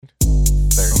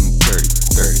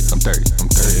All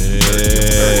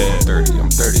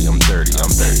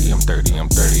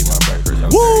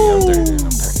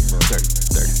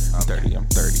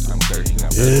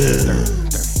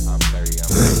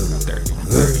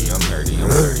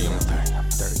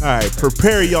right,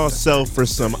 prepare yourself for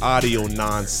some audio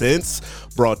nonsense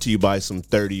brought to you by some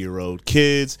 30-year-old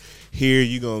kids. Here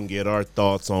you're going to get our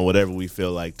thoughts on whatever we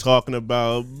feel like talking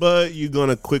about, but you're going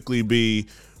to quickly be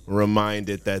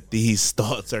reminded that these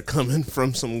thoughts are coming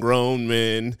from some grown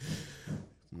men,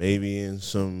 maybe in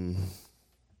some,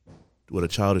 with a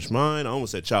childish mind. I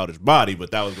almost said childish body,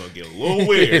 but that was going to get a little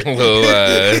weird.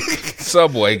 Little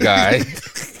Subway guy.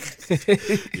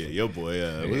 Yeah, your boy,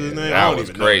 what's his name? That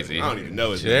was crazy. I don't even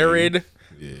know his Jared name.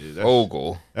 Yeah,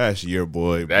 Ogle. That's your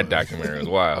boy. That documentary was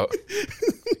wild.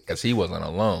 Because he wasn't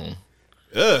alone.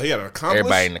 He had an accomplice.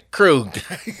 Everybody in the crew.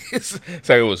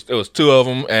 So it was two of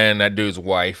them and that dude's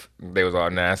wife. They was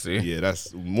all nasty. Yeah,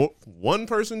 that's one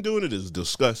person doing it is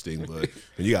disgusting, but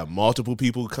when you got multiple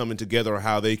people coming together on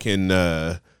how they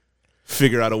can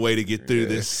figure out a way to get through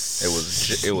this it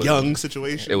was young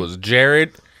situation. It was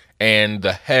Jared and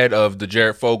the head of the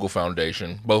Jared Fogle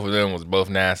Foundation. Both of them was both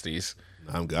nasties.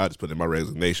 I just put in my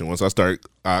resignation. Once I start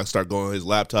going on his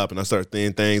laptop and I start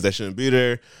seeing things that shouldn't be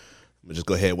there, I'm gonna just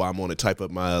go ahead while I'm on it, type up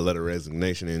my letter of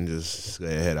resignation and just go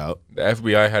ahead out. The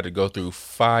FBI had to go through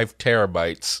 5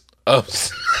 terabytes of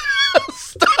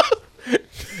stuff.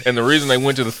 And the reason they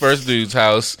went to the first dude's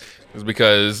house is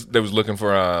because they was looking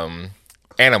for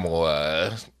animal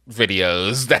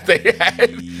videos that they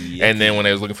had. Yeah. And then when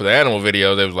they was looking for the animal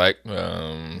video, they was like,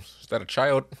 is that a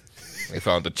child? They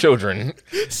found the children.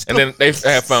 And then they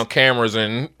have found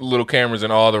little cameras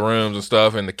in all the rooms and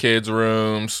stuff, in the kids'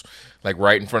 rooms, like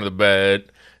right in front of the bed,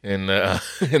 in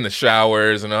the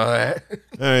showers and all that.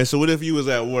 All right, so what if you was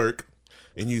at work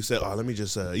and you said, let me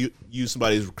just use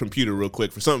somebody's computer real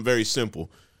quick for something very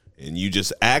simple, and you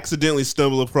just accidentally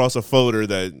stumble across a folder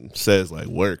that says like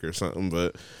work or something,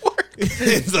 but it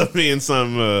ends up being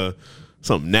something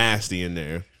nasty in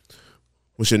there.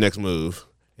 What's your next move?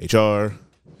 HR?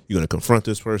 You gonna confront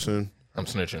this person? I'm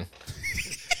snitching.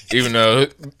 Even though,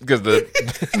 because the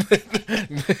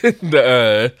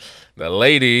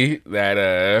lady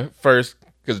that first,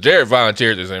 because Jared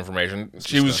volunteered this information.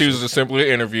 She was just simply an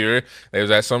interviewer. They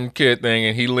was at some kid thing,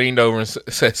 and he leaned over and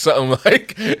said something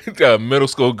like, "Middle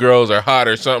school girls are hot"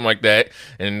 or something like that,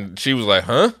 and she was like,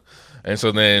 "Huh?" And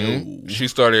so then she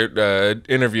started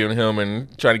interviewing him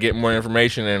and trying to get more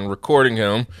information and recording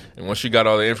him. And once she got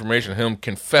all the information, him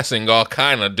confessing all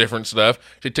kind of different stuff,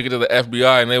 she took it to the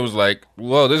FBI, and they was like,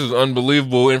 "Well, this is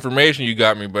unbelievable information you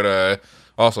got me, but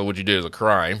also what you did is a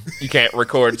crime. You can't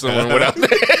record someone without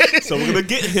that." So we're going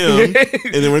to get him,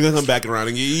 and then we're going to come back around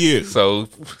and get you. So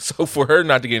for her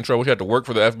not to get in trouble, she had to work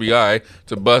for the FBI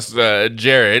to bust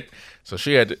Jared. So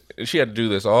she had to do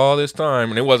this all this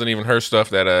time, and it wasn't even her stuff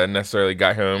that necessarily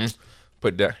got him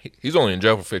put down. He's only in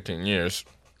jail for 15 years,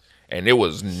 and it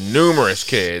was numerous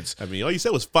kids. I mean, all you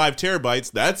said was 5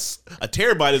 terabytes. That's a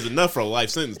terabyte is enough for a life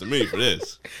sentence to me for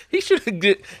this. He should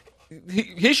get.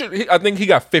 I think he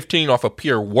got 15 off of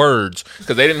pure words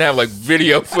because they didn't have like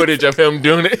video footage of him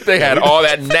doing it. They had all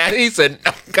that nasty. He said,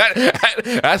 God,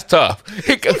 "That's tough."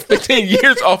 He got 15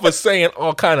 years off of saying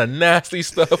all kind of nasty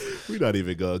stuff. We're not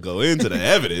even gonna go into the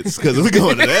evidence because if we go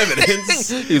into the evidence,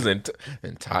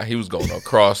 he was going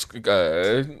across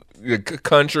the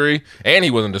country, and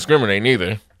he wasn't discriminating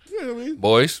either. Yeah, I mean,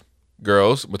 boys,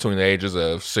 girls between the ages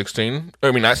of 16.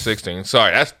 I mean, not 16.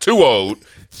 Sorry, that's too old.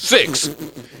 6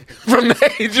 from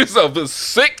the ages of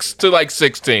 6 to like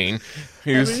 16.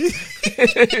 He was,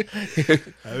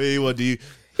 I mean, what do you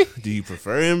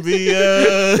prefer him be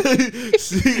either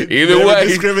way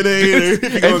discriminator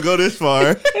if you're gonna go this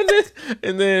far?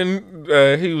 And then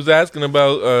he was asking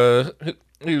about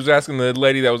he was asking the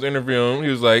lady that was interviewing him. He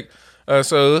was like,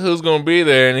 "So who's gonna be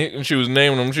there?" And she was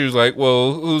naming them. She was like,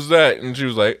 "Well, who's that?" And she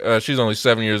was like, "She's only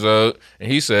 7 years old."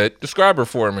 And he said, "Describe her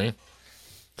for me."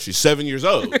 She's 7 years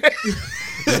old.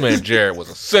 This man Jared was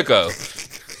a sicko.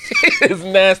 It's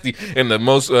nasty. And the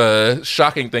most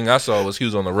shocking thing I saw was he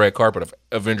was on the red carpet of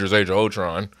Avengers: Age of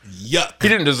Ultron. Yuck. He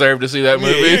didn't deserve to see that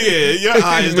movie. Yeah. Your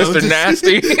eyes, Mr.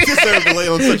 Nasty. He deserved to lay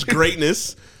on such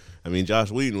greatness. I mean,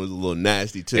 Josh Whedon was a little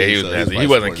nasty too. Yeah, he was nasty. He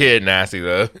wasn't kid nasty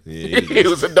though. Yeah, he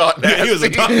was adult nasty. Yeah, he was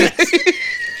adult nasty.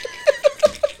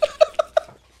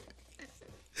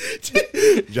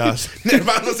 Josh, if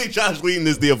I don't see Josh Whedon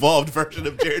as the evolved version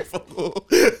of Jared Fogle.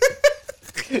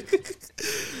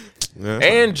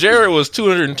 And Jared was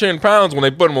 210 pounds when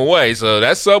they put him away, so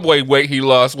that Subway weight he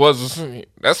lost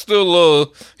that's still a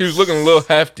little. He was looking a little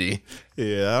hefty.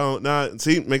 Yeah,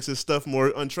 makes his stuff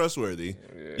more untrustworthy.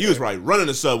 You was probably running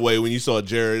the subway when you saw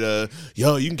Jared.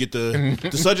 Yo, you can get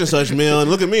the such and such meal, and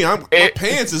look at me, my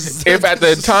pants is. If at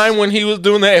the time when he was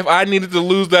doing that, if I needed to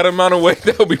lose that amount of weight,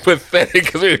 that would be pathetic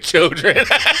because we were children.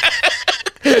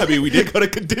 I mean, we did go to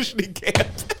conditioning camp.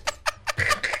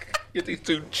 Get these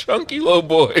two chunky little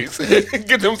boys.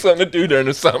 Get them something to do during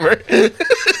the summer.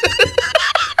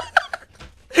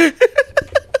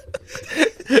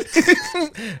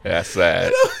 That's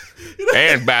sad.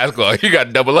 And basketball. You got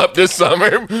to double up this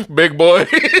summer, big boy.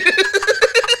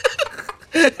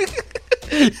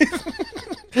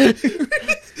 Did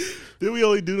we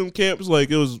only do them camps like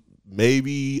it was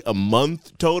maybe a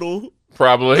month total?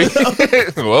 Probably.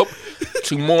 Well,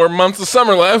 2 more months of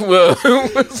summer left.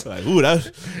 Like, ooh,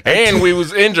 and we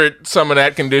was injured some of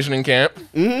that conditioning camp.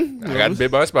 I got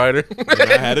bit by a spider. And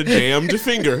I had a jammed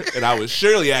finger, and I was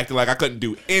surely acting like I couldn't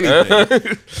do anything.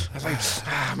 I was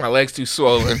like, my leg's too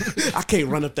swollen. I can't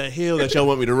run up that hill that y'all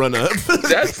want me to run up.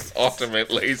 That's ultimate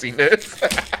laziness.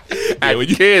 At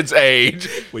kids' age.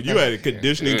 When you had a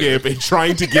conditioning camp and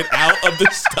trying to get out of the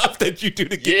stuff that you do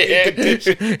to get in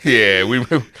condition. Yeah,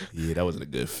 that wasn't a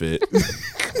good fit.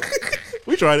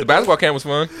 We tried it. The basketball camp was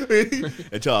fun.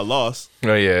 Until I lost.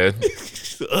 Oh, yeah.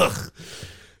 Ugh.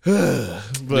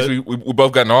 But we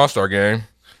both got an all-star game.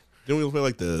 Didn't we play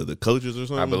like the coaches or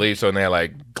something? I believe so, and they had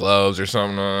like gloves or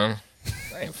something on.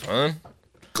 That ain't fun.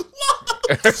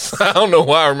 I don't know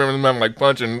why I remember them having like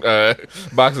punching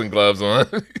boxing gloves on.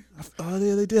 Oh,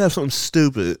 yeah, they did have something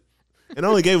stupid. And I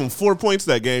only gave them 4 points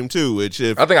that game, too, which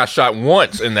if... I think I shot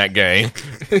once in that game.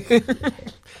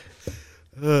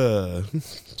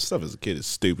 Stuff as a kid is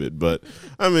stupid, but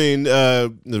I mean,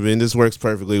 this works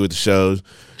perfectly with the shows.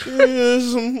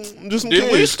 Just some Did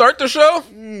kids. we start the show?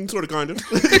 Sort of, kind of.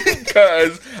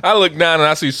 Because I look down and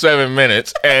I see 7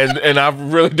 minutes, and I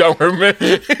really don't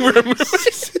remember.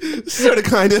 Sort of,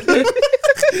 kind of.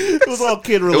 It was all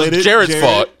kid related. It was Jared's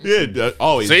fault. Yeah,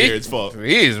 always See? Jared's fault.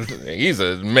 He's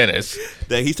a menace.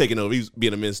 That he's taking over. He's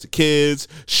being a menace to kids.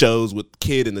 Shows with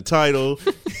kid in the title.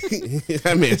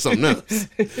 That man's something else.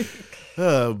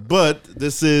 But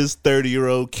this is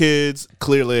 30-year-old kids.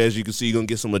 Clearly, as you can see, you're going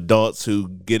to get some adults who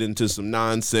get into some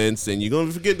nonsense, and you're going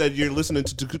to forget that you're listening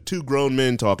to two grown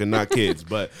men talking, not kids.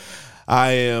 But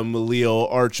I am Leo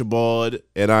Archibald,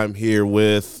 and I'm here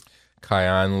with...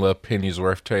 Kyanla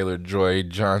Pennyworth Taylor Joy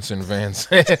Johnson Van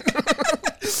Sant.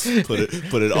 Put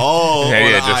it all on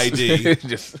ID.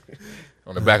 Just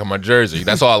on the back of my jersey.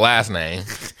 That's all last name.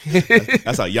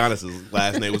 That's how Giannis's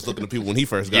last name was looking to people when he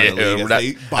first got in the league.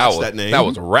 They botched that name. That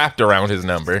was wrapped around his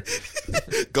number.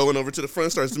 Going over to the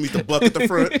front, starts to meet the buck at the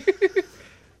front.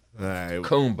 All right.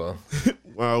 Kumba.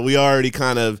 Well, we already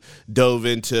kind of dove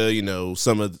into,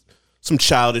 some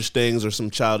childish things or some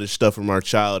childish stuff from our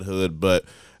childhood, but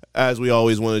as we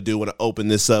always want to do, want to open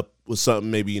this up with something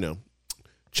maybe,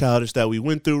 childish that we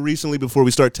went through recently before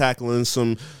we start tackling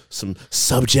some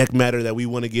subject matter that we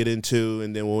want to get into,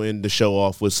 and then we'll end the show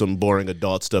off with some boring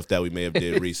adult stuff that we may have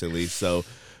did recently. So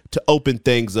to open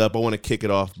things up, I want to kick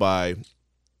it off by,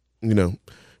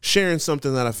 sharing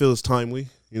something that I feel is timely.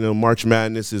 March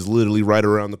Madness is literally right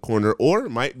around the corner, or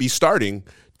might be starting,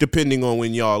 depending on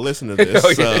when y'all listen to this.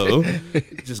 So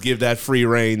just give that free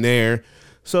reign there.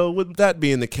 So with that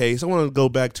being the case, I want to go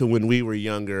back to when we were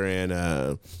younger,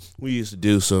 and we used to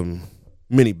do some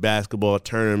mini basketball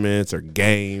tournaments or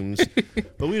games,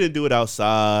 but we didn't do it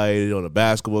outside on a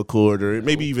basketball court or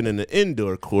maybe even in an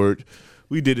indoor court.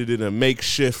 We did it in a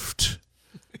makeshift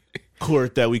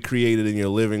court that we created in your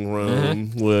living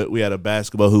room. Mm-hmm. We had a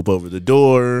basketball hoop over the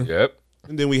door. Yep.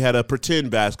 And then we had a pretend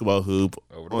basketball hoop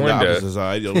on window. The opposite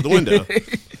side over the window.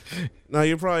 Now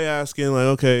you're probably asking, like,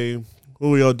 okay, what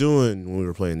were y'all doing when we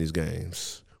were playing these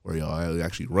games? Were y'all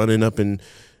actually running up and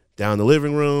down the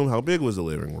living room? How big was the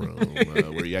living room?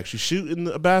 Were you actually shooting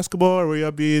a basketball, or were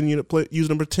y'all being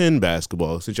using a pretend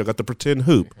basketball since y'all got the pretend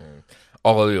hoop?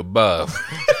 All of the above.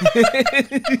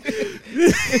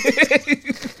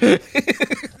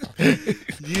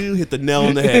 You hit the nail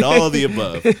on the head. All of the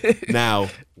above. Now,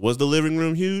 was the living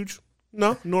room huge?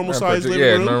 No, normal size living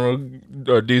room. Yeah,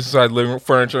 normal, decent sized living room,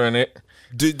 furniture in it.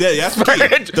 That's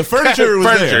key. The furniture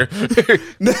was there.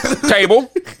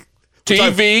 Table,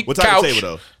 TV, what type couch, of table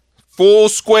though? Full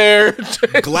square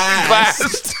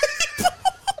glass.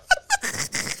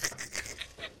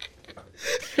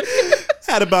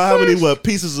 Had about how many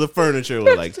pieces of furniture?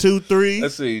 Like 2, 3?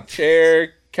 Let's see.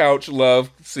 Chair, couch, love,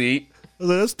 seat.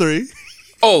 That's 3.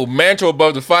 Oh, mantle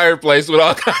above the fireplace with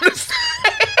all kinds of stuff.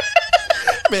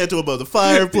 Mantle above the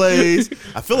fireplace.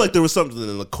 I feel like there was something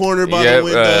in the corner by the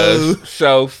window.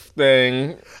 Shelf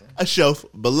thing. A shelf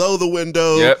below the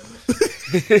window. Yep.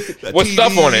 With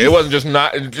stuff on it. It wasn't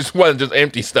just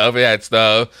empty stuff. It had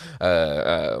stuff,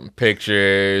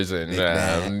 pictures, and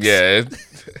yeah.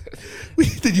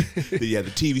 Then you had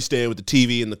the TV stand with the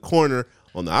TV in the corner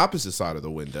on the opposite side of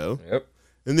the window. Yep.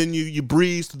 And then you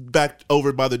breezed back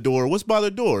over by the door. What's by the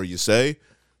door, you say?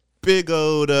 Big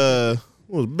old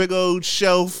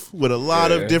shelf with a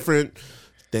lot of different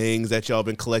things that y'all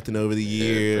been collecting over the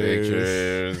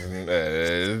years.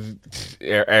 Pictures,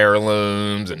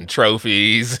 heirlooms, and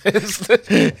trophies.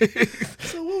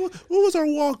 So what was our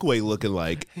walkway looking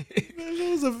like? It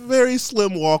was a very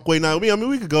slim walkway. Now, I mean,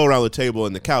 we could go around the table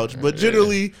and the couch, but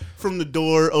generally from the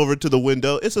door over to the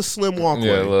window, it's a slim walkway.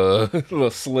 Yeah, a little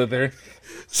slither.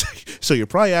 So you're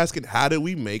probably asking, how did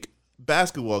we make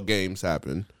basketball games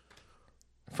happen?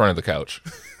 Front of the couch,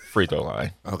 free throw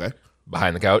line. Okay.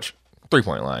 Behind the couch,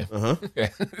 3-point line. Uh-huh.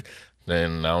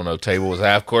 Then, I don't know, table was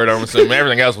half court. I'm assuming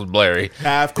everything else was blurry.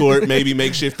 Half court, maybe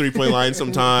makeshift 3-point line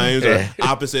sometimes, or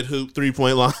opposite hoop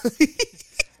 3-point line.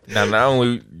 Now, not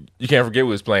only, you can't forget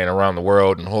we was playing Around the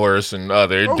World and Horse and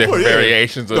other different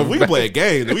variations of. If we could play a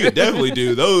game, then we could definitely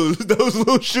do those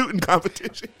little shooting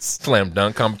competitions. Slam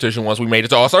dunk competition once we made it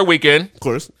to All-Star Weekend. Of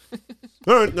course.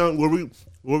 All right, now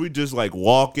were we just like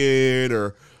walking,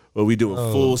 or were we doing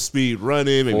full speed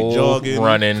running, maybe jogging?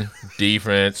 Running,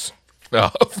 defense,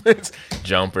 offense,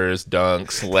 jumpers,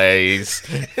 dunks, lays,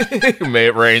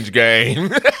 mid-range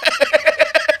game.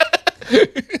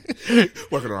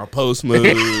 Working on our post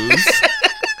moves.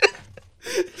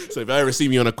 So if I ever see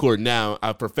me on a court now,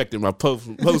 I've perfected my post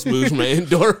moves from my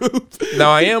indoor hoop. Now,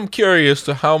 I am curious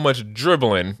to how much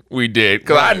dribbling we did,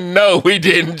 because I know we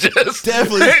didn't just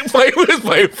play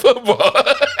football.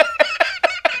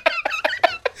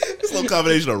 This little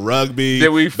combination of rugby, did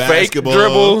we basketball, fake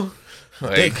dribble?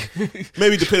 Like,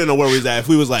 maybe depending on where we was at. If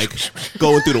we was like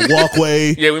going through the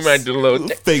walkway, yeah, we might do a little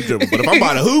fake dribble. But if I'm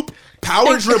by the hoop,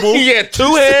 power dribble. Yeah,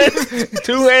 two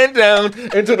hand down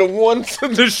into the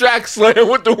Shaq slam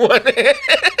with the one hand.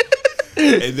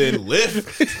 And then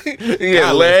lift.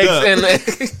 Yeah, legs and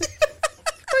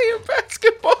playing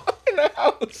basketball in the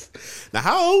house. Now,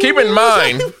 how old keep in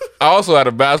mind, I also had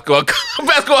a basketball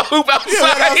hoop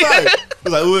outside. Yeah, outside.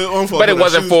 But it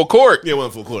wasn't full court. Yeah, it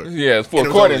wasn't full court. Yeah, it's full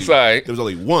court inside. There was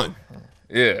only one.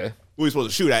 Yeah. We were supposed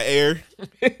to shoot at air.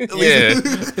 Yeah.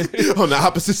 On the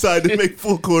opposite side to make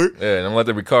full court. Yeah, and don't let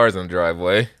there be cars in the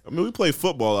driveway. I mean, we play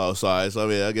football outside, so I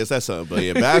mean, I guess that's something. But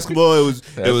yeah, basketball,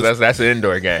 that's an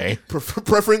indoor game.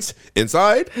 Preference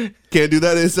inside. Can't do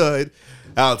that inside.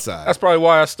 Outside. That's probably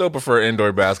why I still prefer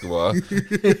indoor basketball.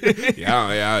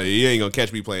 Yeah, you ain't gonna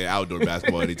catch me playing outdoor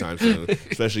basketball anytime soon.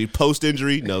 Especially post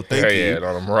injury. No, thank you. Yeah,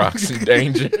 on them rocks in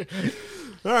danger.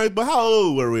 All right, but how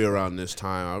old were we around this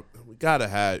time?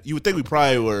 You would think we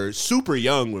probably were super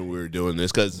young when we were doing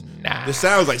this, because this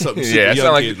sounds like something super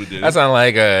young kids would do. That sounds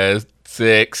like a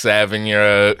 6,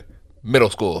 7-year-old middle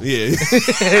school. Yeah.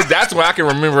 That's where I can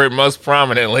remember it most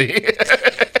prominently.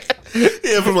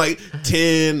 Yeah, from like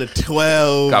 10 to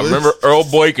 12. I remember Earl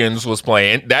Boykins was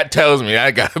playing. That tells me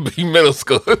I gotta be middle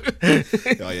school. Oh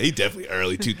yeah, he definitely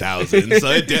early 2000s.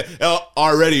 So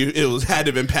already it had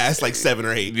to have been past like 7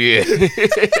 or 8. Yeah.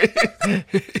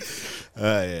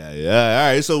 Yeah.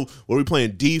 All right. So were we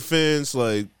playing defense?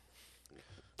 Like,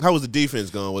 how was the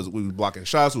defense going? Was we blocking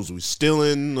shots? Was we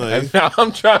stealing? Like,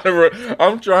 I'm trying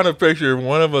to picture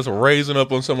one of us raising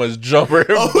up on someone's jumper.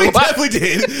 Oh, we definitely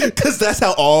did, because that's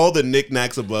how all the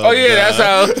knickknacks above. Oh yeah, that's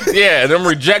how. Yeah, them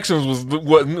rejections was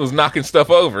what was knocking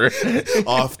stuff over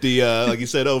off the like you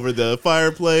said, over the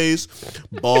fireplace,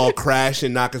 ball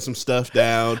crashing, knocking some stuff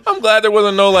down. I'm glad there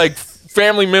wasn't no like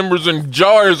family members in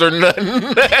jars or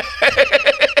nothing.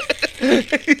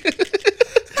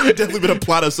 Definitely been a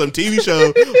plot of some TV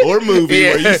show or movie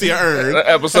where you see an urn. An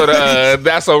episode of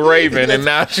That's So Raven, and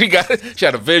now she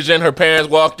had a vision. Her parents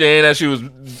walked in as she was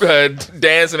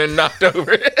dancing and knocked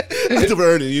over. Knocked over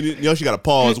her, and you know she got a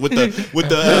pause with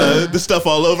the stuff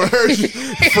all over her,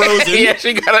 frozen. Yeah,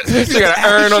 she got an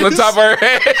urn on the top of her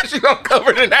head. She's all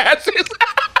covered in ashes.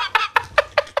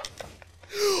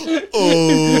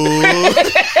 Oh.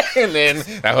 And then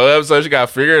that whole episode, she got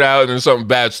figured out, and then something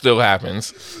bad still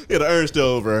happens. Yeah, the urn's still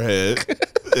over her head.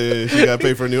 She got to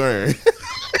pay for a new urn.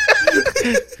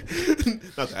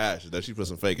 Not the ashes, though. She put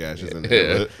some fake ashes in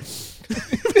there. Yeah.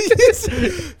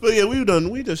 But yeah,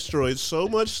 we destroyed so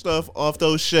much stuff off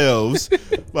those shelves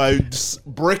by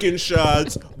bricking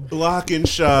shots, blocking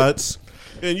shots.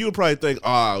 And you would probably think,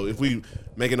 if we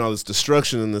making all this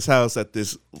destruction in this house at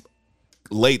this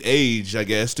late age, I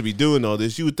guess, to be doing all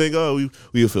this, you would think,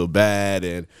 we would feel bad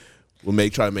and we'll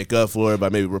try to make up for it by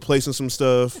maybe replacing some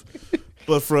stuff.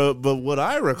 But what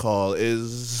I recall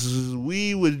is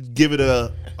we would give it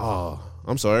a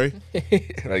I'm sorry.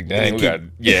 Like dang, we got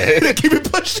keep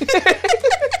it pushing.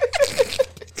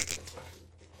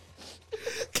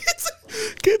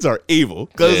 Kids are evil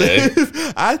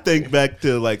because I think back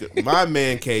to like my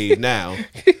man cave now.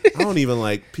 I don't even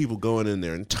like people going in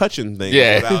there and touching things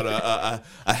without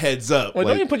a heads up. Well,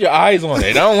 don't even put your eyes on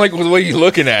it. I don't like the way you're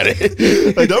looking at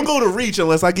it. Like, don't go to reach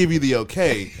unless I give you the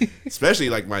okay. Especially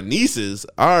like my nieces,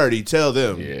 I already tell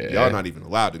them y'all not even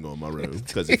allowed to go in my room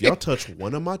because if y'all touch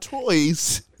one of my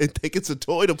toys and think it's a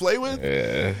toy to play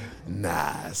with,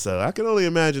 nah. So I can only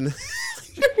imagine.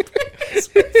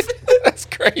 That's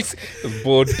crazy. Just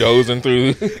bulldozing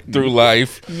through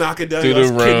life, knocking down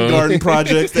those kindergarten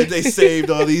projects that they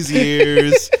saved all these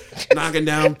years, knocking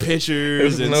down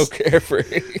pictures. There's no care for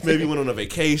it. Maybe went on a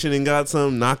vacation and got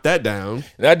some, knocked that down.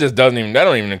 That don't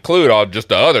even include all just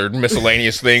the other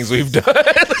miscellaneous things we've done.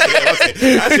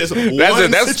 That's just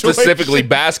that's specifically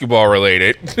basketball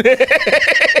related.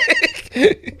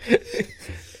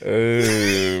 Oh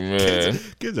man,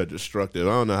 kids are destructive.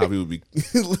 I don't know how people be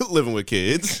living with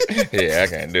kids. Yeah, I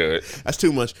can't do it. That's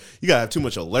too much. You gotta have too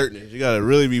much alertness. You gotta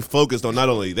really be focused on not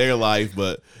only their life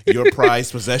but your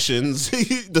prized possessions,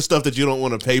 the stuff that you don't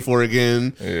want to pay for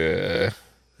again. Yeah,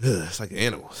 it's like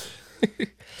animals. All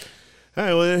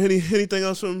right. Well, anything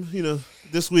else from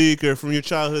this week or from your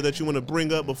childhood that you want to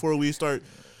bring up before we start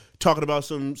talking about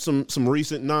some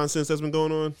recent nonsense that's been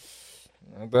going on?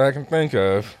 Not that I can think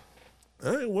of.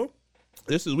 All right, well,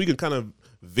 we can kind of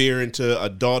veer into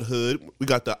adulthood. We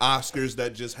got the Oscars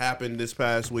that just happened this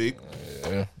past week,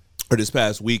 or this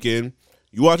past weekend.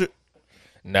 You watch it?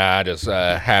 Nah, I just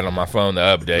had on my phone the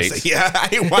updates. I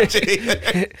ain't watching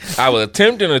it. I was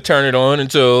attempting to turn it on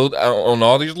until on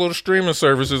all these little streaming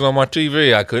services on my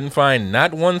TV, I couldn't find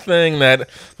not one thing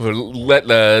that would let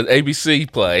the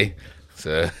ABC play.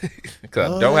 So,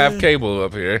 because I don't have cable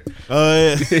up here. Oh,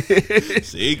 yeah.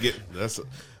 See,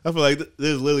 I feel like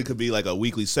there literally could be like a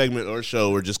weekly segment or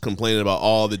show where just complaining about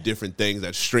all the different things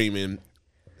that streaming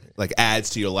like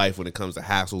adds to your life when it comes to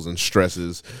hassles and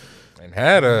stresses. And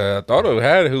I thought it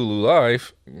had Hulu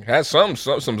Live. It had some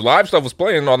live stuff was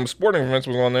playing. All the sporting events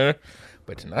was on there,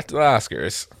 but not the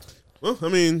Oscars. Well, I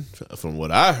mean, from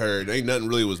what I heard, ain't nothing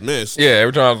really was missed. Yeah,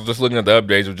 every time I was just looking at the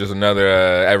updates, it was just another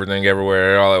Everything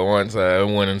Everywhere All at Once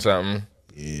winning something.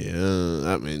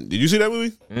 Yeah, I mean, did you see that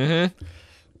movie? Mm-hmm.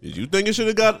 Did you think it should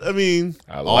have got? I mean,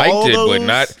 I liked it, but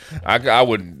not. I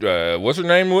would. What's her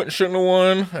name? Shouldn't have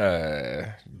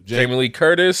won. Jamie Lee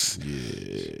Curtis.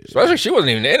 Yeah. Especially she wasn't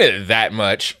even in it that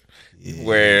much,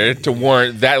 where to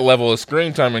warrant that level of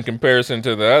screen time in comparison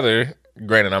to the other.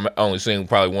 Granted, I'm only seeing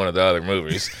probably one of the other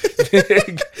movies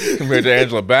compared to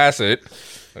Angela Bassett.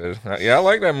 Yeah, I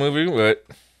like that movie, but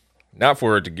not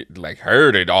for her to get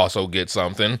her to also get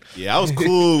something. Yeah, I was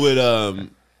cool with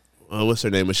what's her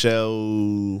name?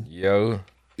 Michelle. Yo.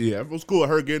 Yeah, I was cool with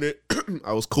her getting it.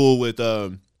 I was cool with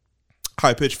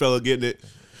High Pitch Fella getting it.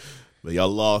 But y'all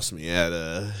lost me at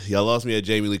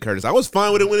Jamie Lee Curtis. I was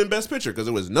fine with it winning Best Picture because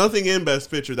there was nothing in Best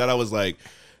Picture that I was like,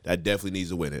 that definitely needs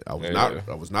to win it. I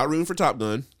was not rooting for Top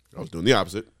Gun. I was doing the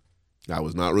opposite. I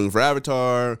was not rooting for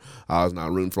Avatar. I was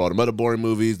not rooting for all the other boring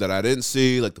movies that I didn't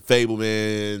see, like the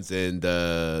Fablemans and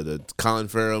the Colin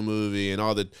Farrell movie and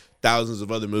all the thousands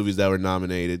of other movies that were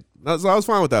nominated. So I was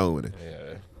fine with that one winning.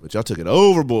 Yeah. But y'all took it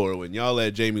overboard when y'all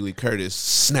let Jamie Lee Curtis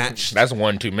snatch. That's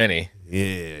one too many.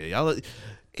 Yeah,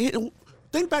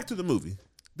 think back to the movie.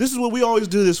 This is what we always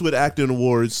do this with acting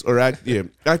awards or acting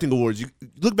awards. You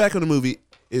look back on the movie.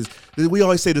 We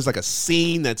always say there's like a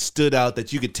scene that stood out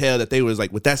that you could tell that they was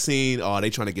like with that scene, they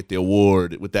trying to get the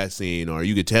award with that scene, or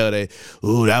you could tell that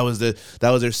was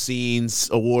their scenes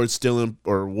award stealing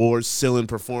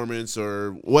performance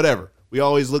or whatever. We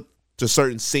always look to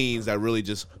certain scenes that really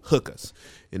just hook us.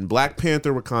 In Black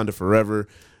Panther: Wakanda Forever,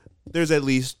 there's at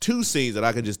least two scenes that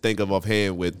I can just think of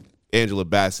offhand with Angela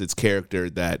Bassett's character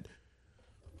that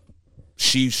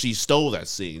she stole that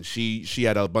scene. She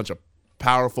had a bunch of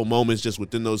powerful moments just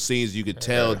within those scenes. You could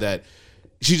tell that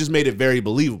she just made it very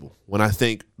believable. When I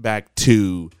think back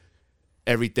to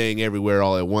Everything Everywhere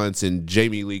All at Once and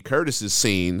Jamie Lee Curtis's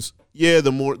scenes,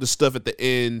 the stuff at the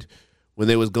end when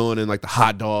they was going in like the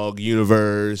hot dog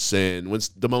universe and when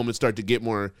the moments start to get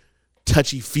more Jared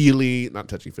Fogle.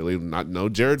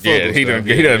 Yeah, he done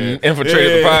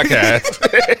infiltrated the podcast.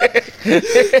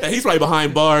 He's probably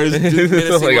behind bars.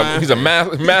 He's a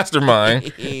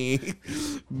mastermind.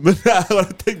 But when I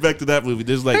think back to that movie,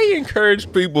 there's like they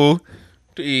encourage people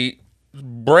to eat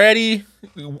bready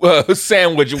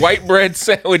sandwich, white bread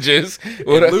sandwiches,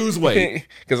 lose weight.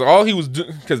 Because all he was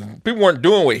doing, because people weren't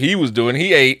doing what he was doing.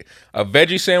 He ate a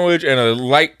veggie sandwich and a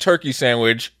light turkey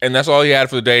sandwich, and that's all he had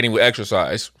for the day. And he would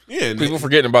exercise. Yeah, people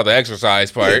forgetting about the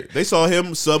exercise part. Yeah, they saw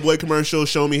him Subway commercial,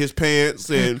 show me his pants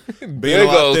and being a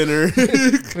lot thinner.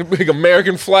 Big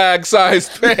American flag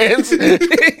sized pants.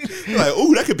 Like,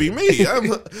 ooh, that could be me.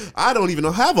 I don't even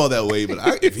have all that weight,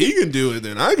 but if he can do it,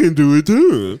 then I can do it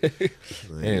too.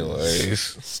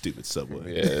 Anyways, stupid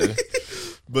Subway. Yeah,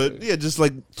 but yeah, just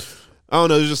like I don't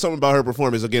know, there's just something about her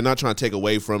performance. Again, not trying to take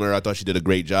away from her. I thought she did a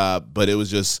great job, but it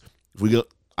was just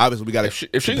obviously we got to.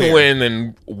 If she can win,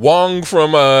 then Wong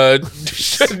from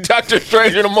Doctor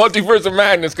Strange in the Multiverse of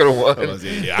Madness could have won.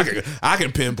 Yeah, I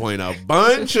can pinpoint a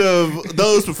bunch of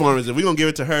those performances. We're gonna give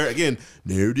it to her again.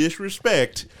 No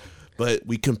disrespect, but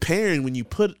we comparing when you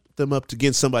put them up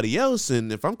against somebody else,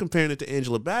 and if I'm comparing it to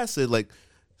Angela Bassett, like.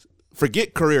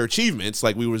 Forget career achievements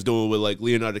like we was doing with like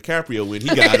Leonardo DiCaprio when he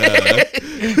got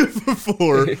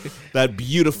for that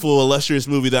beautiful illustrious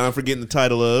movie that I'm forgetting the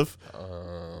title of.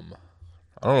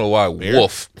 I don't know why. Bear?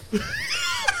 Wolf.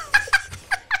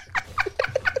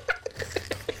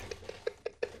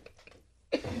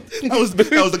 That was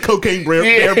the cocaine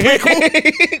bear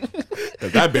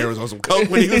prequel. That bear was on some coke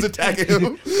when he was attacking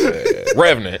him.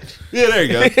 Revenant. Yeah, there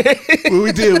you go. What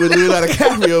we did with Leonardo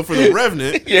DiCaprio for the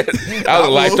Revenant. Yeah, that was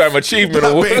a lifetime achievement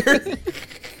award.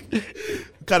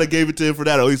 Kind of gave it to him for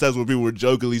that. At least that's what people were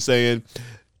jokingly saying.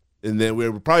 And then we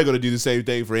were probably going to do the same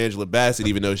thing for Angela Bassett,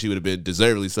 even though she would have been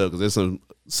deservedly so, because there's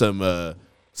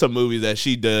some movies that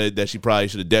she did that she probably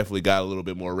should have definitely got a little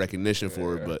bit more recognition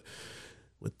for. Yeah. But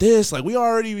with this, like we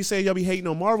already be saying, y'all be hating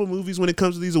on Marvel movies when it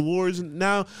comes to these awards. And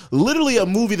now, literally, a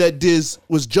movie that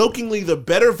was jokingly the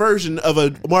better version of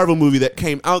a Marvel movie that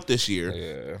came out this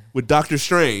year with Doctor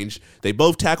Strange. They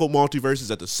both tackled multiverses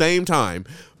at the same time,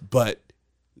 but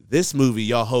this movie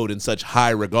y'all hold in such high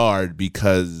regard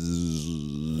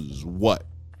because what?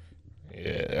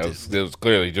 Yeah, it was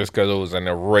clearly just because it was an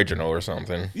original or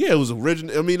something. Yeah, it was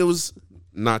original. I mean, it was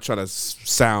not trying to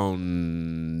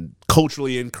sound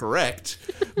culturally incorrect,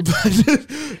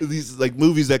 but these like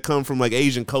movies that come from like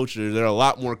Asian culture, they're a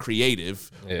lot more creative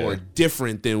or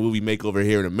different than what we make over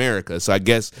here in America. So I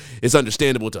guess it's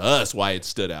understandable to us why it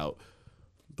stood out.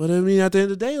 But I mean, at the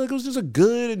end of the day, like it was just a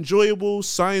good, enjoyable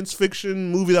science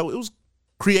fiction movie that it was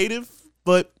creative,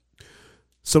 but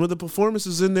some of the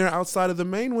performances in there outside of the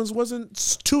main ones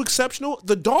wasn't too exceptional.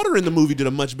 The daughter in the movie did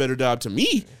a much better job to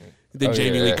me than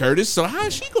Jamie Lee Curtis. So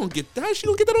how's she gonna get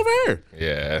that over here?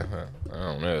 Yeah, I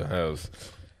don't know.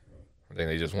 I think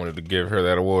they just wanted to give her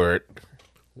that award.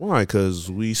 Why?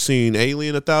 Because we seen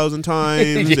Alien 1,000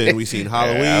 times and we seen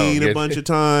Halloween a bunch of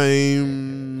times.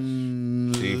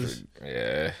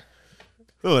 Yeah.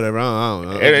 Whatever. I don't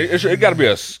know. It got to be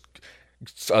a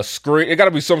screen. It got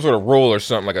to be some sort of role or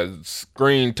something, like a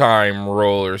screen time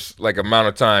role or like amount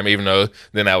of time. Even though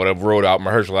then I would have rolled out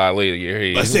Mahershala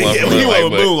Ali.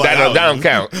 That don't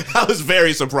count. I was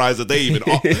very surprised that they even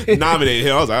nominated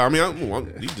him. I was like, I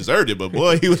mean, he deserved it, but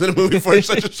boy, he was in a movie for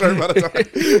such a short amount of time.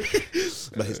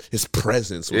 But his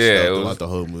presence was felt throughout the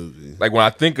whole movie. Like when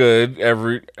I think of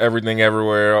everything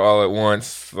everywhere all at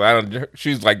once,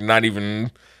 she's like not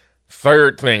even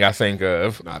third thing I think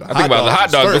of. I think about the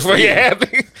hot dogs before. Yeah.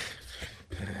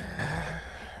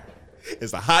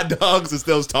 It's the hot dogs. It's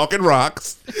those talking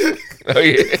rocks. Oh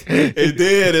yeah. And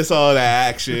then it's all the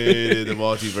action and the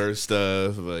multiverse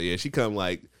stuff. But yeah, she come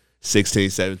like 16th,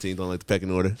 17th on like the pecking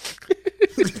order.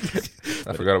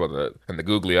 I forgot about that. And the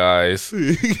googly eyes.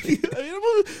 The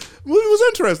movie was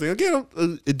interesting. Again,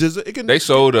 they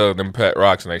sold them pet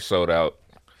rocks and they sold out.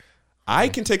 I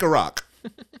can take a rock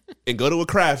and go to a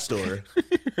craft store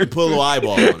and put a little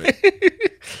eyeball on it.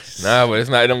 Nah, but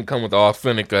it don't come with the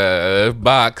authentic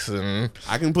box, and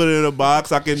I can put it in a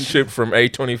box. I can ship from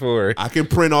A24. I can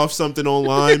print off something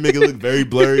online, make it look very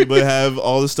blurry, but have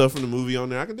all the stuff from the movie on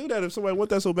there. I can do that if somebody want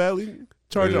that so badly.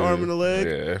 Charge an arm and a leg.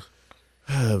 Yeah.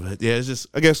 But yeah, it's just,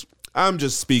 I guess I'm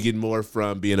just speaking more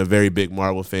from being a very big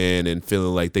Marvel fan and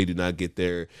feeling like they do not get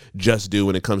their just due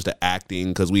when it comes to acting,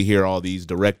 because we hear all these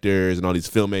directors and all these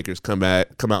filmmakers come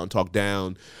out and talk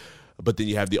down, but then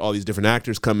you have all these different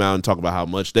actors come out and talk about how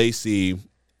much they see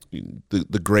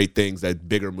the great things that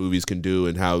bigger movies can do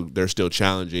and how they're still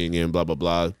challenging and blah, blah,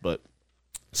 blah. But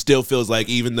still feels like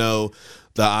even though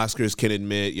the Oscars can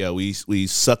admit, we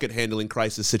suck at handling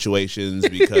crisis situations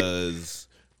because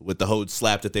with the whole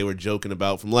slap that they were joking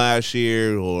about from last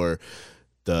year, or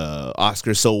the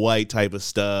Oscars so white type of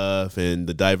stuff and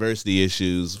the diversity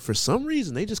issues, for some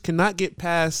reason they just cannot get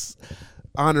past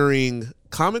honoring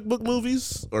comic book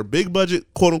movies or big budget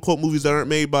quote unquote movies that aren't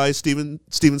made by Steven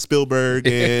Spielberg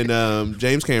and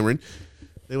James Cameron.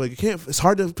 They're like, you can't. It's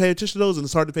hard to pay attention to those, and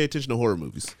it's hard to pay attention to horror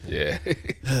movies. Yeah.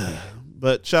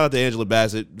 But shout out to Angela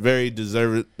Bassett, very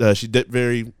deserved. She did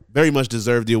very much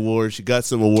deserved the award. She got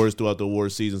some awards throughout the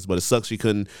award seasons, but it sucks she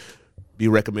couldn't be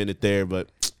recommended there,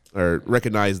 or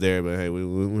recognized there. But hey,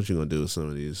 what you gonna do with some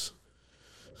of these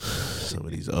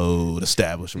old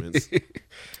establishments?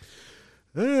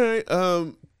 All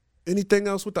right. Anything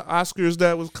else with the Oscars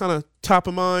that was kind of top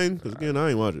of mind? Because again, I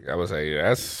ain't watching. I would say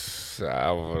I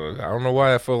don't know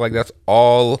why I feel like that's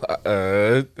all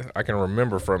I can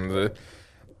remember from the.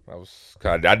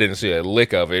 I didn't see a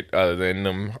lick of it other than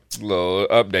them little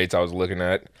updates I was looking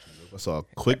at. I saw a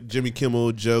quick Jimmy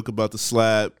Kimmel joke about the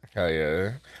slap. Oh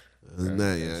yeah.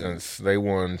 Yeah. Since they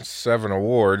won 7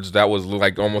 awards, that was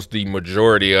like almost the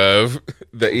majority of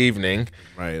the evening.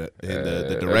 Right, and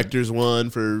the directors won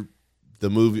for the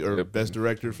movie or best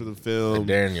director for the film.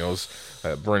 Daniels,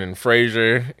 Brendan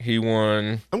Fraser, he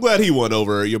won. I'm glad he won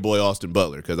over your boy Austin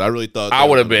Butler because I really thought I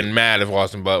would have been mad if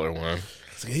Austin Butler won.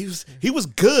 He was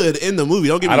good in the movie.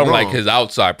 Don't get me wrong. I don't like his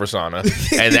outside persona,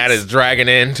 and that is dragging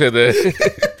into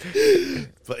the.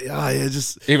 But yeah,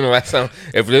 just even last time,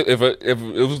 if it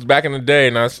was back in the day,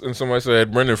 and somebody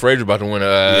said Brendan Fraser about to win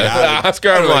an Oscar,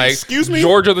 I'm like, excuse me,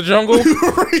 George of the Jungle.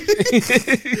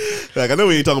 Like I know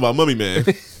we ain't talking about Mummy Man.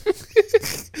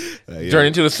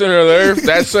 Journey to the Center of the Earth.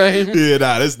 That same.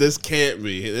 This can't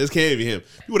be. This can't be him.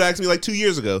 You would ask me like 2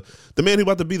 years ago. The man who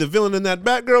about to be the villain in that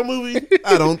Batgirl movie?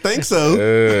 I don't think so.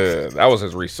 That was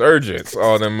his resurgence.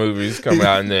 All them movies come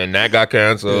out and then that got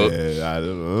canceled. Yeah, I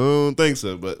don't think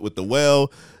so. But with The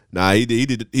Well, he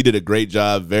did a great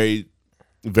job. Very,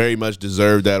 very much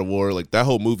deserved that award. Like that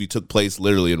whole movie took place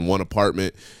literally in one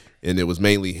apartment, and it was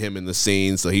mainly him in the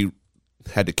scene. So he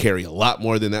had to carry a lot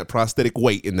more than that prosthetic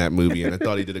weight in that movie, and I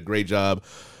thought he did a great job.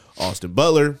 Austin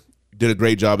Butler did a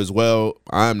great job as well.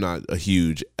 I'm not a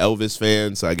huge Elvis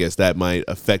fan, so I guess that might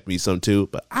affect me some too.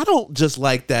 But I don't just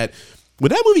like that. When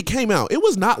that movie came out, it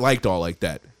was not liked all like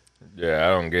that. Yeah, I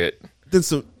don't get. Then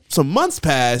some months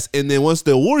passed, and then once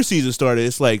the award season started,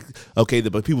 it's like, okay,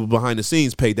 the people behind the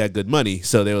scenes paid that good money,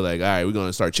 so they were like, all right, we're going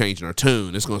to start changing our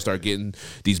tune. It's going to start getting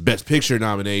these Best Picture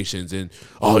nominations, and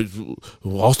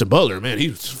Austin Butler, man,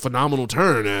 he's a phenomenal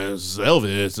turn as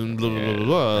Elvis, and blah, blah, blah,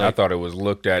 blah. I thought it was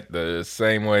looked at the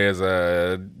same way as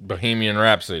Bohemian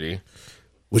Rhapsody.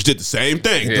 Which did the same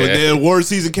thing. Yeah. When the award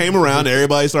season came around,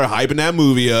 everybody started hyping that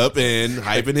movie up and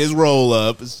hyping his role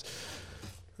up. It's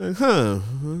like,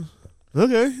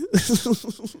 okay.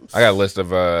 I got a list of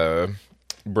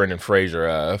Brendan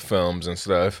Fraser films and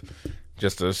stuff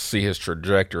just to see his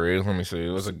trajectory. Let me see. It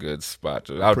was a good spot.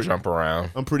 I'll jump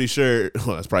around. I'm pretty sure.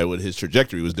 Well, that's probably what his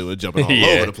trajectory was doing, jumping all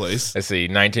over the place. Let's see.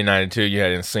 1992, you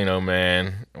had Encino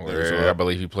Man, where I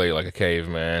believe he played like a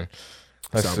caveman.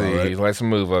 Let's see. Right. Let's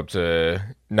move up to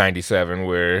 97,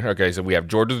 where, so we have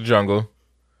George of the Jungle.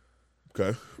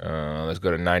 Okay. Let's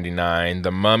go to 99.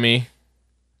 The Mummy,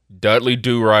 Dudley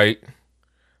Do-Right,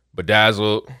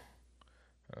 Bedazzled,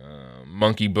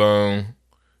 Monkey Bone.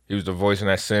 He was the voice in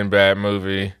that Sinbad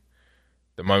movie.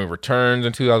 The Mummy Returns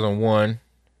in 2001.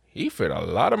 He fit a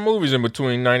lot of movies in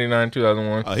between 99 and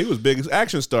 2001. He was big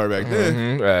action star back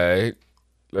then. Right.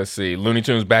 Let's see. Looney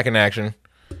Tunes Back in Action.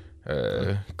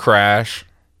 Crash.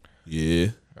 Yeah.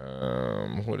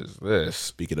 What is this?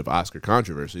 Speaking of Oscar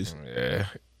controversies. Yeah.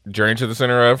 Journey to the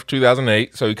Center of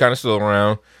 2008. So he kind of still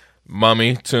around.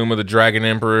 Mummy, Tomb of the Dragon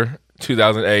Emperor,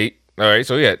 2008. All right,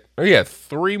 so he had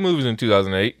 3 movies in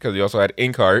 2008 because he also had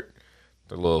Inkheart,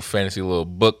 the little fantasy little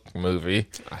book movie.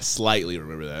 I slightly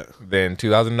remember that. Then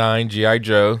 2009, G.I.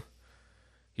 Joe.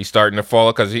 He's starting to fall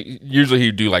off because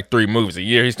he'd do like 3 movies a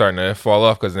year. He's starting to fall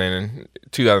off because then in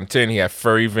 2010 he had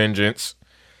Furry Vengeance.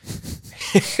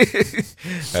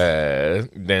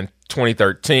 Then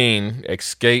 2013,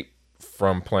 Escape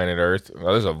from Planet Earth.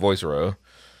 Oh, there's a voice row.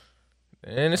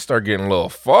 And it started getting a little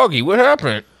foggy. What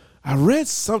happened? I read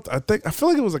something. I feel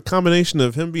like it was a combination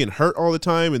of him being hurt all the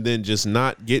time and then just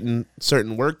not getting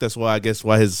certain work. That's why his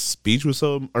speech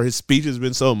has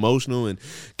been so emotional and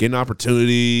getting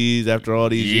opportunities after all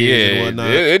these years and whatnot.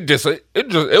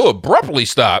 It abruptly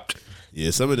stopped.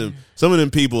 Yeah, some of them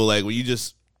people, like when you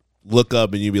just look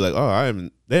up and you be like, oh,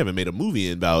 they haven't made a movie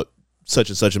in about such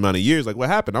and such amount of years. Like, what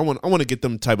happened? I want to get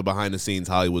them type of behind the scenes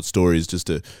Hollywood stories just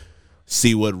to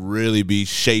see what really be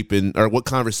shaping, or what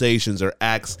conversations or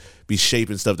acts be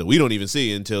shaping stuff that we don't even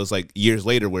see until it's like years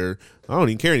later where I don't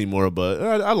even care anymore, but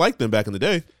I liked them back in the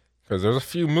day. Because there's a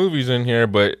few movies in here,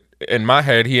 but in my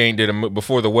head, he ain't did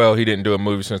before The Well. He didn't do a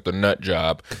movie since The Nut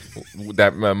Job,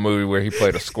 that movie where he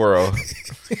played a squirrel, and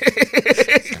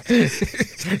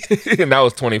that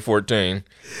was 2014.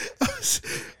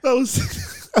 I was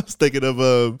thinking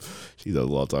of she's a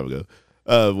long time ago.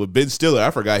 With Ben Stiller,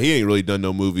 I forgot he ain't really done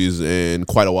no movies in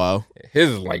quite a while. His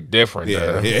is like different.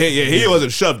 Yeah, he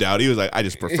wasn't shoved out. He was like, I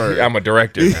just prefer. I'm a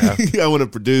director now. I want to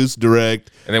produce,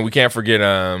 direct, and then we can't forget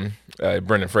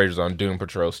Brendan Fraser's on Doom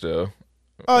Patrol still.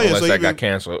 Oh yeah, unless that got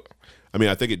canceled. I mean,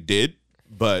 I think it did,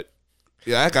 but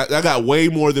yeah, I got way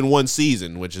more than one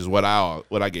season, which is what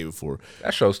I gave it for.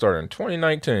 That show started in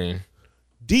 2019.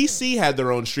 DC had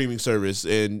their own streaming service,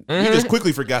 and you just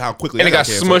quickly forgot how quickly. And it got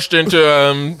smushed into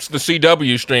the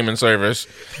CW streaming service,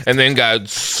 and then got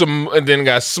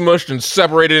smushed and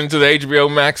separated into the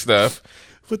HBO Max stuff.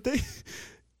 But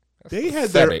they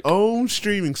had their own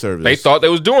streaming service. They thought they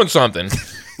was doing something.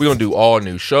 We're gonna do all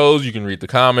new shows. You can read the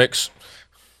comics.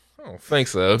 I don't think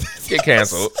so. Get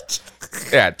canceled.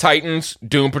 Yeah, Titans,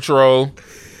 Doom Patrol,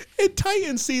 and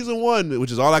Titans season 1,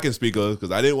 which is all I can speak of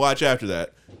because I didn't watch after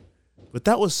that. But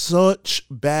that was such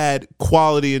bad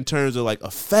quality in terms of like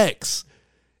effects.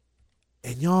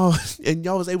 And y'all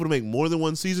was able to make more than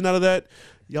one season out of that.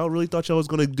 Y'all really thought y'all was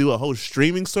gonna do a whole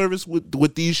streaming service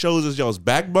with these shows as y'all's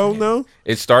backbone though?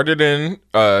 It started in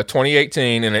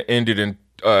 2018 and it ended in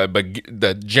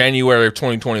the January of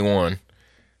 2021.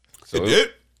 So it did?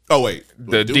 Oh wait.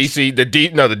 The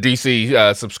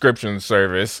DC subscription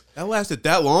service. That lasted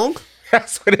that long?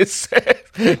 That's what it said.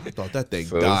 I thought that thing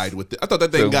died with I thought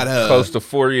that thing got close to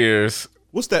 4 years.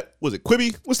 What's that? Was it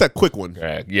Quibi? What's that quick one?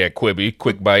 Yeah, Quibi,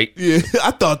 Quick Bite. Yeah,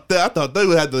 I thought they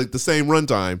had the same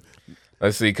runtime.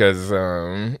 Let's see, because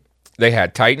they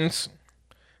had Titans,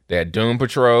 they had Doom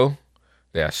Patrol,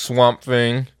 they had Swamp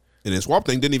Thing, and then Swamp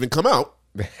Thing didn't even come out.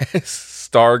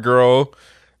 Stargirl,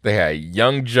 they had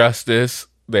Young Justice,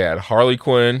 they had Harley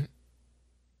Quinn.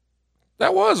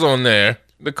 That was on there.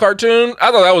 The cartoon,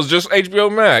 I thought that was just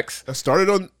HBO Max. That started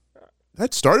on there?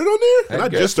 And I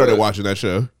just started watching that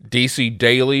show. DC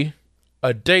Daily.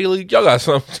 A daily? Y'all got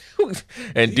something.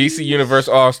 And DC Universe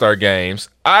All-Star Games.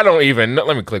 I don't even know.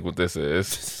 Let me click what this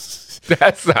is.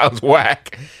 That sounds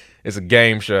whack. It's a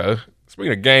game show.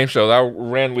 Speaking of game shows, I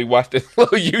randomly watched this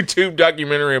little YouTube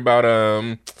documentary about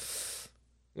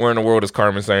where in the world is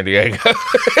Carmen Sandiego?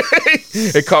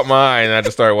 It caught my eye and I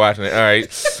just started watching it. All right.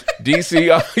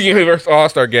 DC Universe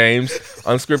All-Star Games,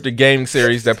 unscripted gaming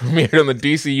series that premiered on the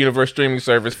DC Universe streaming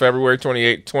service February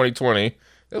 28, 2020.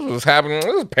 This was happening.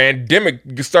 This was a pandemic.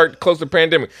 Start close to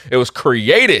pandemic. It was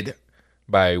created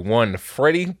by one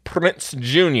Freddie Prinze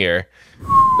Jr.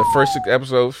 The first 6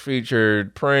 episodes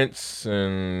featured Prince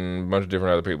and a bunch of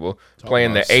different other people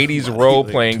playing the 80s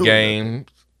role-playing game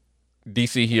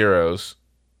DC Heroes.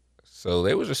 So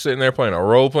they was just sitting there playing a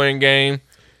role-playing game.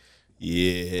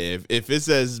 Yeah, if it's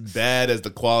as bad as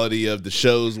the quality of the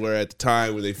shows were at the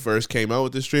time when they first came out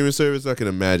with the streaming service, I can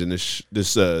imagine this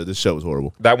show was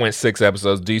horrible. That went 6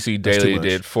 episodes. DC Daily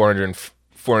did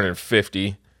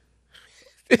 450.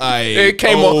 It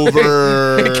came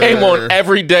on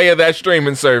every day of that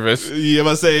streaming service. Yeah,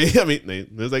 I say. I mean,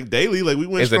 it was like daily. Like we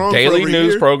went. It's a daily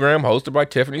news program hosted by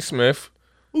Tiffany Smith.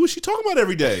 Who was she talking about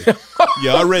every day?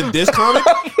 Yeah, I read this comic.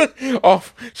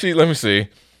 Let me see.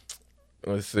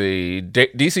 Let's see.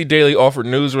 DC Daily offered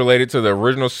news related to the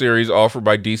original series offered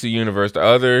by DC Universe, the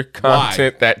other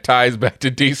content that ties back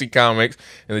to DC Comics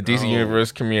and the DC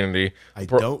Universe community. I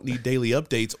don't need daily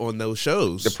updates on those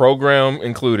shows. The program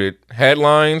included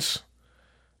headlines,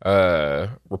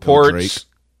 reports,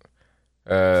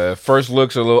 first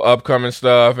looks at little upcoming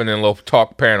stuff, and then little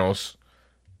talk panels.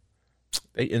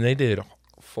 They did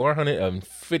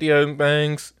 450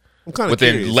 things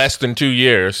within less than 2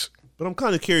 years. But I'm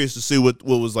kind of curious to see what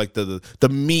was like the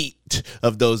meat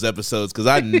of those episodes, because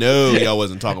I know y'all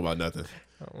wasn't talking about nothing.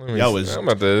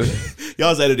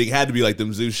 Y'all's editing had to be like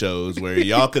them zoo shows where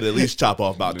y'all could at least chop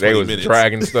off about 20 minutes. They was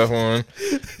dragging stuff on.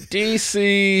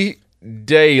 DC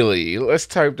Daily. Let's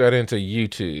type that into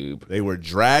YouTube. They were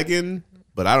dragging,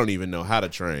 but I don't even know how to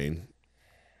train.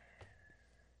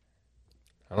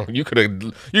 You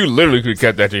literally could have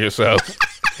kept that to yourself.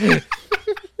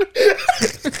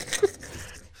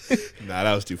 Nah,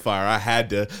 that was too far. I had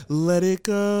to let it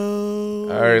go.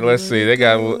 All right, let's see. They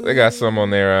got some on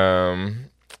their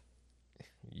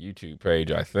YouTube page,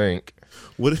 I think.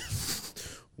 What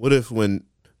if if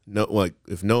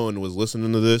no one was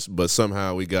listening to this, but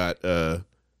somehow we got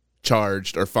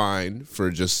charged or fined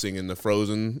for just singing the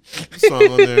Frozen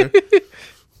song on there?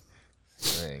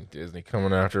 Dang, Disney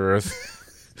coming after us.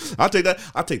 I'll take that.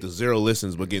 I'll take the 0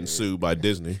 listens but getting sued by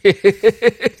Disney.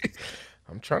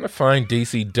 I'm trying to find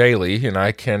DC Daily, and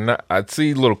I cannot. I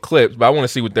see little clips, but I want to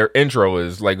see what their intro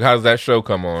is. Like, how does that show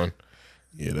come on?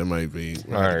 Yeah, that might be.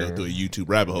 I have to go through a YouTube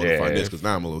rabbit hole to find this because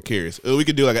now I'm a little curious. We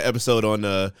could do like an episode on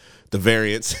the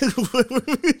variants,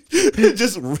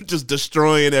 just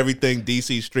destroying everything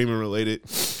DC streaming related.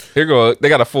 Here go. They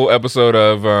got a full episode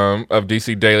of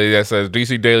DC Daily that says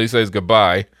DC Daily says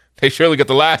goodbye. They surely got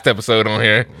the last episode on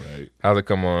here. Right. How's it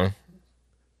come on?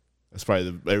 That's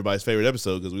probably everybody's favorite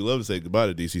episode because we love to say goodbye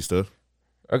to DC stuff.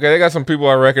 Okay, they got some people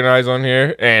I recognize on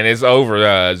here, and it's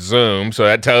over Zoom, so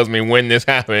that tells me when this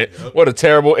happened. Yep. What a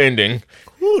terrible ending.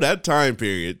 Ooh, that time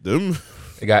period.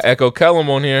 They got Echo Kellum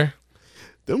on here.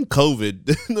 Them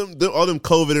COVID, all them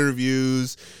COVID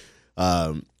interviews,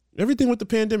 everything with the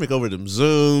pandemic over them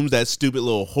Zooms, that stupid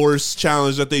little horse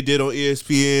challenge that they did on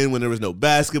ESPN when there was no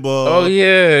basketball. Oh,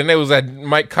 yeah, and it was at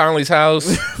Mike Conley's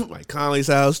house. Mike Conley's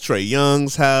house, Trae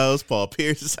Young's house, Paul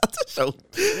Pierce's house.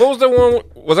 What was the one?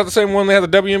 Was that the same one they had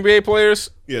the WNBA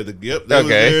players? Yeah, that was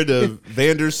there. The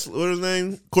what was his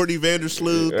name? Courtney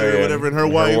Vandersloot or whatever, and her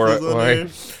wife was on there.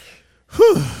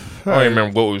 I don't even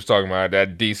remember what we was talking about.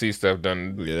 That DC stuff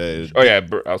done. Yeah,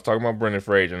 I was talking about Brendan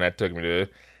Fraser, and that took me to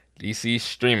DC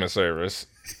streaming service.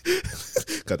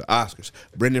 Got the Oscars.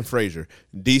 Brendan Fraser,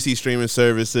 DC streaming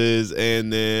services,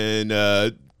 and then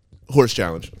horse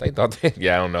challenge. They thought, I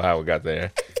don't know how we got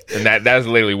there, and that's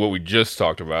literally what we just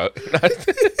talked about. All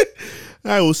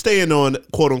right, well, staying on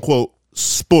quote unquote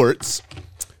sports,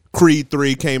 Creed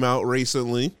 3 came out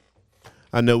recently.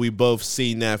 I know we both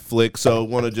seen that flick, so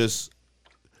want to just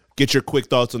get your quick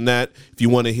thoughts on that. If you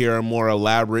want to hear a more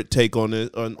elaborate take on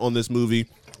it on this movie,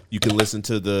 you can listen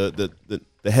to the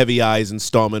Heavy Eyes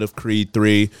installment of Creed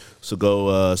 3. So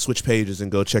go switch pages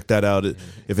and go check that out.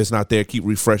 If it's not there, keep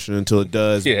refreshing until it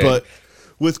does. Yeah. But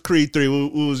with Creed 3,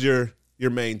 what was your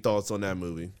main thoughts on that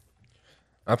movie?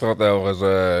 I thought that was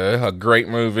a great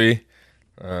movie.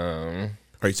 Are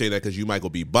you saying that because you might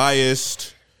be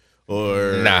biased?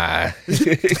 Or nah,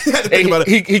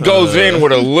 he goes in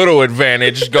with a little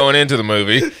advantage going into the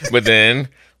movie, but then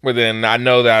I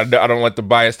know that I don't let the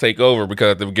bias take over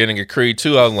because at the beginning of Creed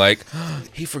 2, I was like,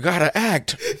 he forgot to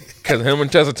act because him and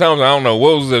Tessa Thompson, I don't know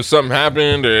what was if something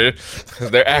happened or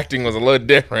their acting was a little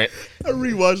different. I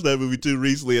rewatched that movie too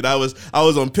recently, and I was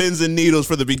on pins and needles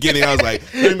for the beginning. I was like,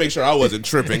 let me make sure I wasn't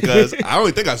tripping because I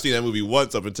only think I've seen that movie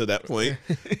once up until that point.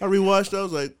 I rewatched it, I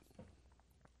was like,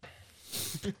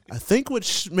 I think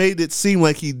what made it seem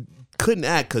like he couldn't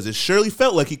act, because it surely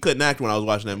felt like he couldn't act when I was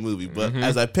watching that movie, but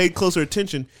as I paid closer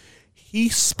attention, he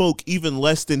spoke even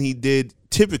less than he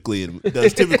typically in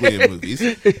movies.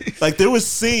 Like, there was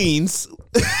scenes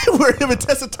where him and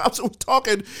Tessa Thompson were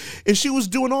talking, and she was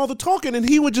doing all the talking, and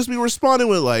he would just be responding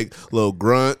with like little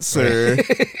grunts or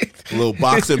little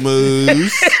boxing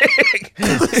moves.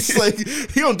 It's like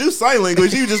he don't do sign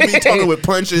language. He would just be talking with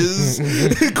punches,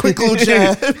 quick little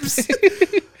jabs.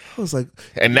 I was like,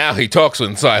 and now he talks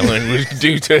in sign language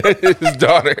due to his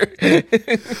daughter. I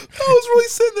was really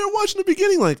sitting there watching the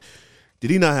beginning like,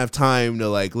 did he not have time to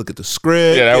like look at the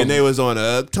script? Yeah, and they was on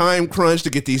a time crunch to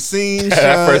get these scenes.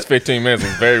 That first 15 minutes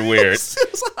was very weird.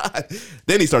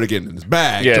 Then he started getting in his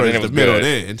bag towards the middle and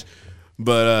end.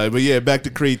 But yeah, back to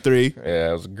Creed 3.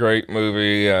 Yeah, it was a great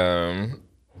movie.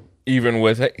 Even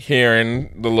with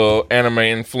hearing the little anime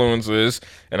influences,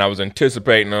 and I was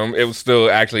anticipating them, it was still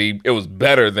it was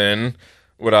better than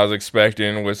what I was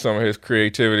expecting with some of his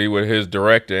creativity with his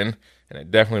directing, and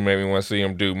it definitely made me want to see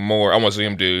him do more. I want to see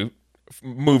him do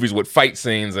movies with fight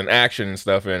scenes and action and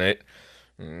stuff in it,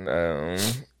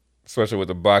 especially with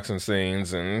the boxing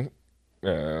scenes, and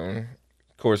of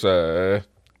course, I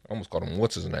almost called him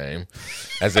what's his name,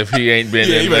 as if he ain't been.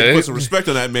 Yeah, you better put some respect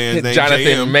on that man's name.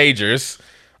 Jonathan JM. Majors.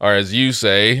 Or as you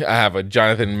say, I have a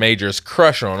Jonathan Majors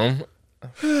crush on him.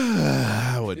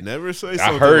 I would never say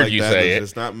something I heard like you that. say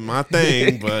It's not my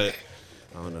thing, but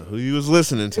I don't know who you was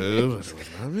listening to. But it was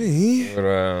not me.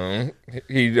 But,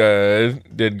 he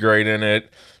did great in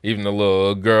it. Even the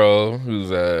little girl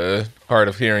who's hard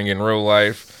of hearing in real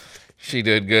life, she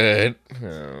did good.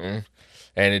 And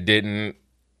it didn't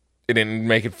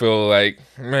make it feel like,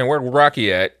 man, where'd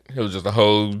Rocky at? It was just a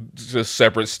whole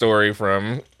separate story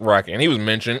from Rocky. And he was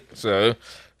mentioned, so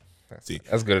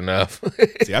that's good enough.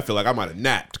 I feel like I might have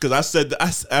napped because I said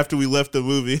after we left the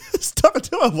movie, I was talking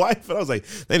to my wife, and I was like,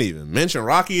 they didn't even mention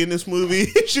Rocky in this movie.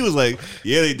 She was like,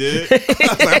 yeah, they did. I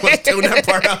was like, I was tuning that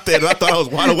part out there, and I thought I was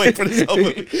wide awake for this whole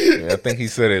movie. Yeah, I think he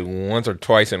said it once or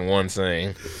twice in one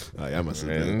scene. Oh, yeah, I must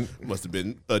have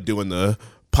been doing the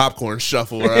popcorn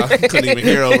shuffle where I couldn't even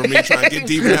hear over me trying to get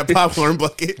deep in that popcorn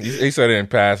bucket. He said it in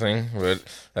passing,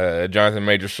 but Jonathan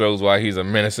Majors shows why he's a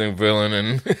menacing villain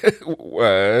and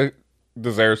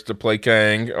deserves to play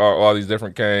Kang, or all these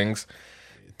different Kangs.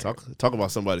 Talk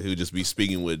about somebody who just be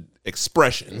speaking with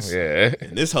expressions. Yeah.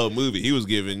 In this whole movie, he was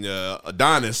giving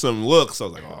Adonis some looks. I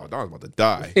was like, oh, Adonis about to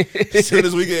die. As soon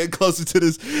as we get closer to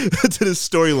this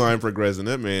storyline progressing,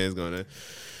 that man's gonna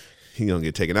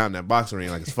get taken out in that boxing ring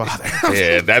like his father.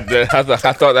 Yeah,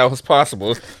 I thought that was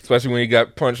possible, especially when he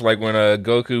got punched, like when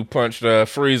Goku punched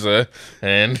Frieza,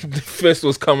 and the fist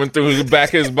was coming through the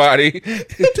back of his body.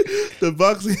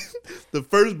 The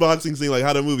first boxing scene, like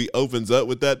how the movie opens up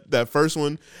with that first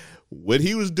one, what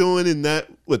he was doing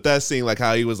with that scene, like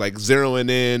how he was like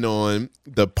zeroing in on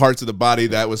the parts of the body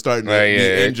that was starting to be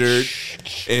injured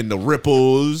and the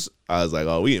ripples. I was like,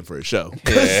 oh, we in for a show.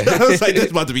 Yeah. I was like, this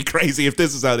is about to be crazy if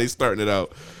this is how they starting it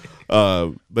out.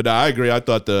 But no, I agree. I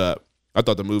thought the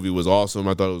movie was awesome.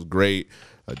 I thought it was great.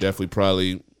 Definitely,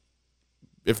 probably,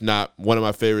 if not one of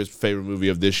my favorite movie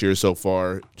of this year so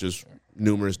far. Just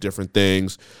numerous different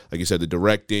things. Like you said, the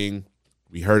directing.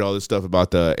 We heard all this stuff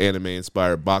about the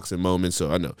anime-inspired boxing moments,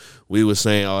 so I know we was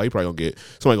saying, "Oh, somebody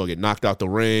gonna get knocked out the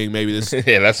ring." Maybe this,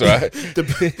 yeah, that's right.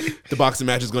 the boxing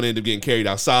match is gonna end up getting carried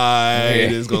outside,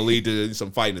 and it's gonna lead to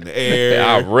some fighting in the air.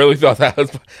 Yeah, I really thought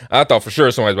I thought for sure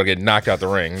somebody's about to get knocked out the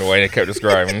ring. The way they kept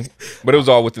describing, but it was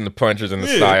all within the punches and the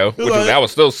style, that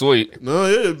was still sweet. No,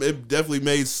 it definitely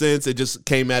made sense. It just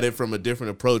came at it from a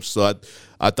different approach, so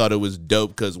I thought it was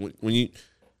dope because when you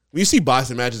see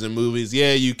boxing matches in movies,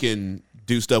 yeah, you can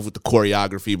do stuff with the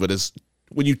choreography, but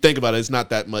when you think about it, it's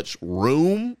not that much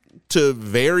room to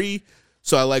vary.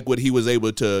 So I like what he was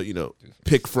able to,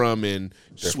 pick from and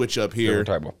switch up here.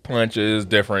 Different type of punches,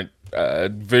 different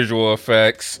visual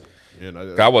effects. Yeah,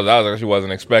 I actually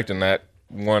wasn't expecting that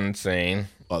one scene.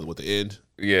 Oh, with the end?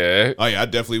 Yeah. Oh yeah, I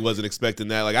definitely wasn't expecting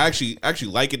that. Like I actually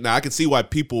like it now. I can see why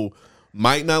people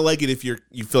might not like it if you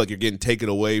feel like you're getting taken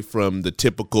away from the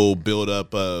typical build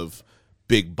up of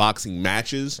big boxing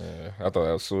matches. Yeah, I thought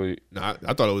that was sweet. No,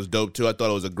 I thought it was dope too. I thought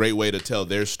it was a great way to tell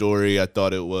their story. I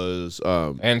thought it was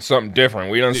and something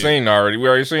different. We done seen already. We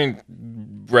already seen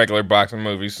regular boxing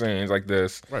movie scenes like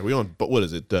this. Right. We on, but what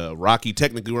is it? Rocky.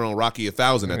 Technically, we're on Rocky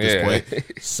 1000 at this point.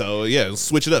 So yeah,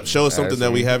 switch it up. Show us something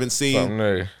that we haven't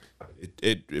seen.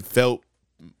 It felt.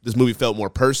 This movie felt more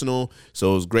personal,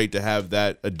 so it was great to have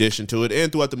that addition to it.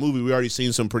 And throughout the movie, we already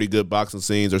seen some pretty good boxing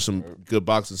scenes, or some good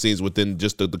boxing scenes within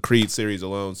just the Creed series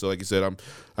alone. So, like you said,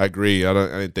 I agree. I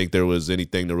didn't think there was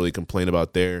anything to really complain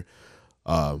about there.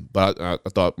 But I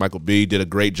thought Michael B did a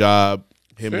great job.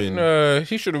 He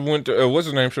should have went to what's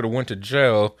his name? Should have went to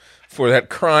jail for that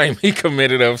crime he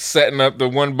committed of setting up the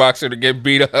one boxer to get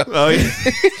beat up. Oh, yeah.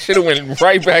 Should have went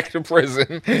right back to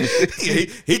prison.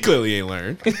 He clearly ain't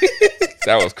learned.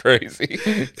 That was crazy.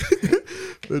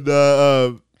 But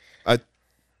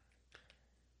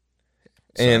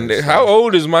how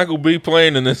old is Michael B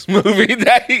playing in this movie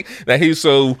that he's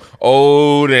so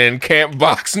old and can't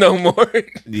box no more?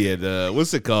 Yeah,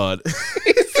 what's it called?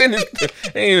 He's in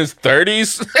his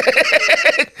 30s.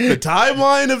 The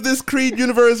timeline of this Creed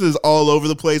universe is all over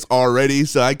the place already,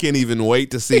 so I can't even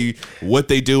wait to see what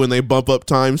they do when they bump up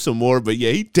time some more. But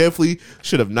yeah, he definitely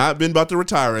should have not been about to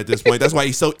retire at this point. That's why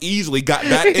he so easily got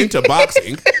back into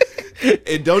boxing.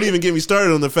 And don't even get me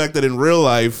started on the fact that in real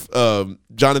life,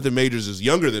 Jonathan Majors is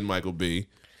younger than Michael B.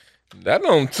 That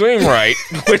don't seem right.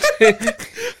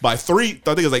 By 3,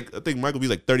 I think Michael B's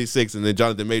like 36, and then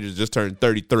Jonathan Majors just turned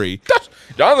 33.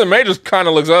 Jonathan Majors kind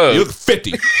of looks old. He looks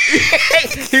 50.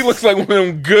 He looks like one of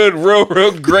them good,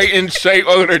 real great in shape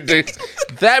older dudes.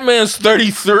 That man's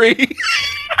 33.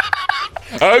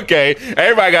 Okay,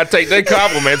 everybody got to take their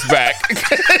compliments back.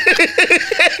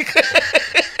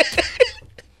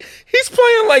 He's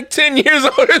playing like 10 years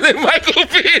older than Michael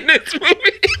B in this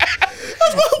movie.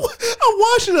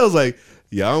 I watched it. I was like,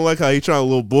 yeah, I don't like how he trying to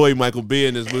little boy Michael B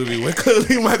in this movie when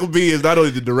clearly Michael B is not only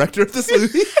the director of this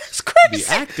movie, it's crazy.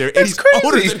 The actor, and he's crazy.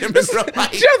 Older than him in real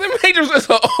life. Jonathan Majors is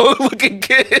an old looking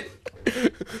kid.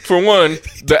 For one,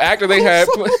 the actor they had,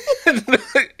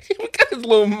 he got his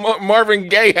little Marvin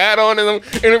Gaye hat on in them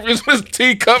interviews with his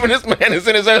teacup, and this man is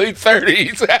in his early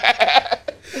 30s.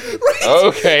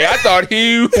 Okay, I thought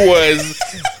he was.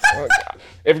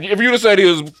 If you'd have said he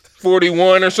was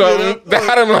 41 or something,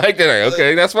 I'm like that.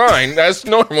 Okay, that's fine. That's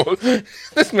normal.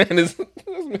 This man.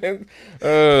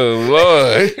 Oh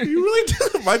Lord! You really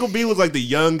do. Michael B was like the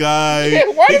young guy.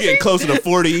 Yeah, he getting closer to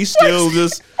 40. He's still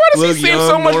just. Why does he seem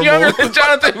so much younger than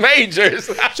Jonathan Majors?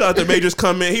 Jonathan Majors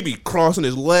come in, he be crossing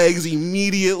his legs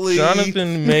immediately.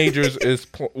 Jonathan Majors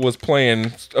was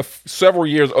playing several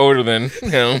years older than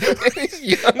him.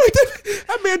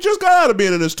 That man just got out of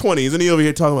being in his 20s, and he over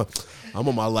here talking about, I'm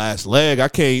on my last leg. I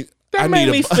can't. That made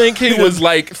me think he was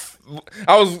like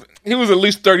He was at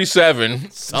least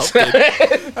 37. Something.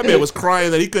 That man was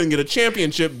crying that he couldn't get a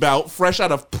championship bout fresh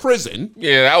out of prison.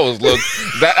 Yeah,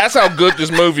 that's how good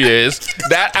this movie is.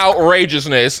 That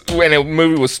outrageousness when the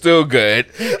movie was still good.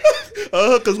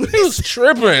 Because he was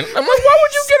tripping. I'm like, why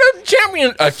would you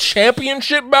get a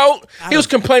championship bout? He was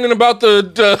complaining about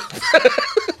the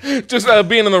just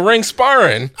being in the ring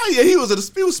sparring. Oh, yeah, he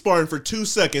was sparring for 2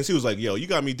 seconds. He was like, "Yo, you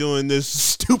got me doing this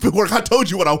stupid work. I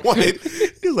told you what I wanted."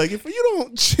 He was like, "If you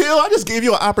don't chill, I just gave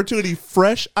you an opportunity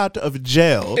fresh out of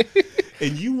jail,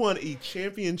 and you won a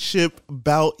championship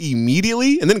bout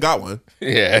immediately, and then got one.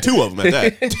 Yeah, 2 of them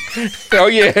at that. Oh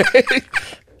yeah."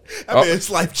 I mean, his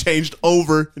life changed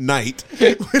overnight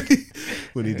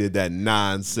when he did that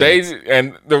nonsense.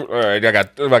 All right, I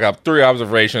got 3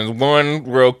 observations. One,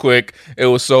 real quick, it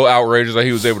was so outrageous that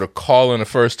he was able to call in the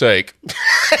first take.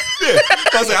 Yeah,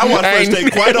 I watch first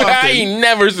take quite often. I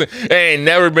ain't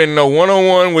never been no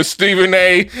one-on-one with Stephen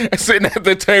A. sitting at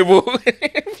the table,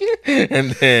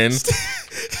 and then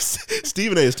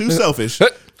Stephen A. is too selfish.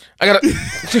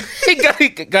 He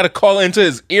gotta call into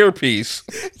his earpiece.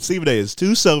 Stephen A. is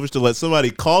too selfish to let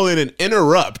somebody call in and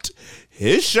interrupt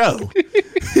his show,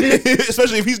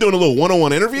 especially if he's doing a little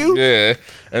one-on-one interview. Yeah,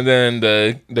 and then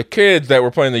the kids that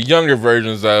were playing the younger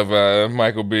versions of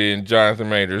Michael B. and Jonathan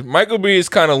Majors. Michael B's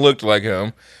kind of looked like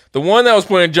him. The one that was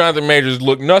playing Jonathan Majors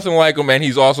looked nothing like him, and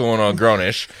he's also on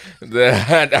Grownish.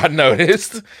 I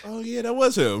noticed. Oh yeah, that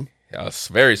was him. A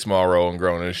very small role in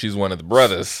Grownish. She's one of the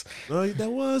brothers. Oh, that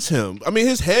was him. I mean,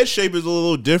 his head shape is a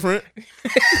little different.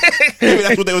 Maybe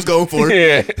that's what they was going for.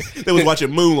 Yeah. They was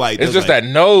watching Moonlight. It's just like, that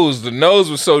nose. The nose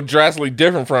was so drastically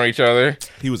different from each other.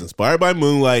 He was inspired by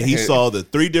Moonlight. He saw the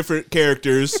 3 different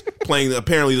characters playing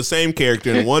apparently the same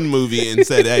character in one movie and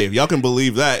said, "Hey, if y'all can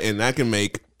believe that, and I can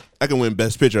win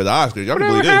Best Picture at the Oscars. Y'all can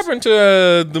believe this." What happened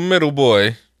to the middle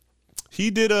boy?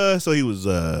 He did. So he was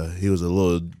a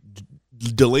little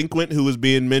delinquent who was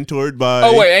being mentored by.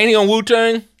 Oh wait, ain't he on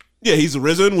Wu-Tang? Yeah, he's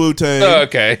RZA in Wu-Tang. Oh,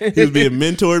 okay. He was being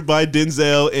mentored by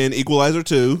Denzel in Equalizer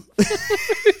 2.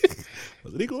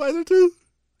 Was it Equalizer 2?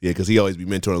 Yeah, because he always be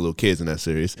mentoring little kids in that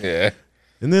series. Yeah.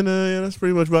 And then that's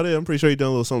pretty much about it. I'm pretty sure he done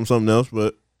a little something else,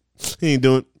 but he ain't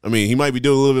doing. I mean, he might be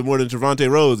doing a little bit more than Trevante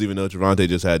Rhodes, even though Trevante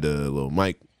just had the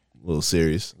little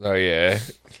series. Oh yeah.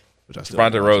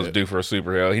 Trevante Rhodes is due for a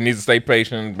superhero. He needs to stay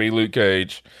patient, be Luke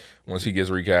Cage. Once he gets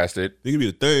recasted, he could be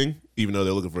the Thing, even though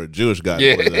they're looking for a Jewish guy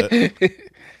to play that.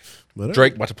 But,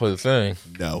 Drake about to play the Thing.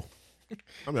 No,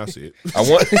 I mean I see it. I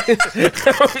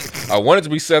want it to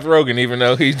be Seth Rogen, even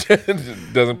though he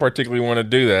doesn't particularly want to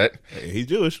do that. Hey, he's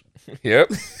Jewish.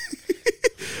 Yep.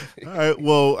 All right.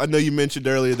 Well, I know you mentioned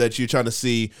earlier that you're trying to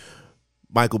see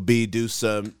Michael B. do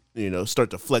some, start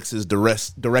to flex his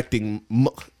directing.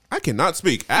 I cannot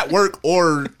speak at work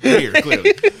or here,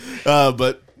 clearly,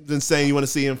 but. Than saying you want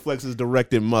to see him flex his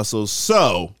directing muscles.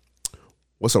 So,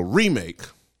 what's a remake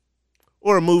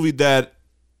or a movie that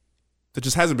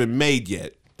just hasn't been made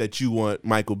yet that you want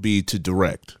Michael B. to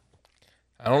direct?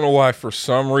 I don't know why. For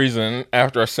some reason,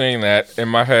 after I saying that in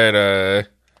my head,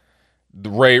 the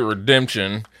Ray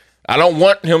Redemption. I don't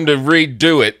want him to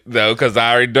redo it though, because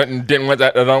I already didn't want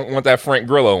that. I don't want that Frank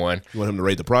Grillo one. You want him to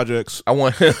rate the projects? I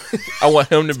want him. I want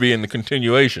him to be in the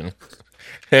continuation.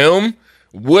 Him.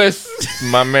 With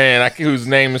my man, whose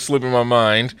name is slipping my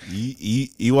mind.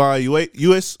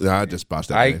 U.S. I just botched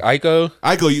that.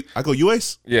 Iko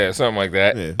U.S. Yeah, something like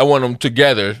that. Yeah. I want them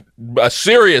together, a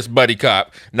serious buddy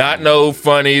cop, not no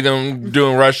funny them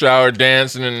doing rush hour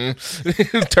dancing and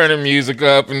turning music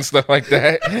up and stuff like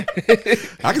that.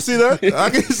 I can see that.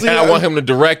 I want him to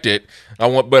direct it. I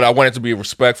want it to be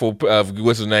respectful of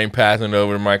what's his name, passing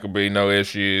over to Michael B. No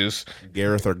issues.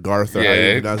 Gareth or Garth or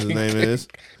however his name is.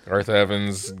 Gareth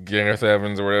Evans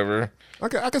or whatever.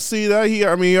 I can see that. He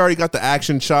already got the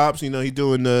action chops. He's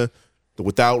doing the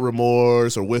without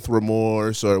remorse or with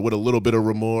remorse or with a little bit of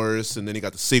remorse, and then he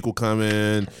got the sequel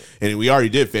coming. And we already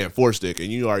did Fan Four Stick,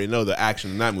 and you already know the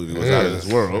action in that movie was out of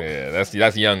this world. Yeah,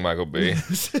 that's young Michael B.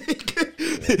 He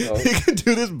can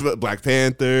do this Black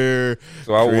Panther.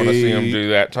 So I want to see him do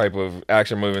that type of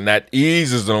action movie, and that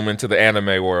eases them into the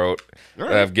anime world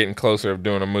of getting closer of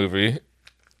doing a movie.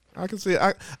 I can see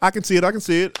it. I can see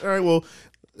it. All right. Well,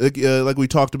 like we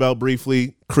talked about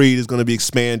briefly, Creed is going to be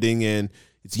expanding, and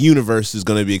its universe is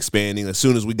going to be expanding. As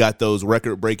soon as we got those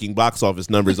record-breaking box office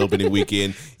numbers opening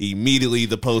weekend, immediately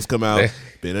the posts come out.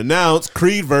 Been announced.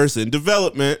 Creedverse in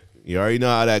development. You already know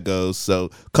how that goes.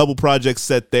 So, a couple projects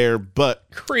set there, but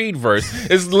Creedverse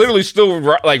is literally still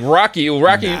like Rocky. It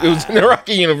was in the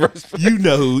Rocky universe. You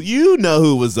know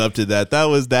who was up to that. That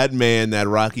was that man that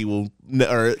Rocky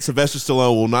or Sylvester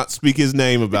Stallone will not speak his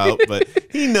name about, but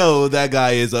He know that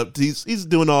guy is up. He's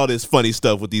doing all this funny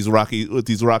stuff with these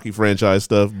Rocky franchise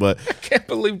stuff. But I can't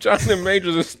believe Jonathan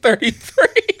Majors is 33.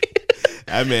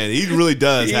 That man, he really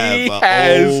does have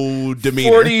an old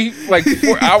demeanor. 40, like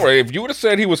 4 hours. If you would have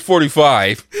said he was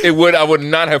 45, I would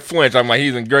not have flinched. I'm like,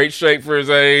 he's in great shape for his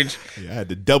age. Yeah, I had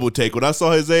to double take when I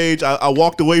saw his age. I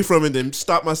walked away from it and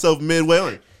stopped myself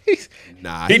midway.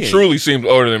 Nah, he truly seems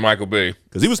older than Michael B.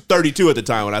 Because he was 32 at the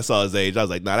time when I saw his age. I was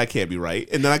like, nah, that can't be right.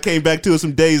 And then I came back to it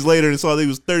some days later and saw that he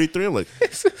was 33. I'm like,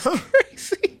 huh.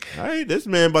 Crazy. All right, this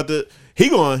man he's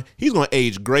gonna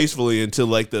age gracefully until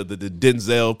like the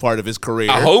Denzel part of his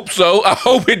career. I hope so. I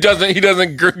hope he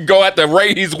doesn't go at the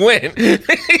rate he's win.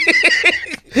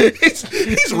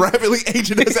 he's rapidly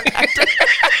aging as an actor.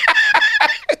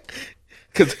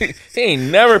 Because he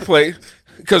ain't never played.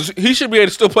 Because he should be able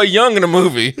to still play young in a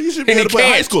movie. He should be able to play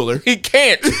a high schooler. He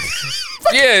can't.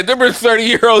 Yeah, there were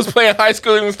 30-year-olds playing high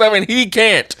schoolers and stuff, and he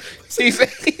can't.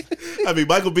 I mean,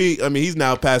 Michael B. I mean, he's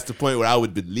now past the point where I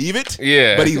would believe it.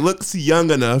 Yeah, but he looks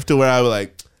young enough to where I was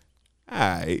like, all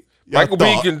right.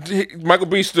 Michael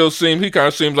B. still seems. He kind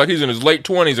of seems like he's in his late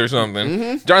 20s or something.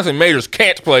 Mm-hmm. Jonathan Majors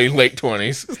can't play late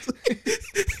 20s.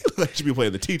 He should be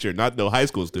playing the teacher, not no high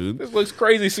school student. This looks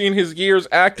crazy seeing his years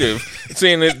active,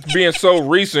 seeing it being so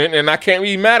recent, and I can't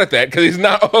be mad at that because he's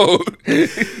not old.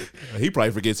 He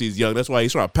probably forgets he's young. That's why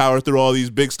he's trying to power through all these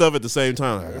big stuff at the same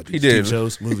time. He did. TV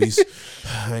shows, movies.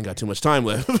 I ain't got too much time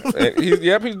left.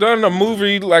 He's done a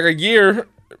movie like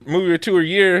movie or two a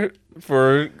year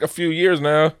for a few years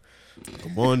now.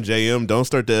 Come on, JM. Don't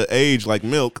start to age like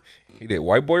milk. He did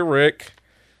White Boy Rick,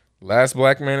 Last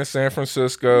Black Man in San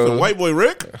Francisco. So White Boy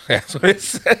Rick? That's what it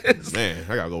says. Man,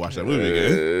 I gotta go watch that movie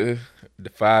again. The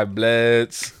Five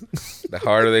Bloods, The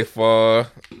Harder They Fall,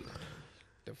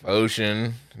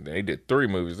 Devotion. They did 3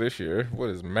 movies this year.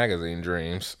 What is Magazine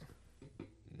Dreams?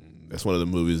 That's one of the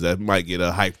movies that might get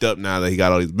hyped up now that he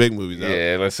got all these big movies out.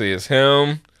 Yeah, let's see. It's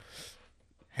him,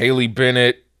 Haley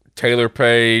Bennett, Taylor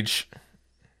Page.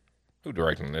 Who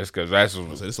directing this? Because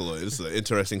this is an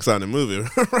interesting sounding movie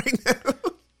right now.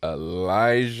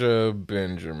 Elijah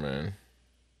Benjamin.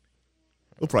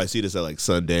 We'll probably see this at like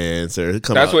Sundance or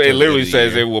that's what it literally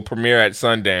says. It will premiere at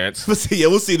Sundance. We'll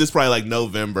see this probably like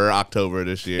November, October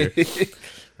this year.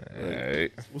 All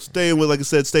right. We'll stay with, like I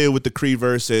said, with the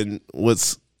Creedverse and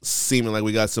what's seeming like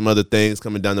we got some other things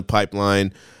coming down the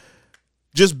pipeline.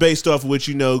 Just based off of what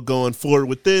you know going forward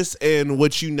with this and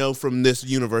what you know from this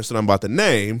universe that I'm about to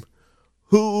name,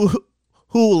 who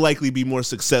will likely be more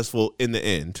successful in the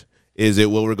end? Is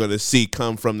it what we're going to see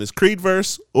come from this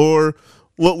Creedverse or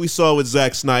what we saw with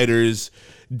Zack Snyder's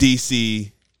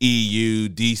DC EU,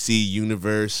 DC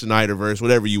Universe, Snyderverse,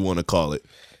 whatever you want to call it?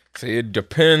 See, it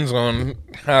depends on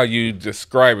how you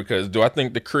describe it, because do I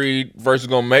think the Creedverse is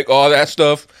going to make all that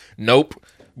stuff? Nope.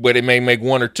 But it may make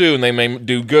 1 or 2 and they may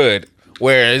do good.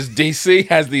 Whereas DC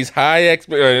has these high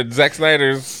Zack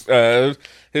Snyder's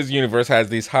his universe has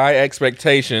these high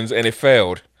expectations and it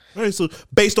failed. All right, so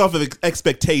based off of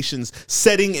expectations,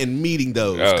 setting and meeting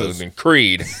those. Oh, then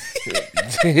Creed.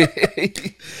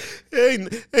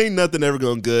 ain't nothing ever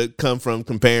gonna good come from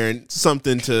comparing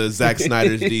something to Zack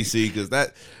Snyder's DC, because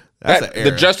that's an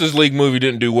era. The Justice League movie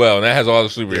didn't do well, and that has all the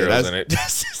superheroes in it.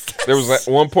 There was like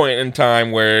one point in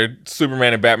time where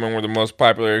Superman and Batman were the most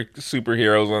popular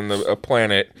superheroes on the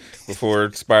planet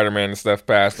before Spider-Man and stuff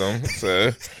passed them.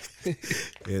 So.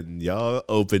 And y'all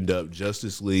opened up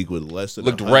Justice League with less than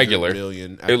 $100 regular.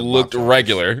 million. It looked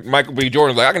regular. Michael B.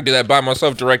 Jordan's like, I can do that by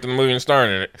myself, directing the movie and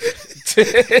starring in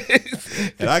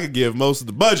it. And I could give most of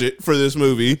the budget for this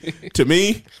movie to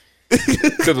me.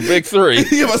 To the big 3.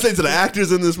 Yeah, I say to the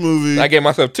actors in this movie. I gave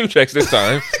myself 2 checks this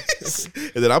time.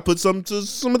 And then I put some to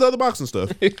some of the other boxing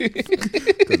stuff.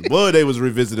 Because boy, they was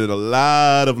revisiting a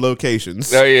lot of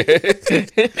locations. Oh yeah, they're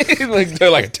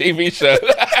like a TV show.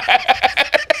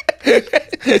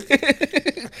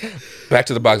 Back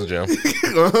to the boxing gym.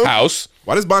 House.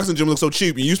 Why does boxing gym look so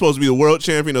cheap? You're supposed to be the world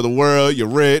champion of the world. You're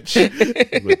rich. Okay.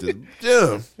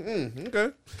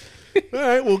 All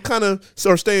right. Well, kind of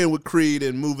staying with Creed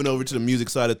and moving over to the music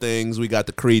side of things. We got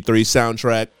the Creed 3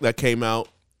 soundtrack that came out.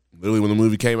 Literally when the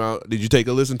movie came out. Did you take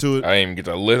a listen to it? I didn't even get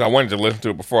to listen. I wanted to listen to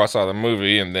it before I saw the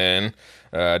movie, and then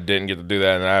I didn't get to do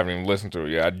that, and I haven't even listened to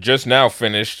it yet. I just now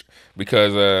finished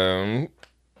because,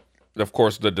 of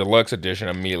course, the deluxe edition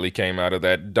immediately came out of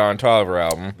that Don Toliver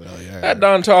album. Oh, yeah. That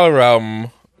Don Toliver album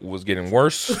was getting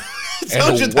worse.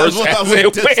 And worse as it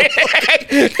went.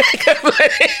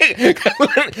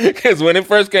 Because when it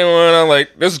first came on, I'm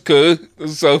like, this is cool.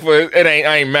 This is so fun.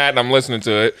 I ain't mad and I'm listening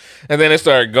to it. And then it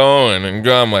started going and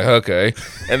going. I'm like, okay.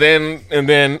 And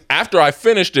then after I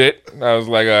finished it, I was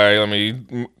like, all right, let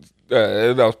me.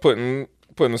 I was putting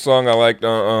putting the song I liked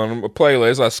on a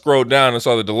playlist. I scrolled down and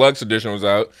saw the deluxe edition was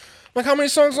out. I'm like, how many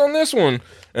songs on this one?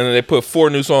 And then they put 4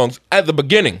 new songs at the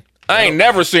beginning. I ain't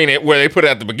never seen it where they put it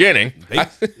at the beginning.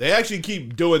 They actually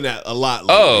keep doing that a lot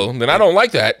lately. Oh, then I don't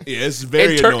like that. Yeah, it's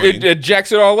very annoying. It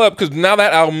jacks it all up because now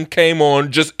that album came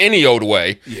on just any old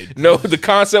way. Yeah. No, the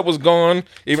concept was gone.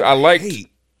 Even I liked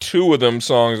 2 of them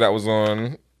songs that was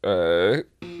on the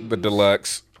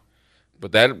deluxe,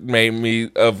 but that made me,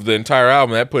 of the entire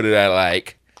album, that put it at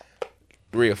like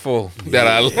 3 or 4.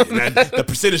 The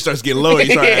percentage starts getting lower.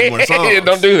 You start adding more songs. Yeah,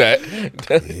 don't do that.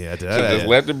 Yeah, just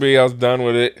let it be. I was done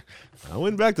with it. I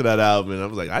went back to that album and I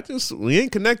was like, we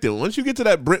ain't connected. Once you get to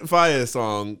that Brent Faiyaz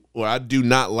song, where I just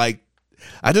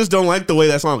don't like the way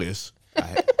that song is.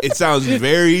 It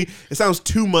sounds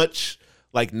too much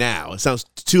like now. It sounds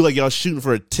too like y'all shooting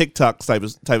for a TikTok type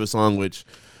of song, which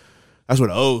that's where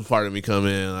the old part of me come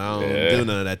in. I don't do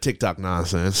none of that TikTok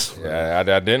nonsense. Yeah, I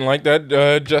didn't like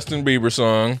that Justin Bieber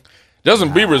song. Justin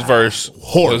Bieber's verse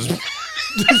horrible.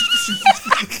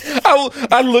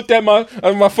 I looked at my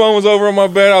phone was over on my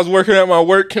bed. I was working at my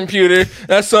work computer.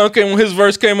 That song came when his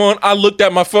verse came on. I looked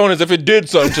at my phone as if it did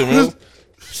something to me.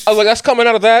 I was like, that's coming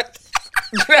out of that.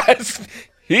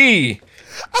 He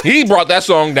brought that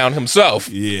song down himself.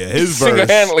 Yeah, his verse.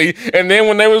 Single-handedly. And then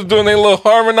when they was doing their little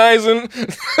harmonizing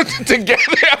together,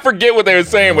 I forget what they were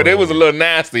saying, but it was a little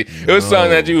nasty. It was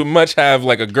something that you would much have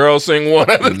like a girl sing one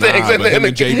of the things. And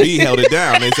then JB held it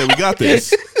down. They said, we got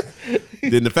this.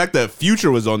 Then the fact that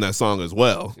Future was on that song as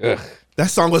well. Ugh.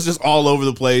 That song was just all over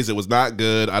the place. It was not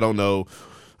good. I don't know.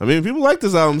 I mean, people like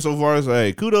this album so far. So,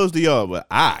 hey, kudos to y'all. But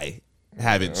I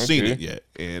haven't seen it yet.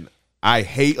 And I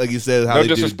hate, like you said, how no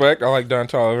disrespect. I like Don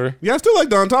Toliver. Yeah, I still like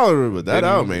Don Toliver, but that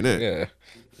album ain't it.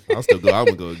 Yeah. I'm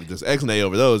gonna go just X-nay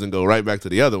over those and go right back to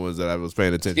the other ones that I was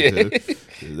paying attention to.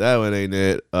 That one ain't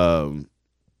it.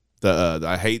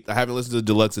 I haven't listened to the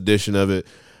deluxe edition of it.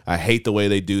 I hate the way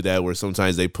they do that, where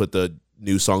sometimes they put the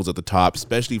new songs at the top,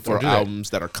 especially for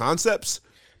albums that are concepts.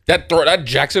 That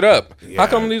jacks it up. Yeah. How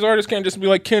come these artists can't just be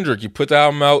like Kendrick? You put the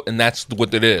album out and that's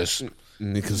what it is.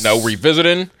 No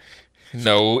revisiting.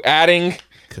 No adding.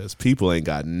 Because people ain't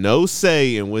got no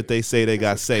say in what they say they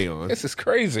got say on. This is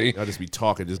crazy. Y'all just be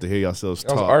talking just to hear yourselves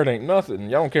talk. Art ain't nothing.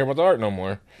 Y'all don't care about the art no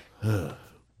more.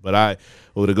 But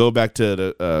to go back to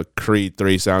the Creed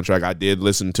 3 soundtrack, I did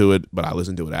listen to it, but I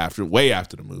listened to it way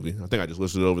after the movie. I think I just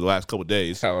listened to it over the last couple of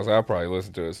days. I'll probably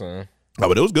listen to it soon. Oh,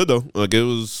 but it was good though. Like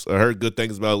I heard good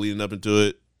things about it leading up into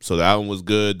it. So the album was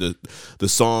good. The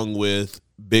song with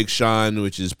Big Sean,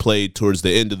 which is played towards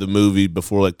the end of the movie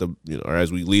before or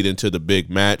as we lead into the big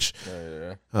match.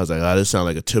 Yeah. I was like, this sounds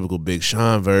like a typical Big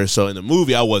Sean verse. So in the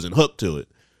movie, I wasn't hooked to it.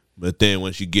 But then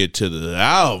once you get to the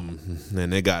album, then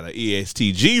they got an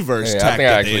ESTG verse tacked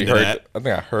at the end of that. I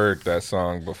think I heard that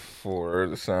song before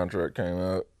the soundtrack came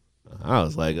out. I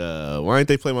was like, why didn't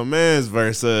they play my man's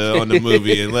verse on the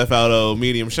movie and left out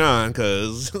Medium Sean?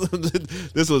 Because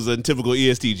this was in typical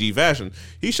ESTG fashion.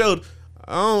 He showed,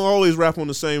 I don't always rap on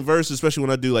the same verse, especially when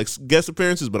I do like guest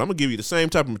appearances, but I'm going to give you the same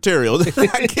type of material that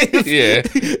I give. Yeah.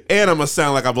 And I'm going to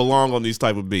sound like I belong on these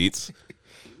type of beats.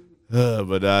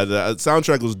 But the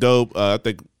soundtrack was dope. I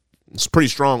think it's pretty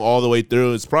strong all the way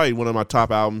through. It's probably one of my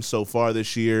top albums so far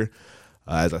this year.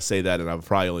 As I say that, and I've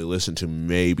probably only listened to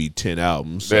maybe 10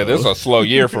 albums. So. Yeah, this is a slow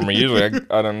year for me. Usually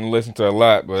I don't listen to a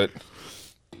lot, but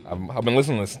I've been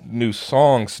listening to new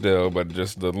songs still, but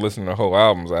just listening to whole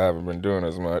albums, I haven't been doing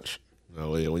as much.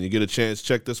 Oh yeah, when you get a chance,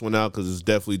 check this one out because it's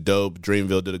definitely dope.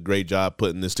 Dreamville did a great job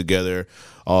putting this together.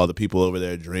 All the people over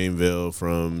there at Dreamville,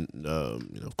 from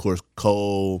of course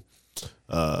Cole.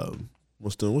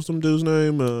 What's them dude's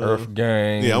name? Earth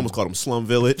Gang. Yeah, I almost called him Slum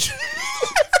Village.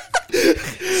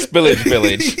 Spillage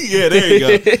Village. Yeah, there you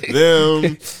go.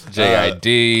 Them.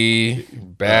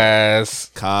 JID,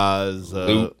 Bass, Kaz,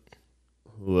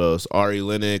 who else? Ari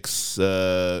Lennox,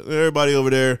 everybody over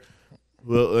there.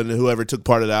 Well, and whoever took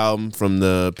part of the album, from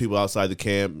the people outside the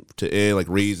camp to end, like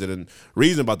Reason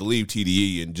about to leave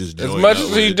TDE and just join as much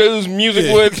as he does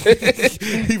music with.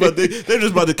 They're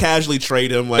just about to casually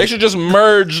trade him. Like, they should just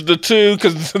merge the two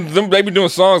because they be doing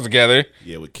songs together.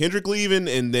 Yeah, with Kendrick leaving,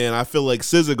 and then I feel like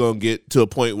SZA gonna get to a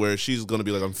point where she's gonna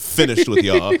be like, I'm finished with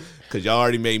y'all. Because y'all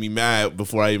already made me mad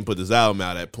before I even put this album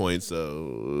out at point.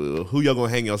 So who y'all gonna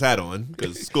hang y'all's hat on?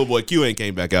 Because Schoolboy Q ain't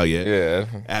came back out yet.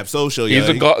 Yeah. Ab-Soul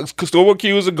Schoolboy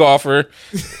Q is a golfer.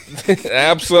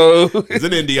 Ab-Soul is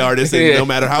an indie artist, and no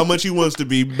matter how much he wants to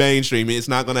be mainstream, it's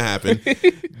not gonna happen.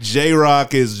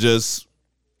 J-Rock is just...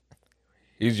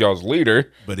 He's y'all's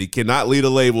leader. But he cannot lead a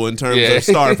label in terms of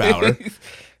star power.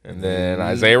 And then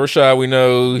Isaiah Rashad, we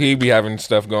know he be having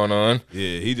stuff going on.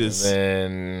 Yeah, he just... And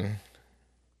then...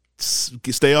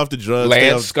 stay off the drugs.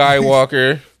 Lance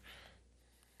Skywalker.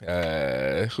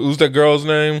 Who's that girl's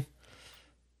name?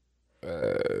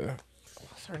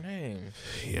 What's her name?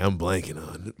 Yeah, I'm blanking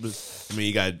on it. I mean,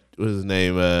 you got, what's his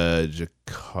name?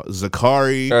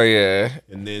 Zakari. Oh, yeah.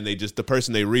 And then the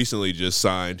person they recently just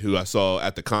signed, who I saw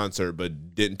at the concert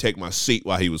but didn't take my seat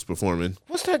while he was performing.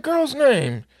 What's that girl's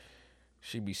name?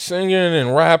 She be singing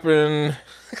and rapping.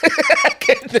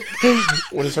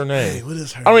 What is her name? Hey, what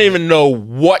is her I don't name? even know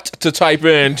what to type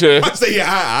into.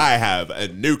 I have a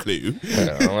new clue.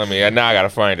 Now I gotta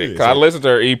find it. 'Cause I listened to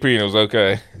her EP and it was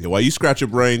okay. Yeah, while you scratch your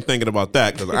brain thinking about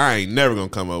that, because I ain't never gonna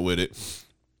come up with it.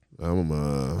 I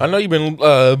know you've been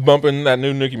bumping that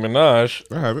new Nicki Minaj.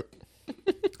 I have it.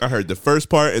 I heard the first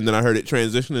part, and then I heard it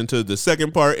transition into the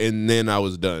second part, and then I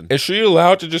was done. Is she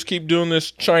allowed to just keep doing this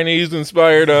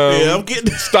Chinese-inspired Yeah, I'm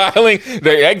getting styling?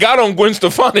 That got on Gwen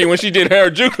Stefani when she did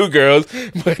Harajuku Girls,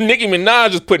 but Nicki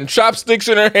Minaj is putting chopsticks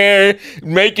in her hair,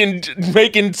 making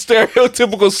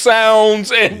stereotypical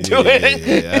sounds, and doing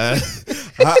it. Yeah.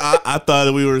 I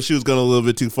thought she was going a little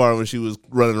bit too far when she was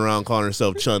running around calling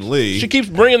herself Chun-Li. She keeps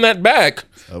bringing that back.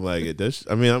 I'm like,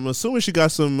 I'm assuming she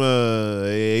got some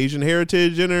Asian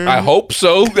heritage in her. I hope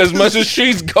so, as much as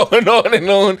she's going on and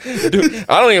on. Dude,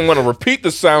 I don't even want to repeat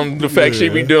the sound effects she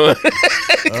be doing,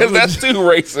 because that's too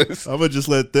racist. I'm going to just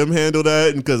let them handle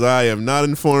that, because I am not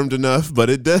informed enough, but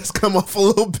it does come off a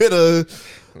little bit odd.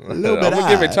 I'm gonna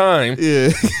give it time. Yeah,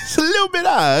 it's a little bit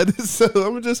odd. So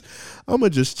I'm gonna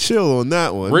just chill on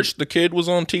that one. Rich the Kid was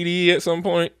on TDE at some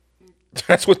point.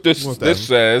 That's what this says. What's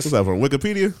that from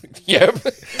Wikipedia? Yep,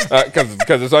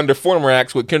 because it's under former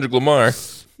acts with Kendrick Lamar.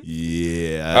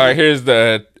 Yeah. All right, here's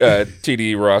the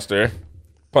TDE roster: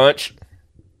 Punch,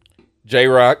 J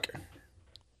Rock,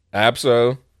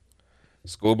 Abso,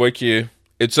 Schoolboy Q.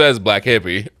 It says Black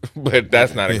Hippie, but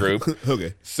that's not a group.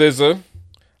 Okay. SZA,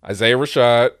 Isaiah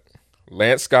Rashad,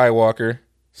 Lance Skywalker,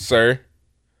 Sir,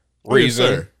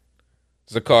 Reason,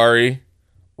 Zakari,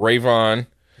 Rayvon.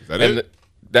 Is that it?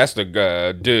 That's the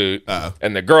dude. Uh-oh.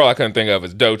 And the girl I couldn't think of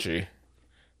is Doechii.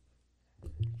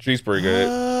 She's pretty good.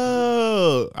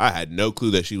 Oh, I had no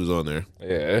clue that she was on there.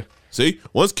 Yeah. See,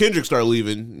 once Kendrick start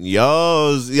leaving,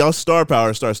 y'all star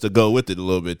power starts to go with it a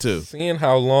little bit too. Seeing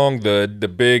how long the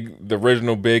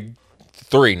original big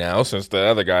three now, since the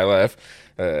other guy left.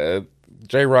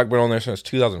 J Rock been on there since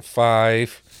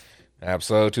 2005.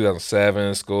 Abso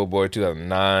 2007. Schoolboy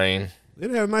 2009. It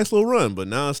had a nice little run, but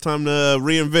now it's time to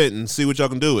reinvent and see what y'all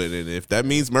can do with it. And if that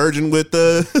means merging with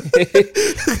the...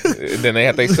 Then they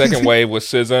had their second wave with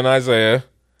SZA and Isaiah.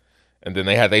 And then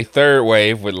they had their third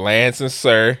wave with Lance and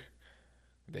Sir.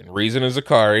 Then Reason and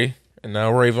Zakari. And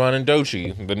now Rayvon and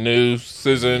Doechii. The new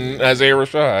SZA and Isaiah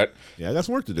Rashad. Yeah, I got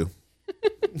some work to do.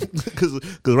 Because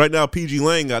right now PG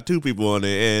Lang got two people on it,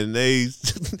 and they...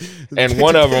 And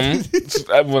one of them,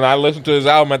 when I listened to his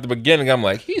album at the beginning, I'm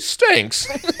like, he stinks.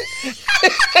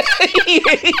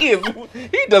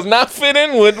 he does not fit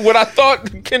in with what I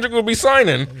thought Kendrick would be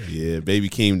signing. Yeah, Baby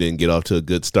Keem didn't get off to a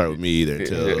good start with me either.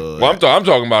 Until, well, I'm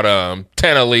talking about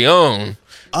Tana Leon.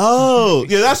 Oh,